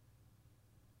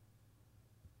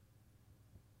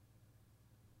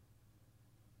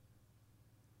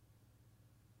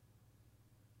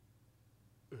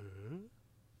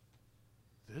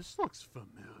 This looks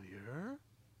familiar.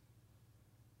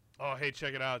 Oh, hey,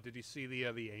 check it out. Did you see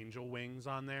the angel wings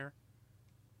on there?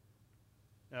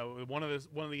 One of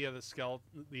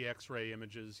the X-ray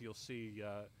images, you'll see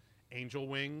angel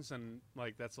wings, and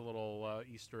like that's a little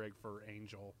Easter egg for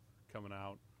Angel coming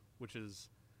out, which is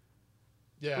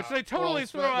which they totally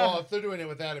throw out. Well, if they're doing it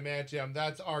with adamantium,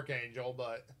 that's Archangel,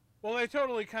 but well, they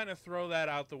totally kind of throw that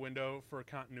out the window for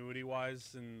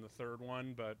continuity-wise in the third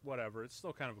one, but whatever. It's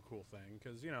still kind of a cool thing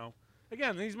because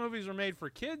again, these movies are made for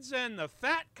kids and the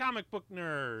fat comic book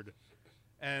nerd,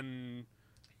 and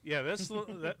yeah,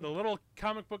 the little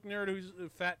comic book nerd who's a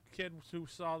fat kid who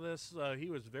saw this,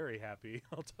 he was very happy.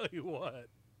 I'll tell you what.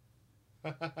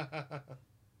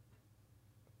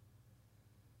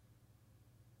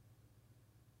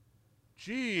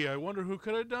 Gee, I wonder who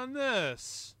could have done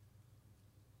this.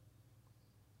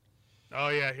 Oh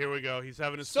yeah, here we go. He's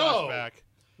having his flashback.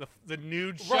 The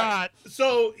nude shot.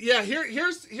 So yeah,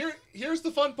 here's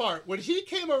the fun part. When he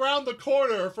came around the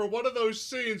corner for one of those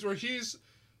scenes where he's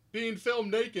being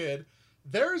filmed naked,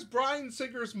 there's Bryan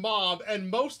Singer's mom and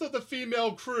most of the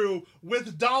female crew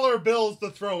with dollar bills to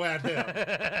throw at him.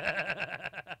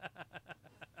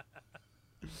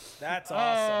 That's awesome.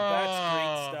 That's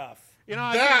great stuff.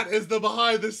 That is the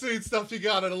behind the scenes stuff you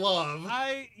gotta love.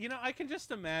 I can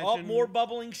just imagine. Oh, more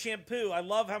bubbling shampoo. I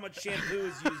love how much shampoo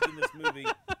is used in this movie.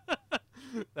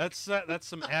 That's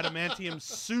some adamantium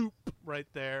soup right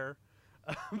there.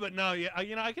 But no, yeah,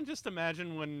 I can just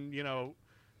imagine when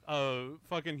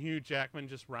fucking Hugh Jackman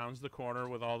just rounds the corner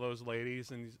with all those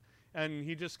ladies, and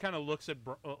he just kind of looks at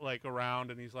like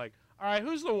around, and he's like, "All right,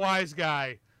 who's the wise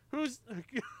guy? Who's?"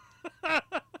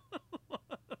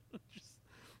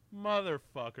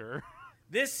 Motherfucker.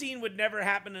 This scene would never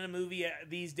happen in a movie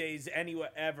these days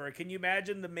anywhere ever. Can you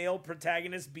imagine the male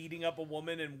protagonist beating up a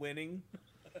woman and winning?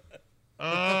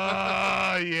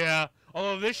 Yeah.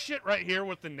 Although this shit right here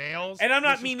with the nails, And I'm this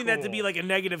not is meaning that to be cool. like a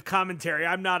negative commentary.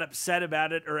 I'm not upset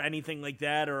about it or anything like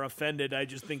that or offended. I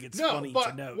just think it's funny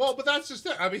to note. Well, but that's just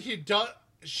it. I mean, he does.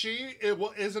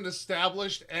 Is an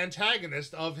established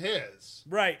antagonist of his,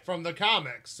 right. from the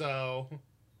comics. So,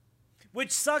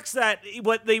 Which sucks that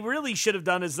what they really should have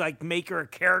done is like make her a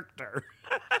character.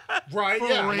 right? For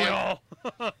Yeah. real.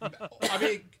 I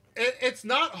mean, it's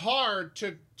not hard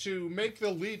to make the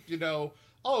leap. You know,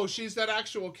 oh, she's that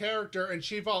actual character, and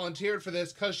she volunteered for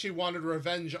this because she wanted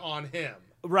revenge on him.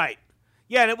 Right.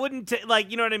 Yeah, and it wouldn't, like,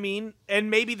 you know what I mean?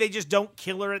 And maybe they just don't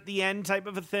kill her at the end type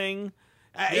of a thing.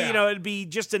 Yeah. You know, it'd be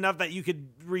just enough that you could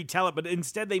retell it, but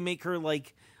instead they make her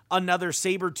like another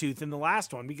Sabretooth in the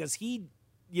last one because he,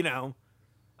 you know,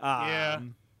 Yeah.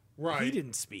 Right. he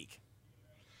didn't speak.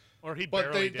 Or he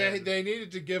But barely they did.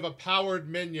 needed to give a powered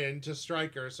minion to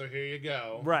Stryker, so here you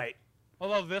go. Right.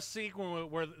 Although this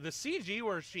sequence where the CG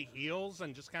where she heals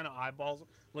and just kind of eyeballs,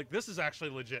 like this is actually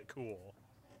legit cool.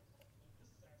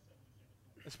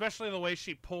 Especially the way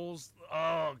she pulls.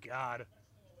 Oh god,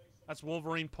 that's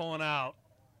Wolverine pulling out.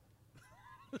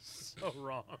 So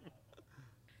wrong.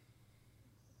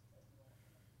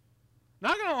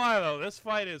 Not gonna lie though, this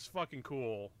fight is fucking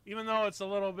cool. Even though it's a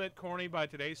little bit corny by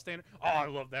today's standard. Oh, I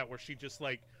love that where she just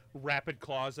like rapid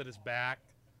claws at his back.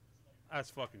 That's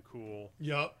fucking cool.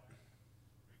 Yup.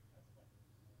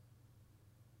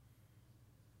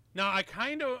 Now, I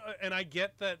kind of, and I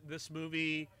get that this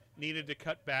movie needed to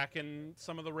cut back in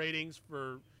some of the ratings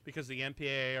because the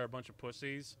MPAA are a bunch of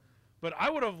pussies, but I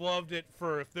would have loved it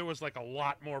for if there was like a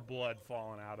lot more blood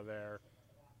falling out of there.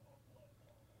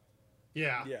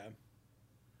 Yeah. Yeah.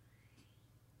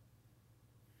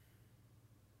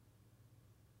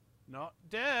 Not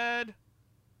dead.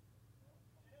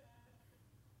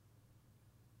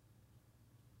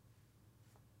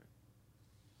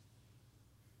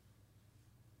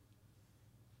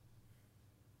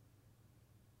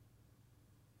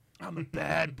 I'm a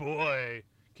bad boy.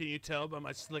 Can you tell by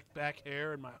my slick back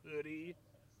hair and my hoodie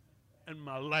and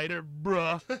my lighter,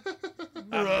 bruh? I'm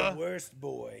Bruh. the worst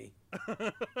boy.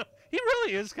 He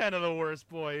really is kind of the worst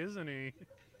boy, isn't he?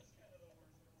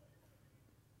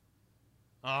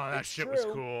 Oh, that It's shit was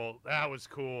true. cool. That was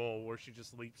cool, where she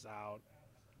just leaps out.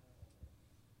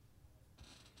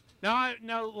 Now,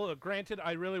 look. Granted,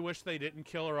 I really wish they didn't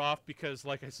kill her off because,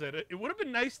 like I said, it would have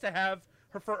been nice to have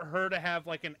her to have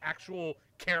like an actual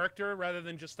character rather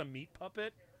than just a meat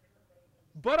puppet.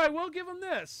 But I will give him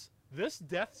this: this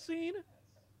death scene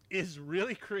is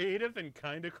really creative and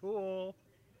kind of cool.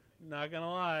 Not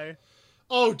gonna lie.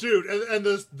 Oh, dude, and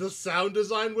the sound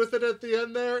design with it at the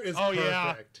end there is Oh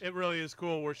perfect. yeah, it really is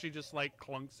cool. Where she just like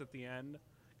clunks at the end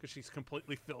because she's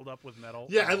completely filled up with metal.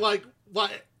 Yeah, and like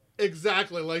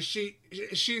exactly, like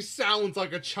she sounds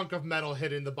like a chunk of metal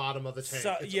hitting the bottom of the tank.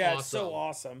 So, It's yeah, awesome. it's so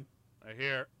awesome. I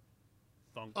hear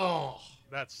thunk. Oh,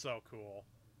 That's so cool.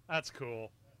 That's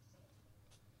cool.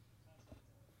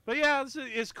 But yeah,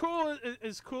 as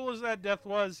cool as that death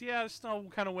was, yeah, I'm still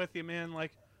kind of with you, man.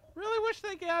 Like, really wish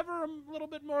they gave her a little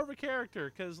bit more of a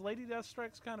character, because Lady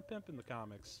Deathstrike's kind of pimp in the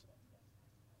comics.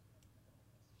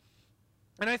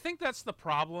 And I think that's the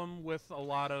problem with a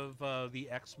lot of the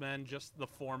X-Men, just the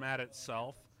format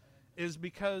itself, is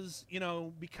because, you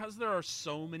know, because there are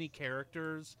so many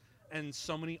characters and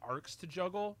so many arcs to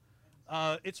juggle,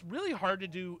 it's really hard to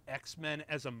do X-Men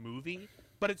as a movie,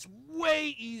 but it's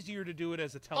way easier to do it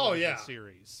as a television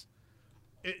series.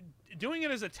 Doing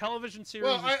it as a television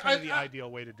series is kind of the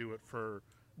ideal way to do it, for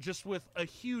just with a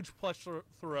huge plethora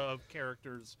of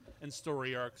characters and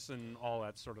story arcs and all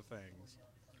that sort of things.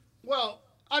 well,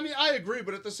 I mean, I agree,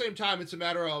 but at the same time, it's a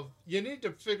matter of you need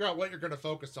to figure out what you're going to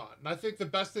focus on. And I think the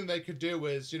best thing they could do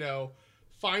is, you know,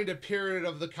 find a period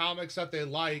of the comics that they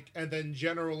like and then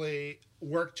generally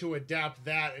work to adapt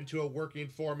that into a working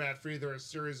format for either a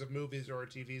series of movies or a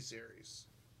TV series.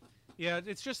 Yeah,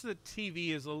 it's just that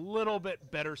TV is a little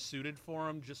bit better suited for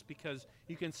them, just because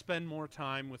you can spend more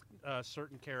time with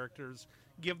certain characters,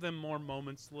 give them more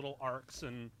moments, little arcs,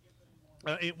 and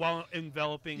while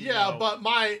enveloping. Yeah, you know, but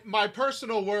my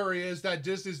personal worry is that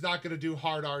Disney's not going to do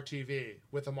hard RTV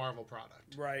with a Marvel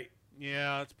product. Right.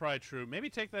 yeah, that's probably true. Maybe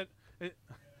take that.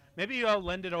 Maybe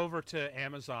lend it over to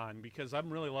Amazon, because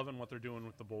I'm really loving what they're doing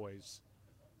with The Boys.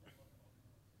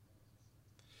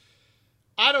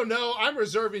 I don't know. I'm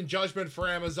reserving judgment for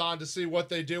Amazon to see what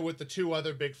they do with the two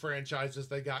other big franchises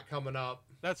they got coming up.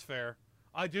 That's fair.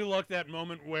 I do like that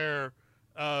moment where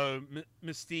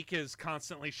Mystique is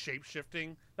constantly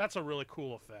shape-shifting. That's a really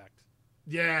cool effect.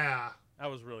 Yeah. That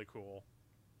was really cool.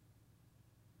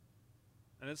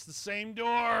 And it's the same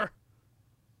door.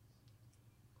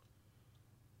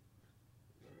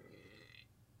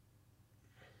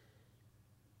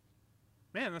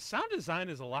 Man, the sound design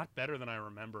is a lot better than I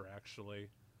remember, actually.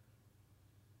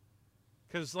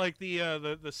 Because like the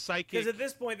psychic. Because at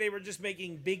this point they were just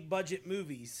making big budget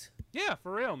movies. Yeah,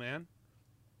 for real, man.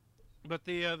 But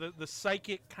the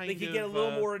psychic kind They of could get a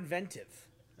little more inventive.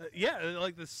 yeah,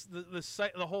 like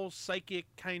the whole psychic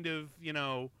kind of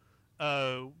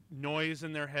noise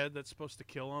in their head that's supposed to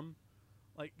kill them.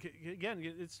 Like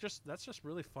again, that's just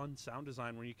really fun sound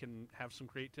design where you can have some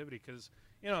creativity because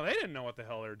they didn't know what the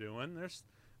hell they're doing.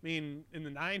 In the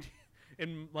 90s,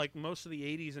 in like most of the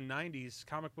 80s and 90s,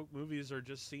 comic book movies are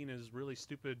just seen as really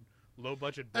stupid, low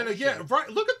budget bullshit. And again, right,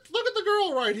 look at the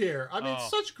girl right here. I mean,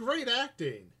 such great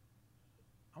acting.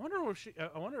 I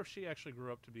wonder if she actually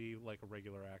grew up to be like a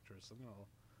regular actress. I'm gonna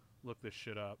look this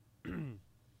shit up.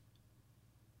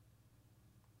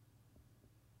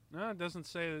 No, it doesn't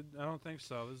say. I don't think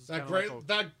so. This is That kinda great like a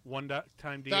that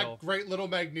one-time deal. that great little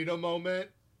Magneto moment.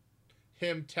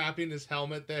 Him tapping his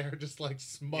helmet there, just like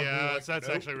smugly. Yeah, like, that's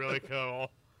nope. actually really cool.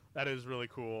 That is really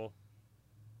cool.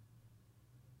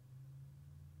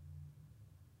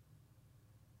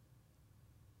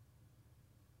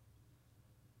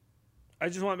 I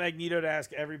just want Magneto to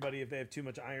ask everybody if they have too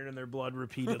much iron in their blood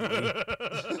repeatedly.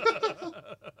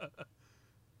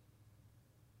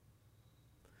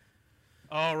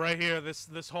 Oh, right here. This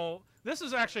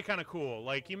is actually kind of cool.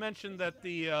 Like you mentioned that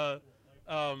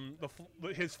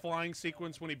his flying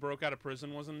sequence when he broke out of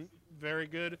prison wasn't very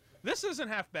good. This isn't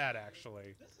half bad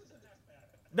actually.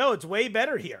 No, it's way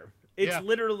better here. It's Yeah.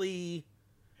 literally,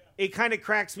 it kind of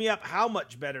cracks me up how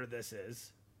much better this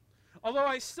is. Although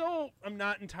I still am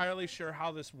not entirely sure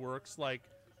how this works. Like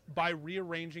by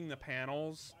rearranging the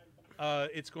panels,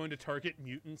 it's going to target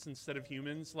mutants instead of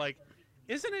humans. Like,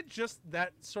 isn't it just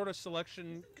that sort of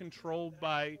selection controlled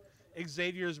by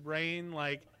Xavier's brain?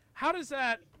 Like, how does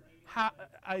that?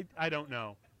 I don't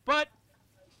know. But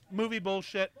movie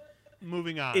bullshit.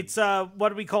 Moving on. It's what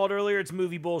did we call it earlier? It's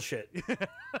movie bullshit.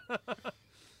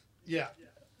 Yeah,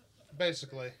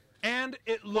 basically. And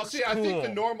it looks I cool. think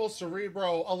the normal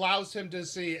Cerebro allows him to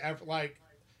see like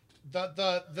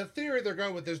the theory they're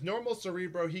going with is normal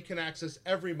Cerebro. He can access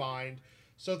every mind,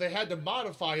 so they had to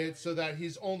modify it so that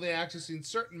he's only accessing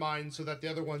certain minds, so that the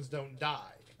other ones don't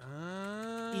die.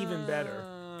 Even better.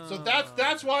 So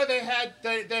that's why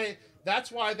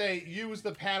that's why they use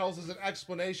the panels as an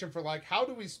explanation for like how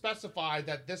do we specify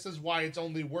that this is why it's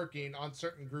only working on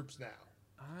certain groups now.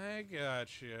 I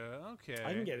gotcha. Okay.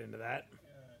 I can get into that.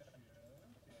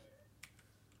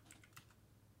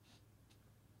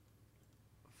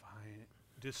 Fine.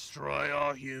 Destroy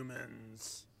all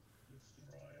humans.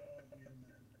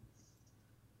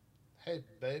 Hey,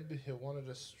 babe, you want to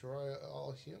destroy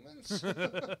all humans?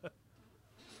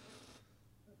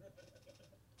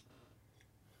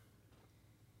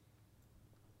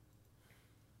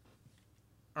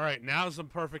 All right, now's the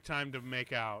perfect time to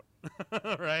make out.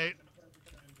 Right?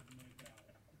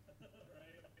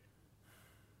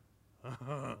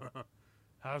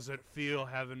 How's it feel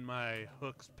having my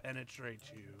hooks penetrate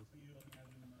you?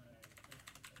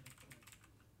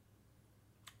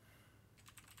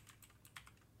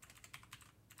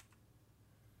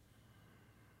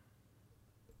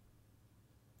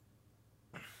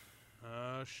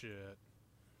 Oh, shit.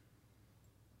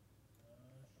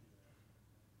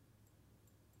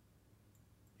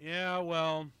 Yeah,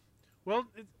 well,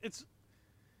 it's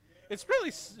really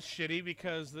shitty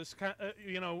because this kind,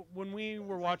 when we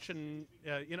were watching,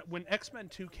 when X-Men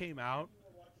 2 came out,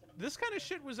 this kind of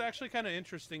shit was actually kind of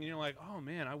interesting. And you're like, oh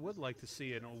man, I would like to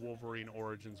see it in a Wolverine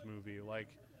Origins movie, like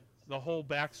the whole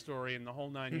backstory and the whole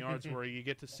 9 yards, where you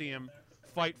get to see him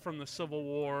fight from the Civil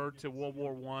War to World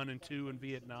War I and II in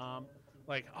Vietnam.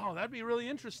 Like, oh, that'd be really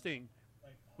interesting.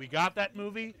 We got that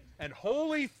movie, and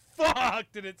holy fuck,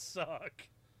 did it suck!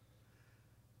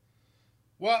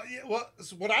 Well,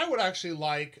 so what I would actually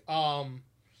like,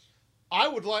 I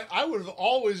would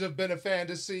always have been a fan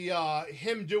to see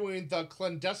him doing the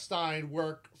clandestine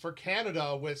work for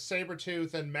Canada with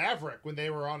Sabretooth and Maverick when they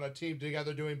were on a team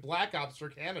together doing Black Ops for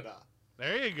Canada.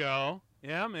 There you go.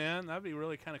 Yeah, man, that'd be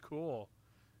really kind of cool.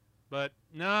 But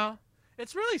no,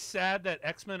 it's really sad that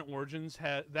X-Men Origins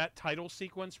had that title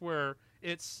sequence where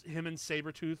it's him and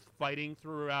Sabretooth fighting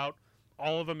throughout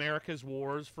all of America's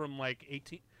wars from like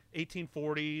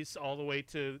 1840s all the way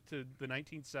to the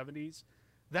 1970s.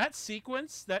 That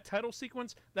sequence, that title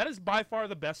sequence, that is by far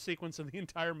the best sequence of the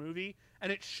entire movie,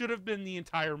 and it should have been the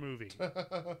entire movie.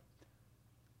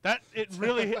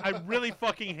 I really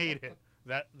fucking hate it.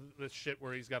 The shit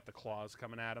where he's got the claws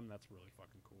coming at him, that's really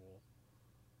fucking cool.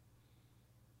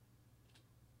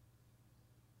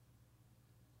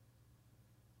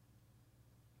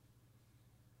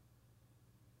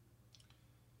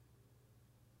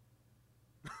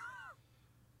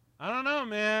 I don't know,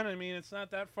 man. I mean, it's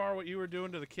not that far what you were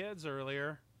doing to the kids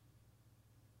earlier.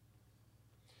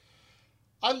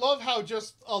 I love how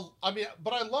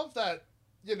but I love that,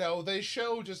 they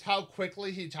show just how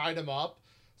quickly he tied him up.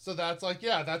 So that's like,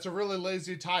 yeah, that's a really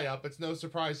lazy tie-up. It's no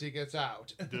surprise he gets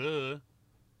out. Duh.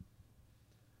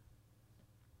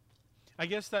 I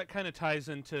guess that kind of ties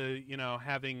into,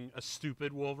 having a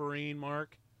stupid Wolverine,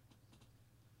 Mark.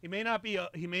 He may not be,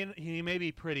 he may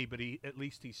be pretty, but at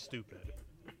least he's stupid.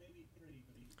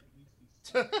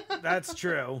 That's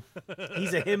true.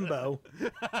 He's a himbo.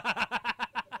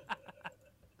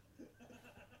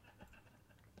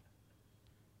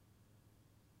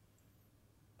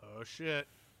 Oh, shit.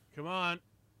 Come on.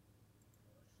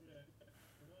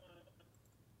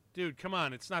 Dude, come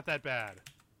on. It's not that bad.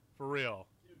 For real.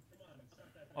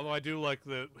 Although I do like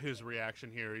his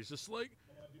reaction here. He's just like,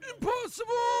 impossible!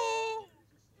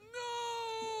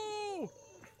 No!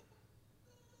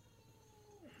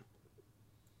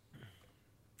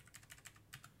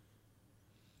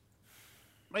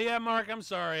 But yeah, Mark, I'm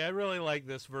sorry. I really like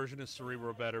this version of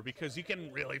Cerebro better because you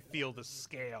can really feel the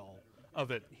scale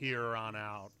of it here on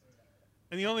out.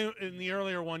 And in the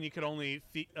earlier one, you could only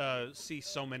see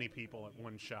so many people at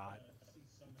one shot.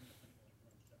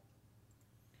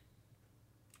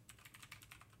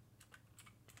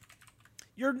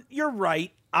 You're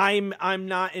right. I'm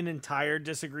not in entire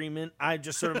disagreement. I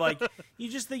just sort of like you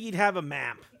just think you'd have a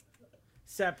map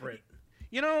separate.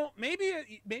 Maybe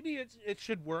it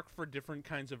should work for different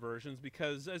kinds of versions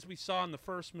because as we saw in the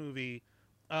first movie,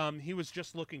 he was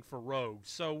just looking for rogues.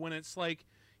 So when it's like,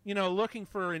 looking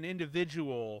for an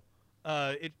individual,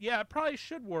 it probably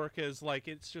should work as like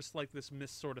it's just like this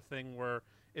Myst sort of thing where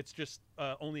it's just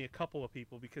only a couple of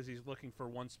people because he's looking for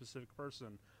one specific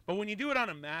person. But when you do it on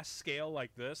a mass scale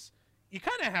like this, you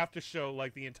kind of have to show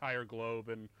like the entire globe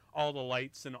and all the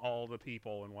lights and all the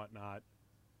people and whatnot.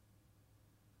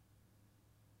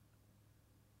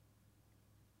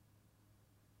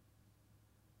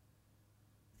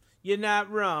 You're not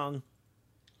wrong.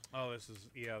 Oh, this is,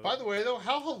 yeah. By the way, though,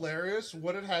 how hilarious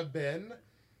would it have been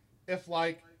if,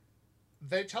 like,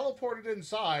 they teleported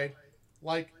inside,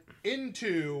 like,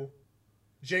 into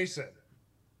Jason.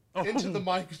 Oh. Into the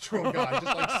mind control guy. Just,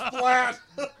 like, splat!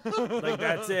 Like,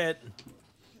 that's it.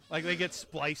 Like, they get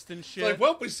spliced and shit. Like,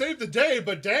 well, we saved the day,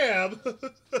 but damn!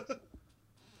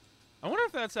 I wonder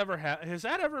if that's ever has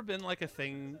that ever been like a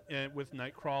thing with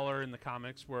Nightcrawler in the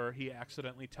comics where he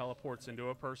accidentally teleports into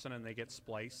a person and they get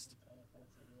spliced?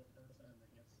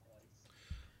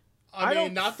 I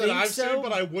mean, not that I've so. seen,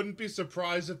 but I wouldn't be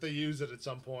surprised if they use it at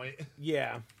some point.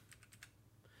 Yeah.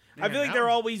 Man, I feel like they're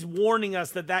always warning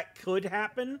us that could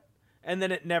happen, and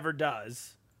then it never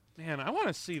does. Man, I want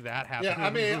to see that happen. Yeah, I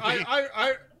mean,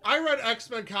 I read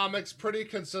X-Men comics pretty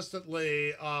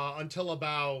consistently until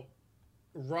about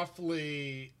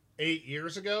roughly 8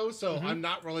 years ago, so I'm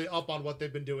not really up on what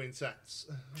they've been doing since.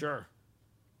 Sure.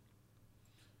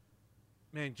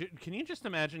 Man, can you just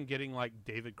imagine getting like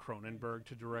David Cronenberg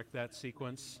to direct that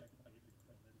sequence?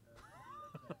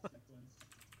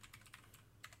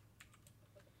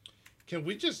 Can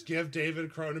we just give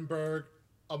David Cronenberg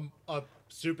a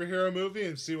superhero movie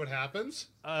and see what happens?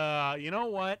 You know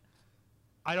what?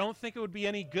 I don't think it would be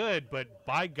any good, but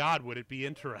by God, would it be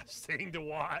interesting to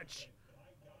watch?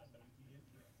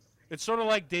 It's sort of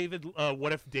like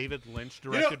what if David Lynch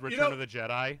directed Return of the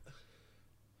Jedi?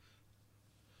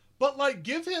 But, like,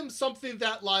 give him something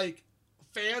that, like,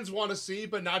 fans want to see,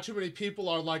 but not too many people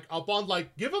are, like, up on.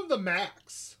 Like, give him the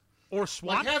Max. Or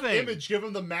Swamp Thing. Have Thing. Image give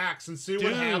him the Max and see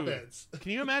what happens.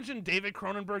 Can you imagine David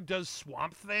Cronenberg does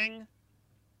Swamp Thing?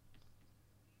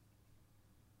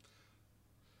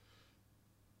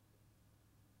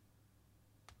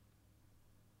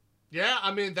 Yeah,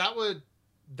 I mean,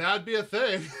 that'd be a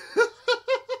thing.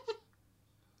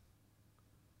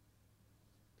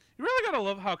 You really gotta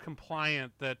love how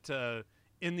compliant that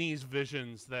in these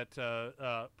visions that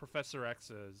Professor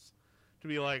X is, to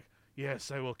be like,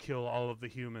 yes, I will kill all of the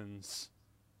humans,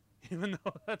 even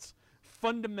though that's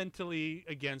fundamentally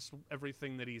against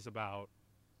everything that he's about.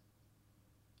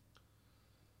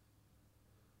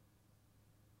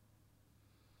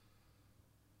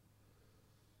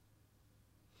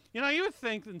 You would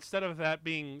think instead of that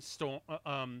being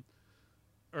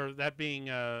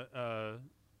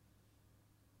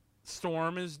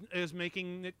Storm is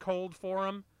making it cold for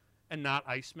him, and not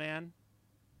Iceman.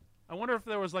 I wonder if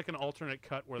there was like an alternate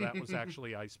cut where that was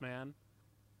actually Iceman.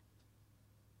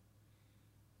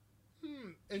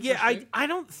 Yeah, I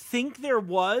don't think there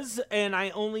was, and I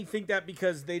only think that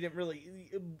because they didn't really.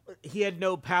 He had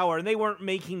no power, and they weren't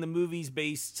making the movies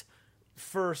based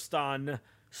first on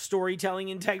storytelling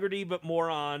integrity, but more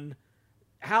on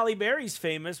Halle Berry's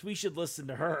famous. We should listen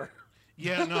to her.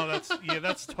 Yeah, no, that's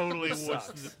totally It what's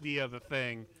sucks. the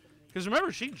thing. Because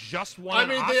remember, she just won. I an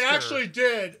mean, Oscar. they actually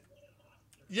did.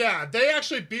 Yeah, they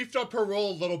actually beefed up her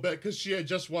role a little bit because she had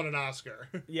just won an Oscar.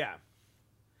 Yeah.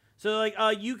 So like,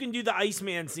 you can do the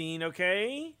Iceman scene,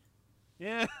 okay?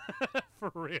 Yeah,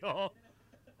 for real.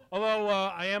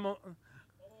 Although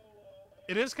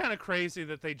it is kind of crazy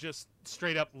that they just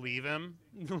straight up leave him,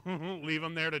 leave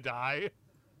him there to die.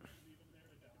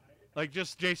 Like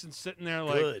just Jason sitting there,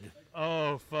 like, Good.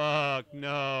 oh fuck,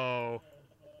 no.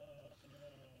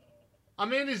 I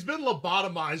mean, he's been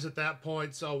lobotomized at that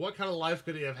point, so what kind of life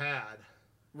could he have had?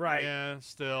 Right. Yeah,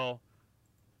 still.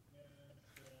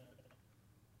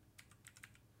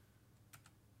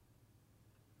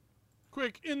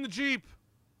 Quick, in the Jeep.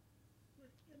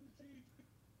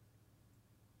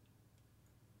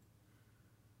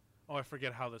 Oh, I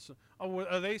forget how this. Oh,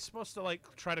 are they supposed to like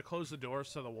try to close the door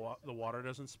so the water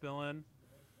doesn't spill in?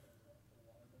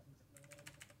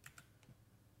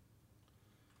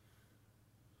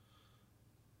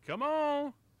 Come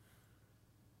on!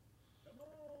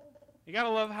 You gotta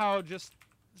love how just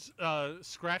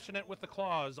scratching it with the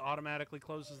claws automatically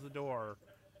closes the door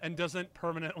and doesn't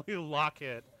permanently lock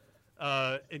it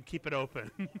and keep it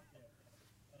open.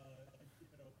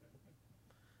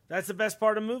 That's the best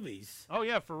part of movies. Oh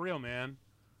yeah, for real, man.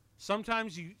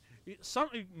 Sometimes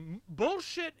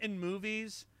bullshit in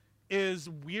movies is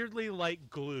weirdly like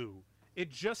glue. It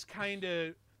just kind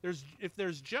of if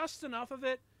there's just enough of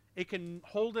it, it can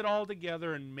hold it all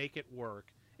together and make it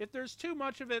work. If there's too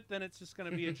much of it, then it's just going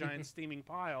to be a giant steaming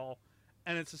pile,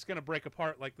 and it's just going to break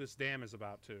apart like this dam is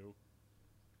about to.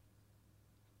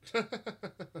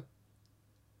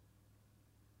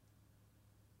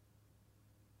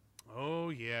 Oh,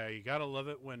 yeah, you gotta love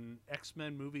it when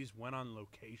X-Men movies went on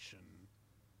location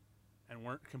and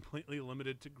weren't completely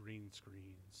limited to green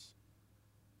screens.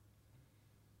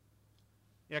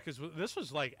 Yeah, because this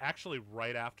was, like, actually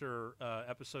right after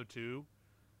Episode 2,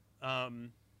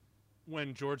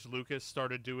 when George Lucas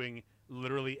started doing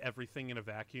literally everything in a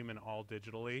vacuum and all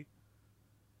digitally.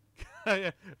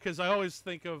 Because I always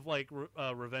think of, like,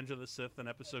 Revenge of the Sith and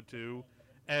Episode 2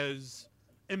 as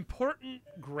important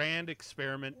grand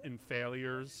experiment in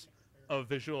failures of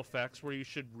visual effects where you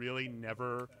should really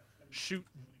never shoot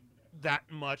that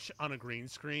much on a green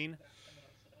screen.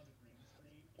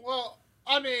 Well,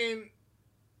 I mean,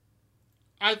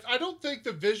 I don't think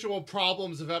the visual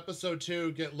problems of Episode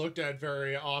 2 get looked at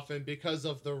very often because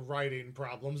of the writing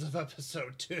problems of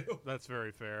Episode 2. That's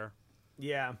very fair.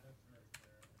 Yeah.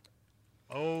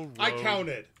 Oh, Rogue. I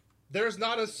counted. There's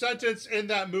not a sentence in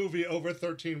that movie over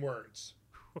 13 words.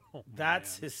 Oh,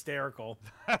 That's man. hysterical.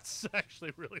 That's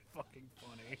actually really fucking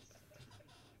funny.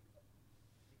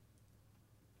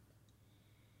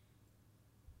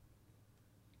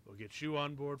 We'll get you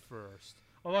on board first.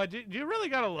 Although, you really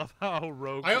gotta love how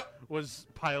Rogue was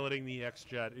piloting the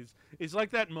X-Jet. It's like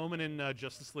that moment in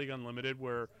Justice League Unlimited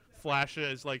where Flash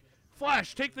is like,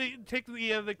 Flash, take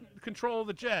the control of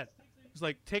the jet. He's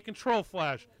like, take control,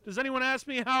 Flash. Does anyone ask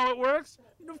me how it works?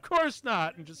 Of course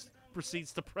not. And just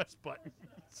proceeds to press buttons.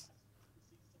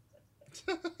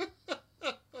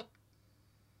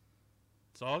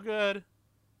 It's all good.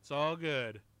 It's all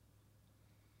good.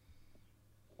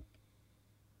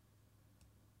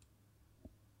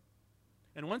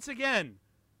 And once again,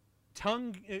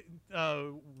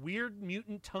 weird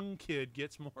mutant tongue kid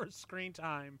gets more screen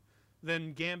time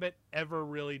than Gambit ever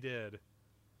really did.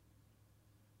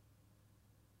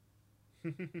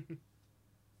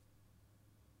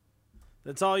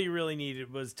 That's all you really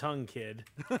needed was Tongue Kid.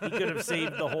 He could have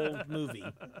saved the whole movie.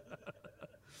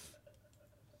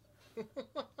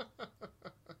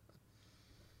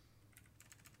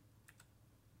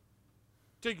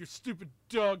 Take your stupid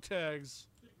dog tags.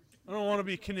 I don't want to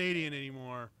be Canadian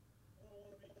anymore.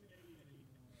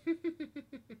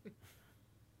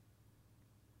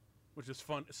 Which is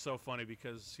fun. So funny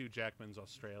because Hugh Jackman's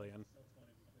Australian.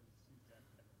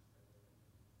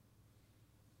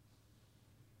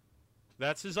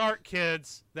 That's his arc,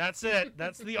 kids. That's it.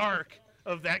 That's the arc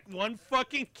of that one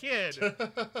fucking kid.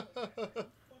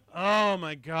 Oh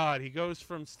my god. He goes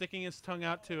from sticking his tongue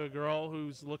out to a girl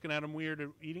who's looking at him weird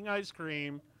eating ice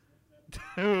cream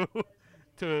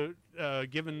to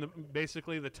giving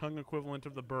basically the tongue equivalent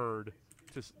of the bird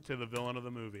to the villain of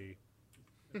the movie.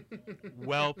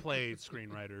 Well played,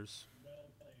 screenwriters.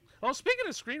 Oh, speaking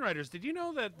of screenwriters, did you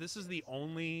know that this is the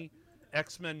only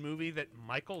X-Men movie that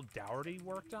Michael Dougherty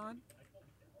worked on?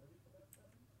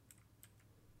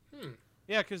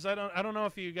 Yeah, because I don't know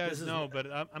if you guys know, but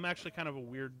I'm actually kind of a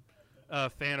weird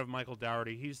fan of Michael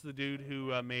Dougherty. He's the dude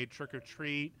who made Trick or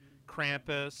Treat,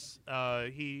 Krampus.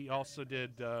 He also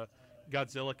did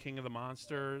Godzilla King of the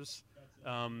Monsters.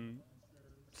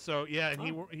 So yeah, and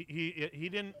he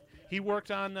didn't. He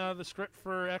worked on the script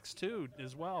for X2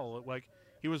 as well. Like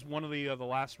he was one of the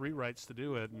last rewrites to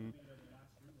do it, and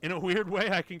in a weird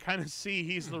way, I can kind of see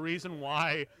he's the reason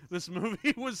why this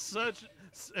movie was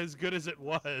as good as it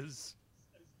was.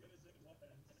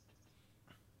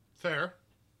 Fair.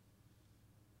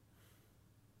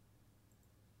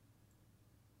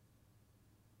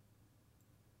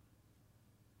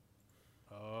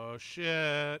 Oh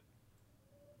shit.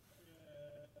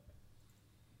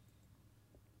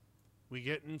 We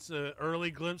get into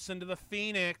early glimpse into the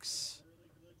Phoenix.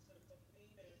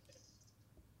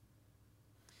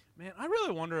 Man, I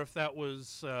really wonder if that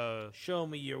was Show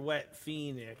me your wet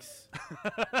phoenix.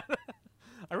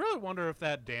 I really wonder if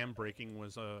that dam breaking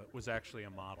was actually a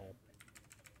model.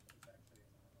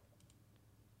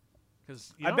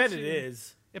 Cuz I bet it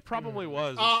is. It probably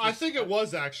was. I think it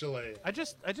was actually. I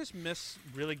just miss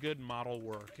really good model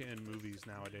work in movies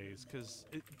nowadays because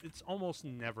it's almost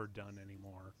never done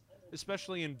anymore,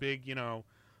 especially in big,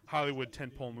 Hollywood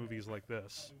tentpole movies like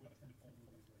this.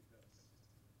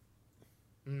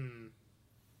 Hmm.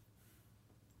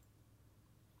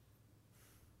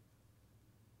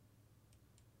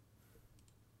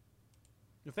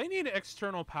 If they need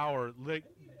external power, like,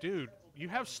 dude, you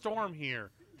have Storm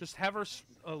here. Just have her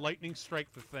lightning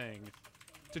strike the thing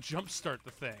to jumpstart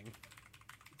the thing.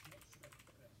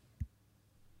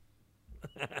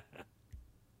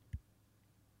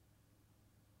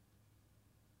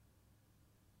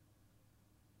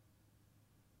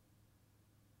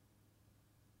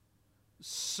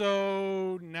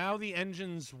 So now the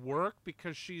engines work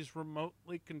because she's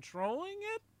remotely controlling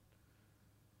it?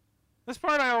 This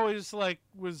part I always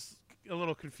was a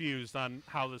little confused on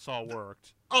how this all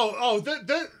worked.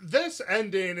 This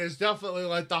ending is definitely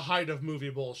like the height of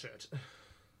movie bullshit.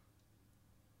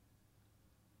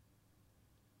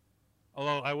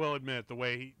 Although I will admit the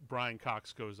way Brian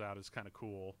Cox goes out is kind of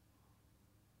cool.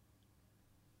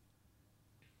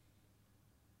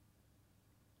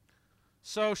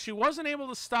 So she wasn't able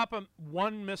to stop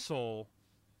one missile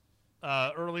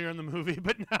earlier in the movie,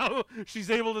 but now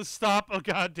she's able to stop a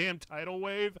goddamn tidal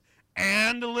wave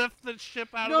and lift the ship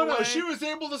out of the way. No, she was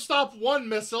able to stop one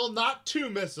missile, not two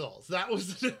missiles. That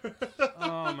was.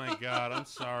 Oh my god, I'm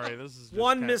sorry. This is just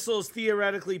One missile is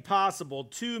theoretically possible.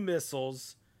 2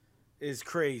 missiles is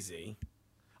crazy.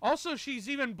 Also, she's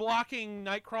even blocking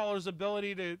Nightcrawler's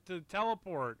ability to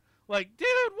teleport. Like, dude,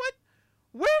 what?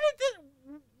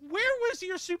 Where was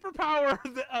your superpower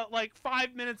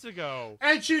 5 minutes ago?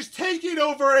 And she's taking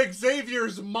over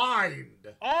Xavier's mind.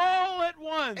 All at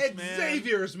once, man.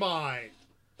 Xavier's mind.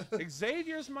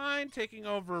 Xavier's mind taking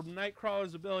over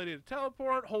Nightcrawler's ability to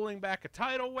teleport, holding back a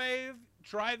tidal wave,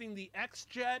 driving the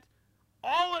X-Jet,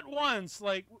 all at once.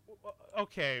 Like,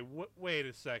 okay, wait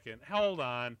a second. Hold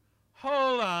on.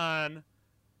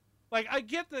 Like, I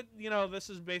get that, this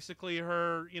is basically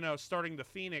her, starting the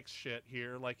Phoenix shit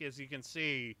here, like, as you can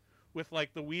see, with,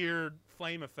 like, the weird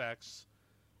flame effects.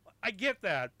 I get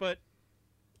that, but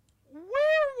where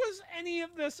was any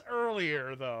of this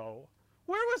earlier, though?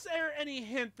 Where was there any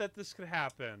hint that this could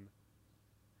happen?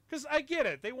 Because I get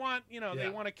it. They want, they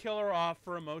want to kill her off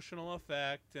for emotional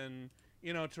effect and,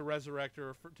 to resurrect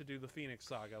her to do the Phoenix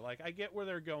Saga. Like, I get where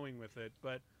they're going with it,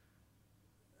 but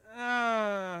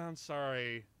I'm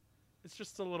sorry. It's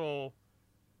just a little,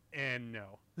 and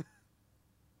no.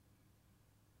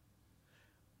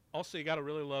 Also, you gotta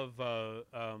really love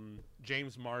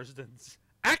James Marsden's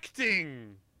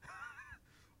acting.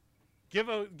 Give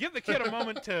the kid a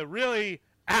moment to really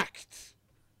act.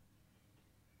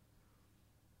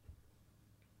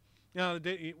 Now,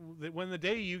 when the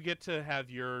day you get to have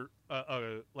your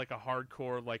like a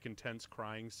hardcore, like intense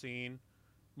crying scene,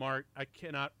 Mark, I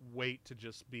cannot wait to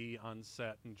just be on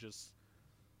set and just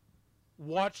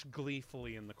watch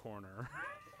gleefully in the corner.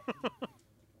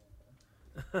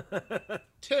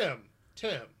 Tim.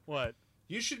 What?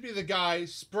 You should be the guy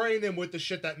spraying him with the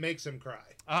shit that makes him cry.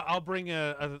 I'll bring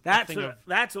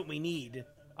That's what we need.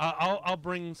 I'll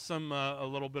bring some a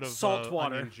little bit of salt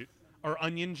water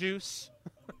onion juice.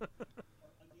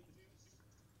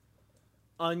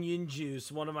 Onion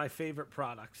juice, one of my favorite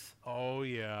products. Oh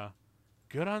yeah,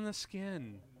 good on the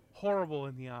skin, horrible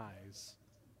in the eyes.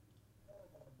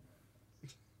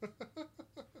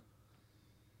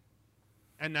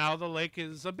 And now the lake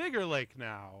is a bigger lake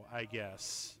now, I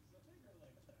guess.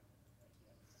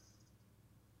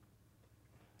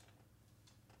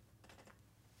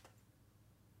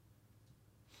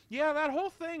 Yeah, that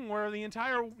whole thing where the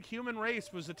entire human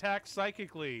race was attacked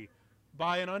psychically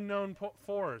by an unknown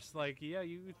force. Like, yeah,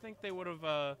 you would think they would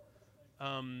have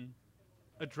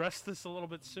addressed this a little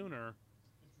bit sooner.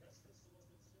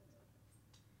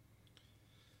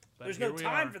 But There's no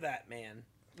time for that, man.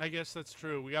 I guess that's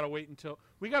true. We gotta wait until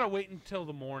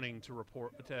the morning to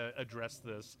address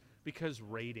this because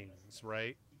ratings,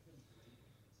 right?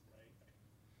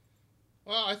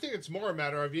 Well, I think it's more a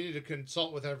matter of you need to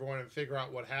consult with everyone and figure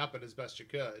out what happened as best you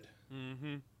could.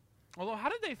 Mm-hmm. Although, how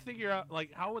did they figure out?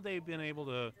 Like, how would they have been able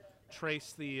to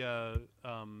trace the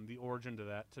origin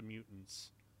to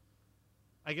mutants?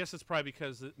 I guess it's probably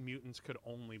because the mutants could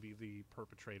only be the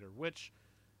perpetrator, which,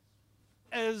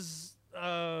 as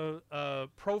a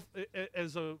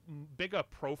big a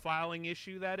profiling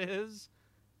issue that is,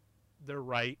 they're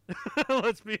right.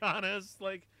 Let's be honest.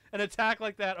 Like, an attack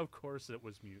like that, of course it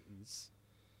was mutants.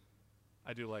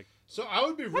 I do like... So I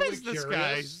would be really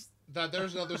curious that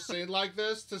there's another scene like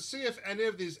this to see if any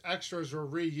of these extras were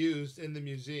reused in the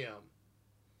museum.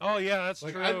 Oh, yeah, that's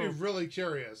true. I'd be really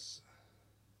curious.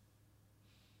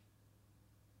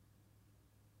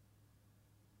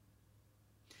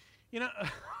 You know,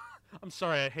 I'm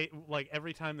sorry, I hate, like,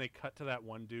 every time they cut to that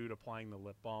one dude applying the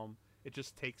lip balm, it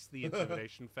just takes the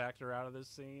intimidation factor out of this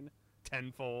scene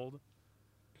tenfold.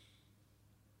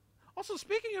 Also,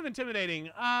 speaking of intimidating,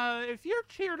 if you're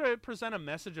here to present a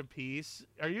message of peace,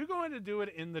 are you going to do it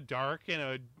in the dark in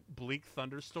a bleak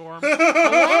thunderstorm? Along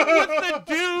with the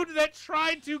dude that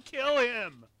tried to kill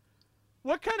him?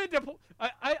 What kind of...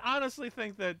 I honestly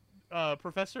think that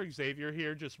Professor Xavier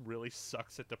here just really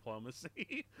sucks at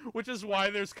diplomacy, which is why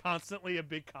there's constantly a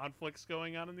big conflicts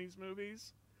going on in these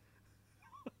movies.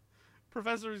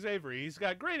 Professor Xavier, he's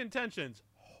got great intentions.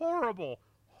 Horrible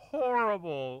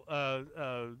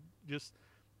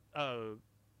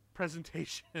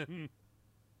presentation.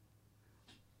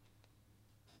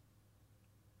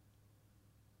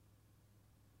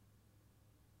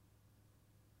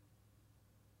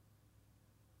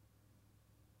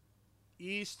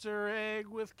 Easter egg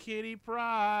with Kitty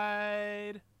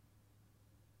Pryde.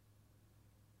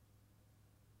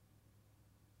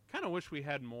 Kind of wish we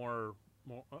had more.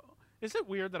 Is it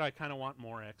weird that I kind of want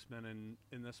more X-Men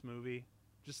in this movie?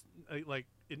 Just like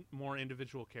more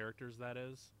individual characters, that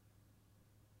is.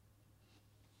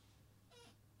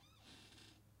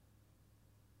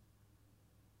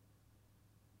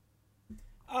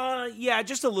 Yeah,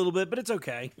 just a little bit, but it's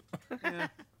okay. Yeah.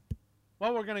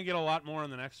 Well, we're gonna get a lot more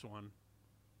in the next one.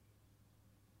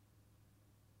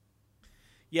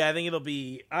 Yeah, I think it'll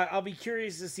be... I'll be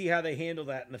curious to see how they handle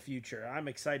that in the future. I'm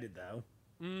excited, though.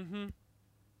 Mm-hmm.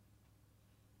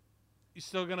 You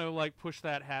still gonna, like, push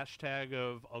that hashtag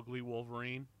of ugly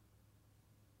Wolverine?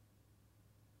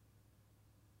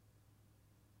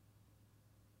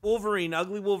 Wolverine,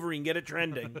 ugly Wolverine, get it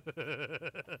trending.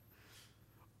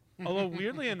 Although,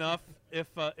 weirdly enough, if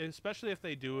especially if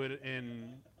they do it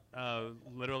in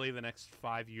literally the next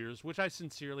 5 years, which I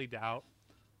sincerely doubt,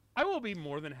 I will be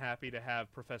more than happy to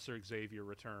have Professor Xavier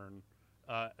return,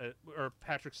 or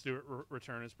Patrick Stewart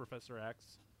return as Professor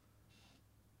X.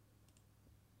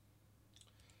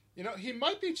 You know, he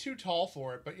might be too tall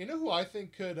for it, but you know who I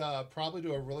think could probably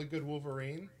do a really good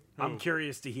Wolverine? I'm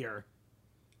curious to hear.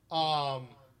 Josh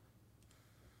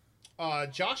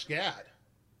Gad.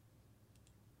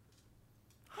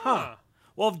 Huh.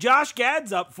 Well, if Josh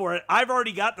Gad's up for it, I've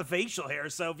already got the facial hair,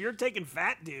 so if you're taking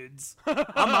fat dudes,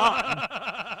 I'm on.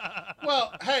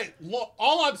 Well, hey, look,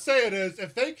 all I'm saying is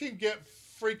if they can get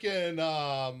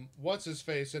freaking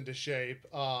what's-his-face into shape,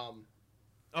 oh,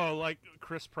 like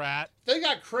Chris Pratt? they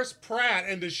got Chris Pratt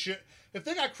into shape. If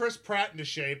they got Chris Pratt into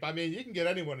shape, I mean, you can get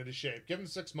anyone into shape. Give him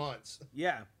 6 months.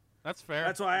 Yeah. That's fair.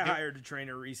 That's why I hired a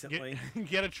trainer recently.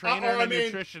 Get a trainer and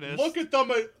a nutritionist.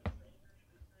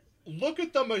 Look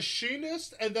at the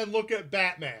Machinist and then look at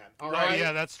Batman. All right?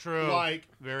 Yeah, that's true. Like,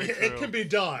 very true. It can be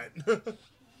done.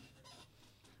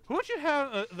 Who would you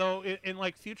have though in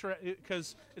like future?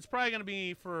 Because it's probably going to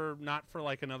be not for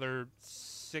like another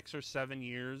 6 or 7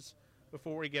 years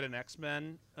before we get an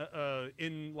X-Men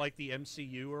in like the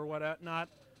MCU or whatnot.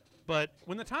 But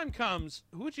when the time comes,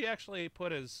 who would you actually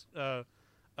put as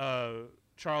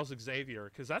Charles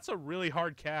Xavier? Because that's a really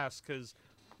hard cast. Because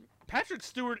Patrick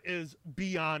Stewart is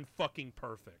beyond fucking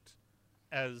perfect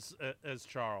as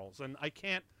Charles, and I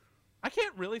can't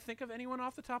really think of anyone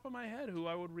off the top of my head who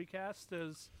I would recast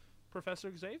as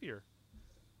Professor Xavier.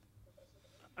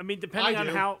 I mean, depending on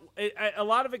how... a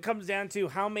lot of it comes down to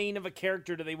how main of a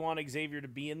character do they want Xavier to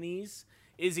be in these?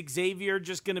 Is Xavier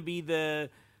just going to be the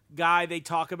guy they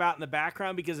talk about in the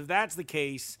background? Because if that's the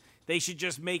case, they should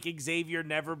just make Xavier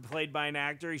never played by an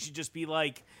actor. He should just be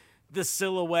like the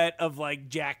silhouette of like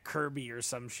Jack Kirby or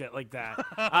some shit like that,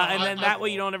 and then that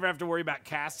way you don't ever have to worry about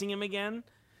casting him again.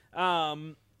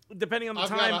 Depending on the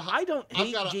time, I don't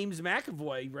hate James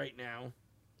McAvoy right now.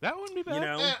 That wouldn't be bad. You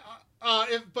know,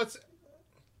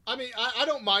 I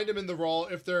don't mind him in the role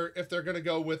if they're gonna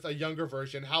go with a younger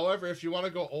version. However, if you want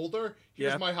to go older,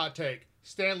 here's my hot take: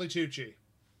 Stanley Tucci.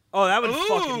 Oh, that would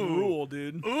fucking rule,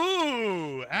 dude.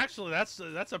 Ooh, actually, that's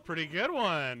a pretty good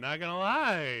one. Not gonna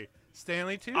lie,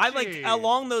 Stanley Tucci. I like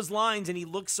along those lines, and he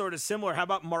looks sort of similar. How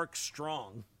about Mark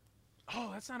Strong? Oh,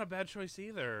 that's not a bad choice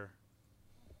either.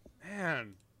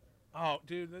 Man, oh,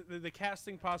 dude, the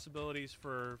casting possibilities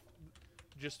for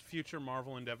just future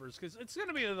Marvel endeavors, because it's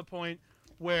gonna be to the point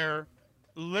where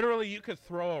literally you could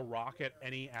throw a rock at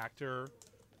any actor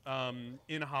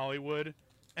in Hollywood,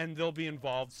 and they'll be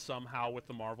involved somehow with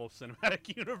the Marvel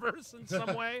Cinematic Universe in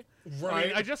some way. Right. I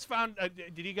mean, I just found.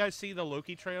 Did you guys see the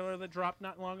Loki trailer that dropped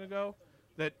not long ago?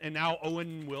 And now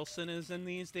Owen Wilson is in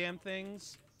these damn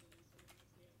things.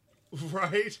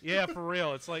 Right. Yeah, for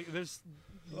real. It's like there's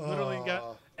literally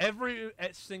got every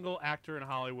single actor in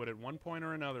Hollywood at one point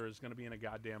or another is going to be in a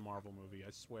goddamn Marvel movie.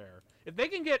 I swear. If they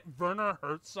can get Werner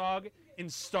Herzog in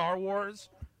Star Wars,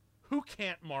 who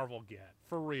can't Marvel get?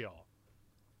 For real.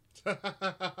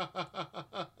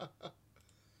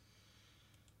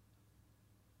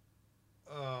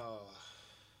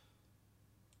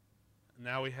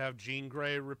 Now we have Jean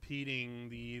Grey repeating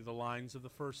the lines of the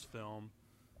first film.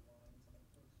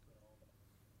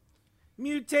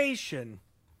 Mutation.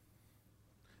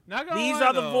 Not gonna These lie,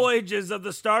 are the though. voyages of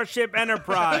the Starship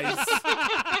Enterprise.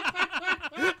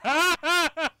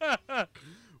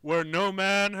 where no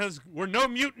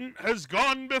mutant has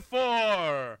gone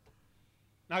before.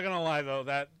 Not gonna lie though,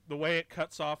 that the way it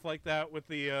cuts off like that with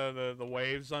the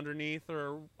waves underneath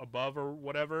or above or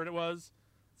whatever it was,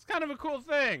 it's kind of a cool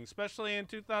thing, especially in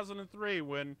 2003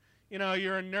 when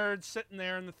you're a nerd sitting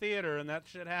there in the theater and that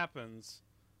shit happens.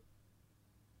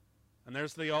 And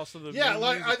there's also the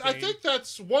I think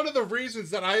that's one of the reasons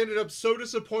that I ended up so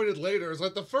disappointed later. Is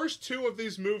like the first two of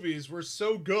these movies were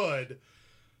so good,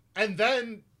 and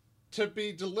then to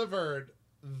be delivered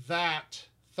that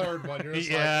third one, you're just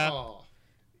like, oh.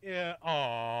 Yeah,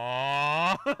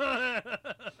 aww.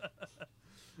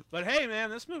 But hey, man,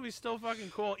 this movie's still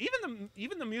fucking cool.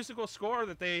 Even the musical score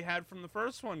that they had from the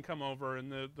first one come over,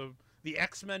 and the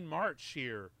X-Men march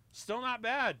here, still not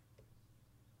bad.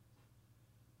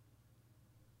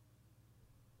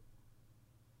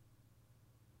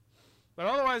 But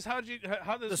otherwise, how this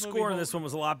the score in this one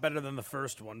was a lot better than the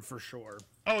first one for sure.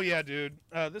 Oh yeah, dude.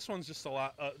 This one's just a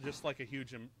lot, just like a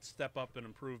huge step up and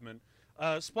improvement.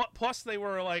 Plus, they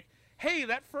were like, "Hey,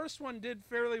 that first one did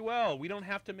fairly well. We don't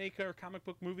have to make our comic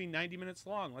book movie 90 minutes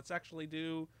long. Let's actually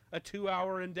do a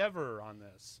 2-hour endeavor on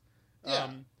this."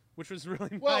 Yeah. Which was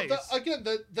really well,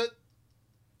 nice.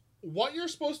 What you're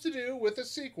supposed to do with a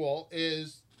sequel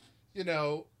is, you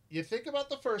think about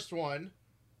the first one,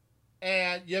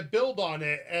 and you build on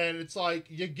it, and it's like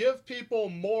you give people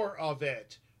more of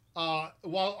it,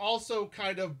 while also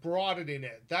kind of broadening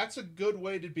it. That's a good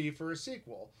way to be for a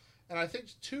sequel. And I think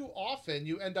too often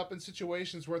you end up in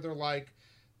situations where they're like,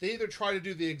 they either try to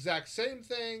do the exact same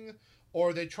thing,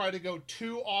 or they try to go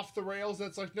too off the rails, and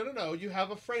it's like, no, you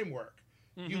have a framework.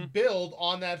 Mm-hmm. You build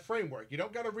on that framework. You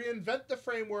don't got to reinvent the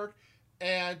framework,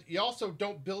 and you also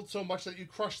don't build so much that you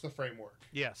crush the framework.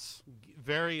 Yes,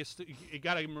 you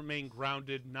got to remain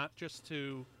grounded, not just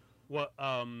to what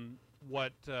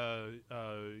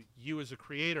you as a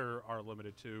creator are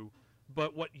limited to,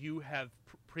 but what you have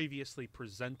previously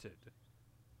presented.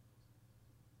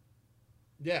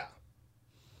 Yeah.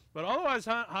 But otherwise,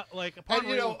 like, and,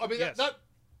 yes.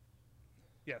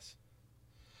 Yes.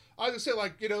 I was gonna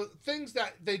say, things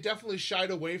that they definitely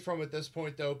shied away from at this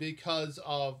point, though, because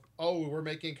of, we're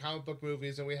making comic book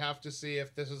movies and we have to see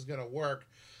if this is gonna work,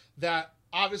 that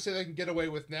obviously they can get away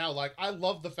with now. Like, I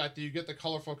love the fact that you get the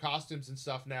colorful costumes and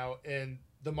stuff now in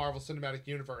the Marvel Cinematic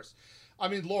Universe. I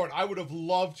mean, Lord, I would have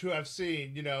loved to have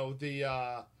seen,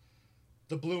 the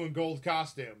blue and gold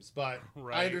costumes, but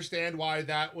right. I understand why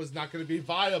that was not going to be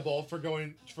viable for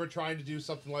trying to do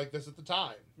something like this at the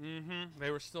time. Mm-hmm. They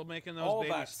were still making those all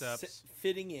baby steps,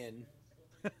 fitting in.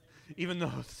 Even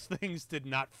those things did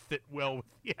not fit well with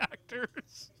the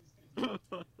actors.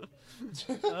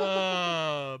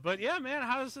 But yeah, man,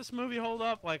 how does this movie hold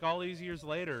up like all these years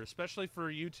later, especially for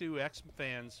you two X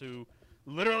fans who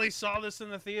literally saw this in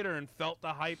the theater and felt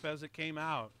the hype as it came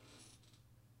out?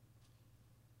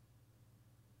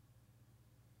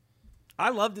 I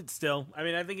loved it still. I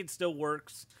mean, I think it still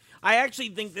works. I actually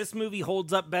think this movie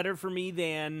holds up better for me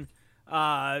than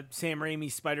Sam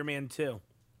Raimi's Spider-Man 2.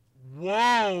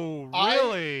 Whoa,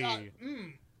 really?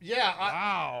 Yeah.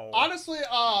 Wow. Honestly,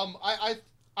 I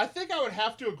think I would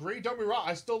have to agree. Don't be wrong.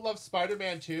 I still love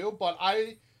Spider-Man 2, but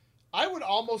I would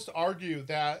almost argue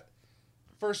that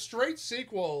for straight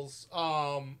sequels,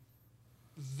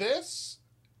 this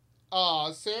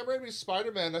Sam Raimi's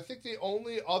Spider-Man, I think the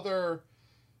only other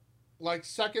like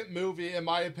second movie, in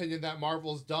my opinion, that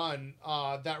Marvel's done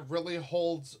that really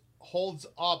holds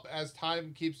up as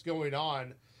time keeps going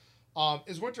on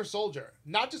is Winter Soldier.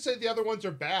 Not to say the other ones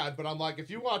are bad, but I'm like, if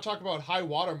you want to talk about high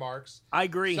watermarks, I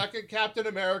agree. second Captain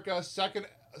America, second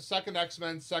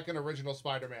X-Men, second original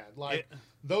Spider-Man. Like,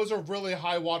 those are really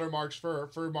high watermarks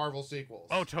for Marvel sequels.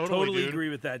 Oh, totally, Totally dude. agree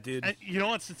with that, dude. And you know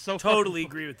what's it's so Totally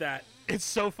fucking, agree with that. It's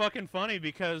so fucking funny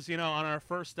because, you know, on our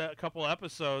first couple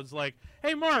episodes, like,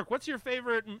 hey, Mark, what's your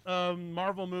favorite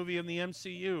Marvel movie in the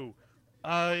MCU?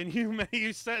 And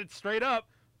you said straight up,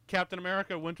 Captain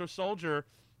America, Winter Soldier.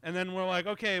 And then we're like,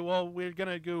 okay, well, we're going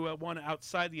to do one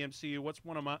outside the MCU. What's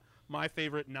one of my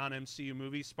favorite non-MCU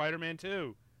movies? Spider-Man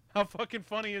 2. How fucking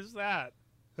funny is that?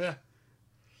 Yeah.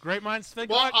 Great minds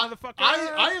think Well, alike, motherfucker.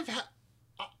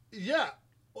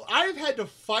 I have had to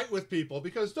fight with people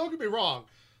because don't get me wrong.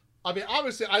 I mean,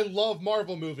 obviously, I love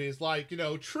Marvel movies like, you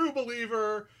know, True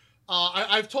Believer.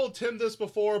 I've told Tim this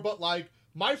before, but like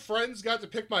my friends got to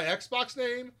pick my Xbox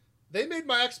name. They made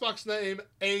my Xbox name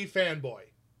A Fanboy.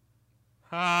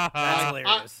 That's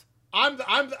hilarious. I'm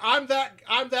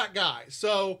that guy.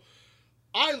 So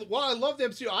while I love the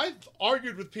MCU, I've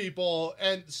argued with people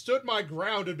and stood my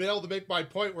ground and been able to make my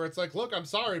point where it's like, look, I'm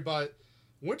sorry, but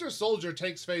Winter Soldier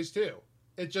takes phase 2.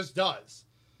 It just does.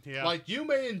 Yeah. Like, you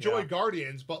may enjoy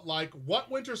Guardians, but like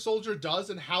what Winter Soldier does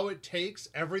and how it takes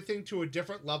everything to a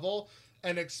different level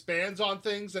and expands on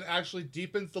things and actually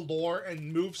deepens the lore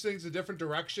and moves things in different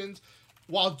directions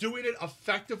while doing it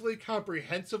effectively,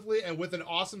 comprehensively, and with an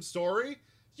awesome story,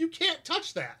 you can't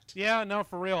touch that. Yeah, no,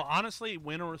 for real. Honestly,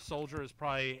 Winter Soldier is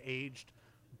probably aged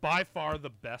by far the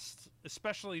best,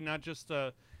 especially not just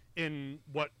in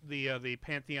what the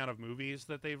pantheon of movies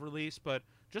that they've released, but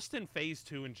just in Phase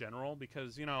 2 in general,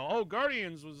 because, you know,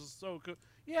 Guardians was so cool.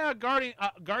 Yeah,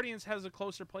 Guardians has a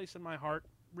closer place in my heart,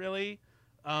 really.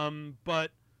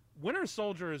 But Winter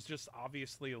Soldier is just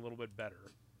obviously a little bit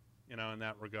better, you know, in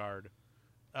that regard.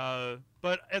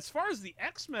 But as far as the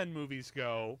X-Men movies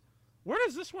go, where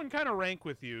does this one kind of rank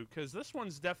with you? Because this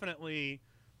one's definitely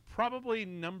probably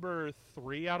number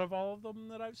 3 out of all of them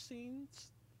that I've seen.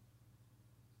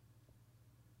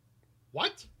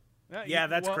 What? Yeah,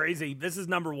 that's crazy. This is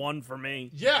number 1 for me.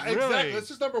 Yeah, exactly. Really? This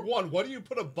is number 1. What do you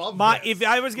put above this? If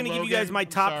I was going to give you guys Logan, my I'm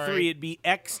top sorry. 3, it'd be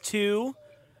X2,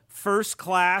 First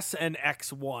Class, and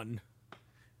X1.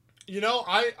 You know,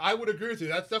 I would agree with you.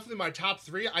 That's definitely my top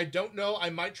 3. I don't know.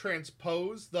 I might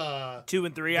transpose the 2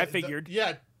 and 3, I figured.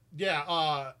 Yeah.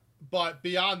 But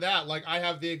beyond that, like, I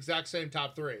have the exact same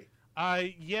top 3.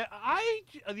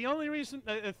 The only reason,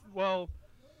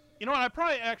 you know what? I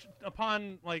probably actually,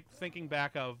 upon like thinking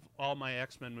back of all my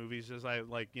X-Men movies, as I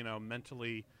like, you know,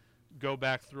 mentally go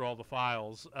back through all the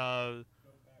files, I'm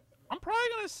probably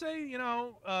gonna say, you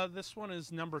know, this one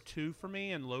is number 2 for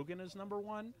me, and Logan is number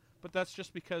 1. But that's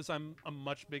just because I'm a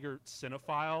much bigger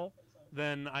cinephile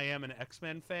than I am an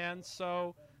X-Men fan.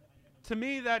 So, to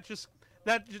me, that's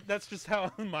just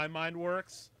how my mind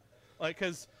works. Like,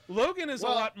 because Logan is a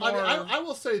lot more. I mean, I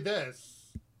will say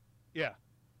this. Yeah.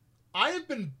 I have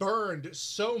been burned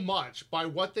so much by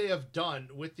what they have done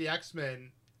with the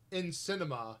X-Men in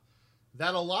cinema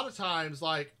that a lot of times,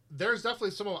 like, there's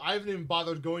definitely some I haven't even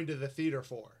bothered going to the theater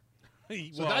for.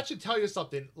 So that should tell you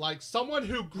something. Like, someone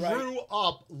who grew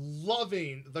up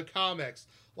loving the comics,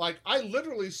 like, I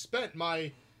literally spent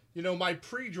my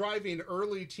pre-driving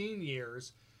early teen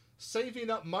years saving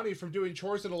up money from doing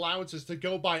chores and allowances to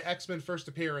go buy X-Men First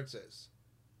Appearances.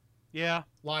 Yeah.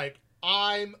 Like,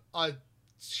 I'm a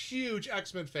huge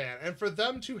X-Men fan, and for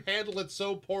them to handle it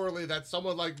so poorly that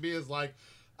someone like me is like,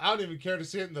 I don't even care to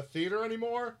see it in the theater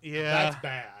anymore. Yeah. That's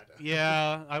bad.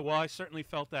 Yeah. I certainly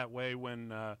felt that way when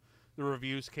the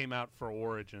reviews came out for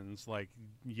Origins. Like,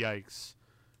 yikes.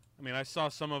 I mean, I saw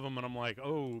some of them and I'm like,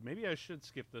 oh, maybe I should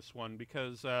skip this one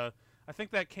because I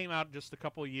think that came out just a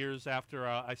couple of years after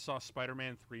I saw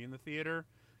Spider-Man 3 in the theater.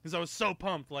 Because I was so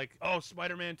pumped, like, oh,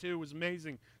 Spider-Man 2 was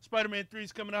amazing. Spider-Man 3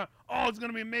 is coming out. Oh, it's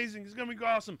going to be amazing. It's going to be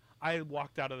awesome. I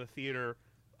walked out of the theater.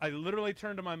 I literally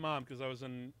turned to my mom because I was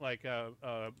in, like,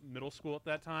 middle school at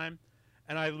that time.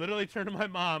 And I literally turned to my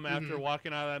mom after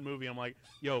walking out of that movie. I'm like,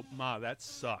 yo, Ma, that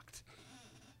sucked.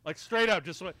 Like, straight up,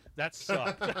 just went, that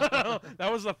sucked.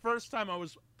 That was the first time I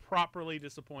was properly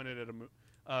disappointed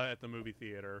at the movie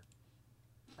theater.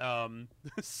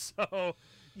 So,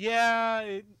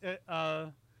 yeah,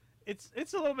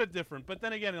 it's a little bit different. But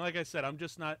then again, like I said, I'm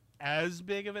just not as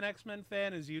big of an X-Men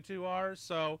fan as you two are.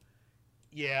 So,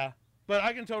 yeah. But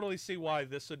I can totally see why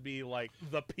this would be like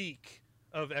the peak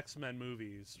of X-Men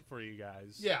movies for you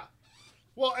guys. Yeah.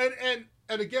 Well, and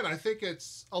again, I think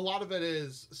it's a lot of it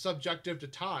is subjective to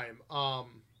time.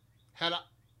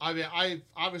 I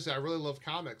obviously I really love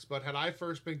comics, but had I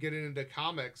first been getting into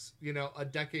comics, a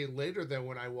decade later than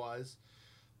when I was,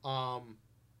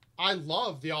 I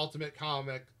love the Ultimate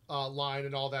Comic line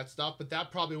and all that stuff, but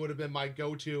that probably would have been my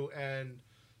go-to and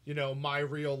my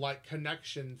real like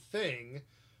connection thing.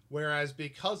 Whereas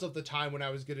because of the time when I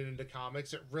was getting into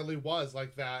comics, it really was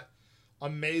like that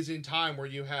amazing time where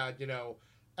you had,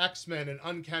 X-Men and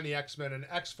Uncanny X-Men and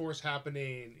X-Force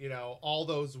happening, all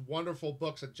those wonderful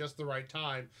books at just the right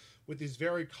time with these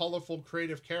very colorful,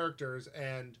 creative characters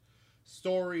and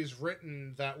stories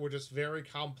written that were just very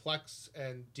complex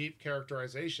and deep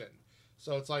characterization.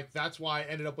 So it's like, that's why I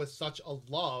ended up with such a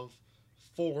love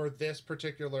for this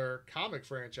particular comic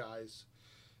franchise.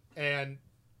 And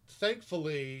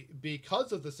thankfully,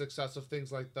 because of the success of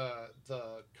things like the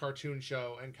cartoon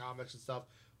show and comics and stuff,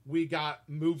 we got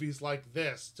movies like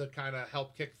this to kind of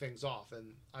help kick things off,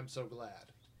 and I'm so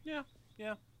glad. Yeah.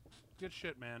 Good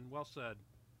shit, man. Well said.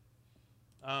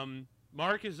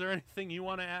 Mark, is there anything you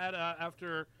want to add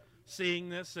after seeing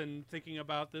this and thinking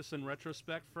about this in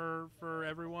retrospect for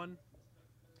everyone?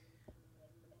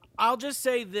 I'll just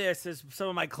say this as some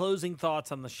of my closing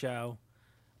thoughts on the show.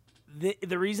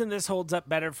 The reason this holds up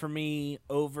better for me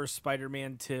over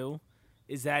Spider-Man 2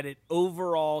 is that it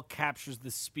overall captures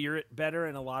the spirit better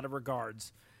in a lot of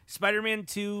regards. Spider-Man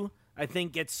 2, I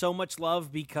think, gets so much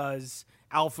love because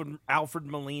Alfred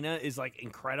Molina is, like,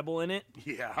 incredible in it.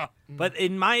 Yeah. But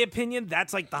in my opinion,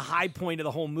 that's, like, the high point of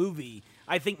the whole movie.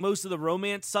 I think most of the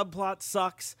romance subplot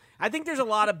sucks. I think there's a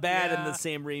lot of bad in the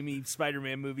Sam Raimi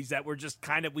Spider-Man movies that we're just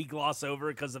kind of, we gloss over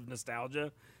because of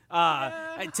nostalgia.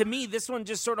 To me, this one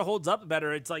just sort of holds up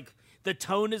better. It's like the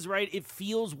tone is right. It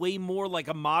feels way more like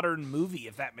a modern movie,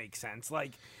 if that makes sense.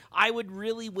 Like, I would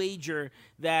really wager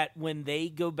that when they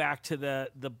go back to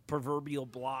the proverbial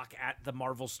block at the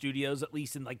Marvel Studios, at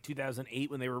least in like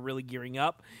 2008 when they were really gearing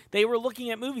up, they were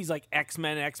looking at movies like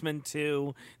X-Men, X-Men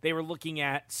 2. They were looking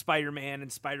at Spider-Man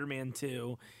and Spider-Man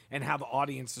 2 and how the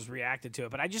audiences reacted to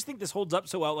it. But I just think this holds up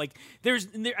so well. Like,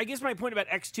 I guess my point about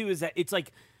X2 is that it's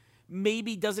like,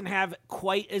 maybe doesn't have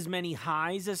quite as many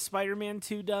highs as Spider-Man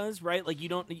 2 does, right? Like,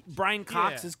 Brian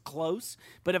Cox is close,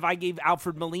 but if I gave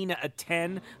Alfred Molina a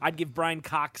 10, I'd give Brian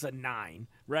Cox a 9,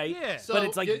 right? Yeah. So, but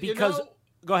it's like, because...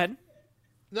 Go ahead.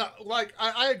 No, like,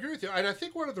 I agree with you. And I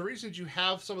think one of the reasons you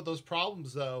have some of those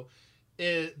problems, though,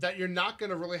 is that you're not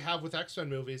going to really have with X-Men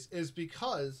movies is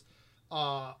because,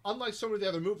 unlike some of the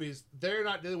other movies, they're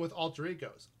not dealing with alter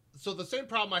egos. So the same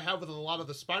problem I have with a lot of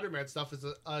the Spider-Man stuff is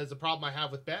a problem I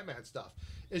have with Batman stuff.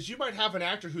 Is you might have an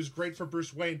actor who's great for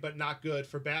Bruce Wayne but not good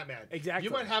for Batman. Exactly.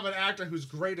 You might have an actor who's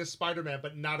great as Spider-Man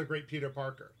but not a great Peter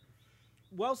Parker.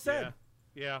 Well said.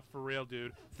 Yeah, for real,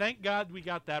 dude. Thank God we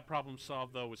got that problem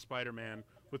solved, though, with Spider-Man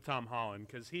with Tom Holland,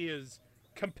 because he is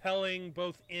compelling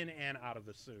both in and out of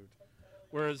the suit.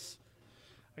 Whereas...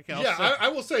 I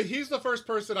will say he's the first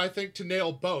person I think to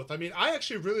nail both. I mean, I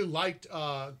actually really liked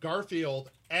Garfield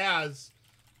as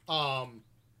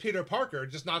Peter Parker,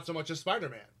 just not so much as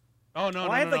Spider-Man. Oh,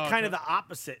 no, I had kind of the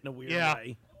opposite in a weird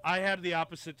way. I had the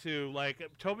opposite, too. Like,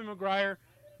 Tobey Maguire,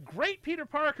 great Peter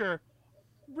Parker,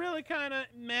 really kind of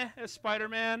meh as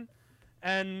Spider-Man.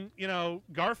 And,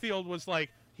 Garfield was like,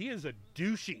 he is a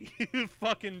douchey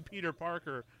fucking Peter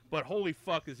Parker, but holy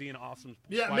fuck is he an awesome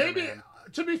Spider-Man. Maybe,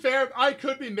 to be fair, I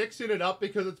could be mixing it up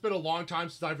because it's been a long time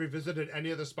since I've revisited any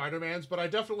of the Spider-Mans, but I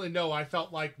definitely know I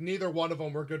felt like neither one of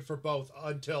them were good for both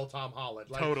until Tom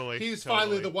Holland. Like, totally. He's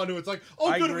finally the one who it's like,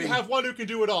 oh, good, we have one who can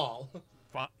do it all.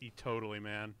 Totally,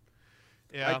 man.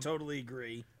 Yeah. I totally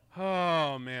agree.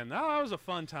 Oh, man. That was a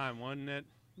fun time, wasn't it?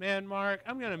 Man, Mark,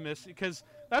 I'm going to miss you because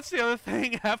that's the other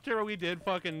thing. After we did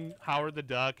fucking Howard the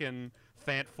Duck and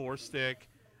Fant Four Stick,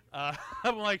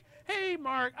 I'm like, hey,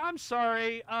 Mark, I'm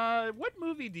sorry. What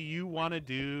movie do you want to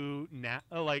do now?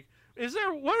 What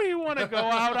do you want to go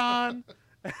out on?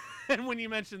 And when you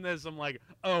mentioned this, I'm like,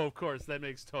 oh, of course, that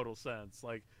makes total sense.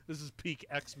 Like, this is peak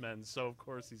X-Men, so of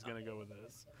course he's going to go with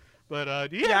this. But, I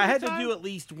had to do at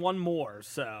least one more,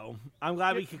 so I'm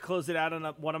glad we could close it out on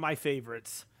one of my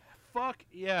favorites. Fuck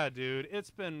yeah, dude.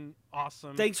 It's been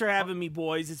awesome. Thanks for having me,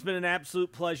 boys. It's been an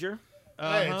absolute pleasure.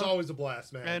 Hey, it's always a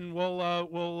blast, man. And we'll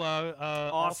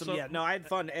awesome. Also... Yeah, no, I had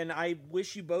fun, and I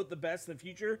wish you both the best in the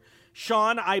future.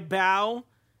 Sean, I bow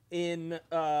in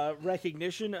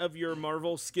recognition of your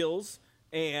Marvel skills,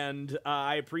 and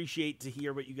I appreciate to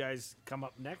hear what you guys come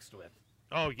up next with.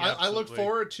 Oh yeah, I look absolutely.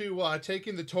 forward to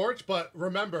taking the torch, but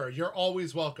remember, you're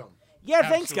always welcome. Yeah,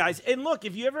 thanks, Absolutely. guys. And look,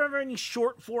 if you ever have any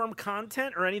short form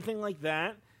content or anything like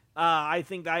that, I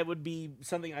think that would be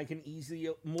something I can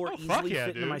more Oh, fuck easily yeah,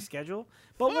 fit into my dude. schedule.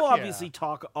 But Fuck we'll yeah. obviously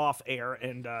talk off air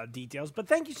and details. But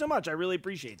thank you so much. I really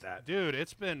appreciate that. Dude,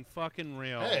 it's been fucking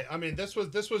real. Hey, I mean, this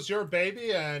was your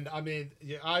baby, and I mean,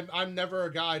 yeah, I'm never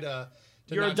a guy to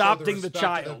You're not show adopting the respect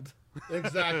child.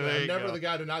 Exactly. There I'm you never go. the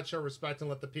guy to not show respect and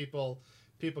let the people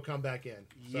come back in.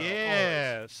 So,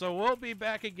 Yeah. So we'll be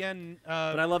back again.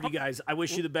 But I love you guys. I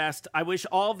wish you the best. I wish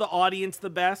all of the audience the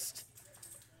best.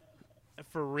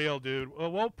 For real, dude.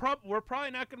 Well, we're probably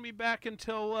not going to be back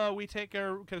until we take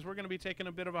because we're going to be taking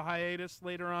a bit of a hiatus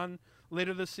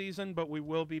later this season. But we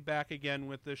will be back again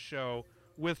with this show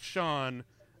with Sean.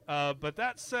 But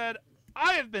that said,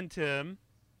 I have been Tim.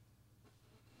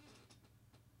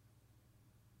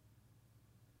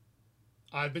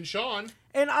 I've been Sean.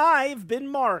 And I've been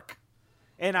Mark.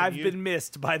 And I've you- been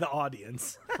missed by the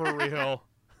audience. For real.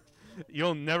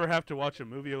 You'll never have to watch a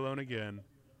movie alone again.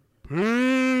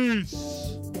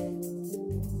 Peace.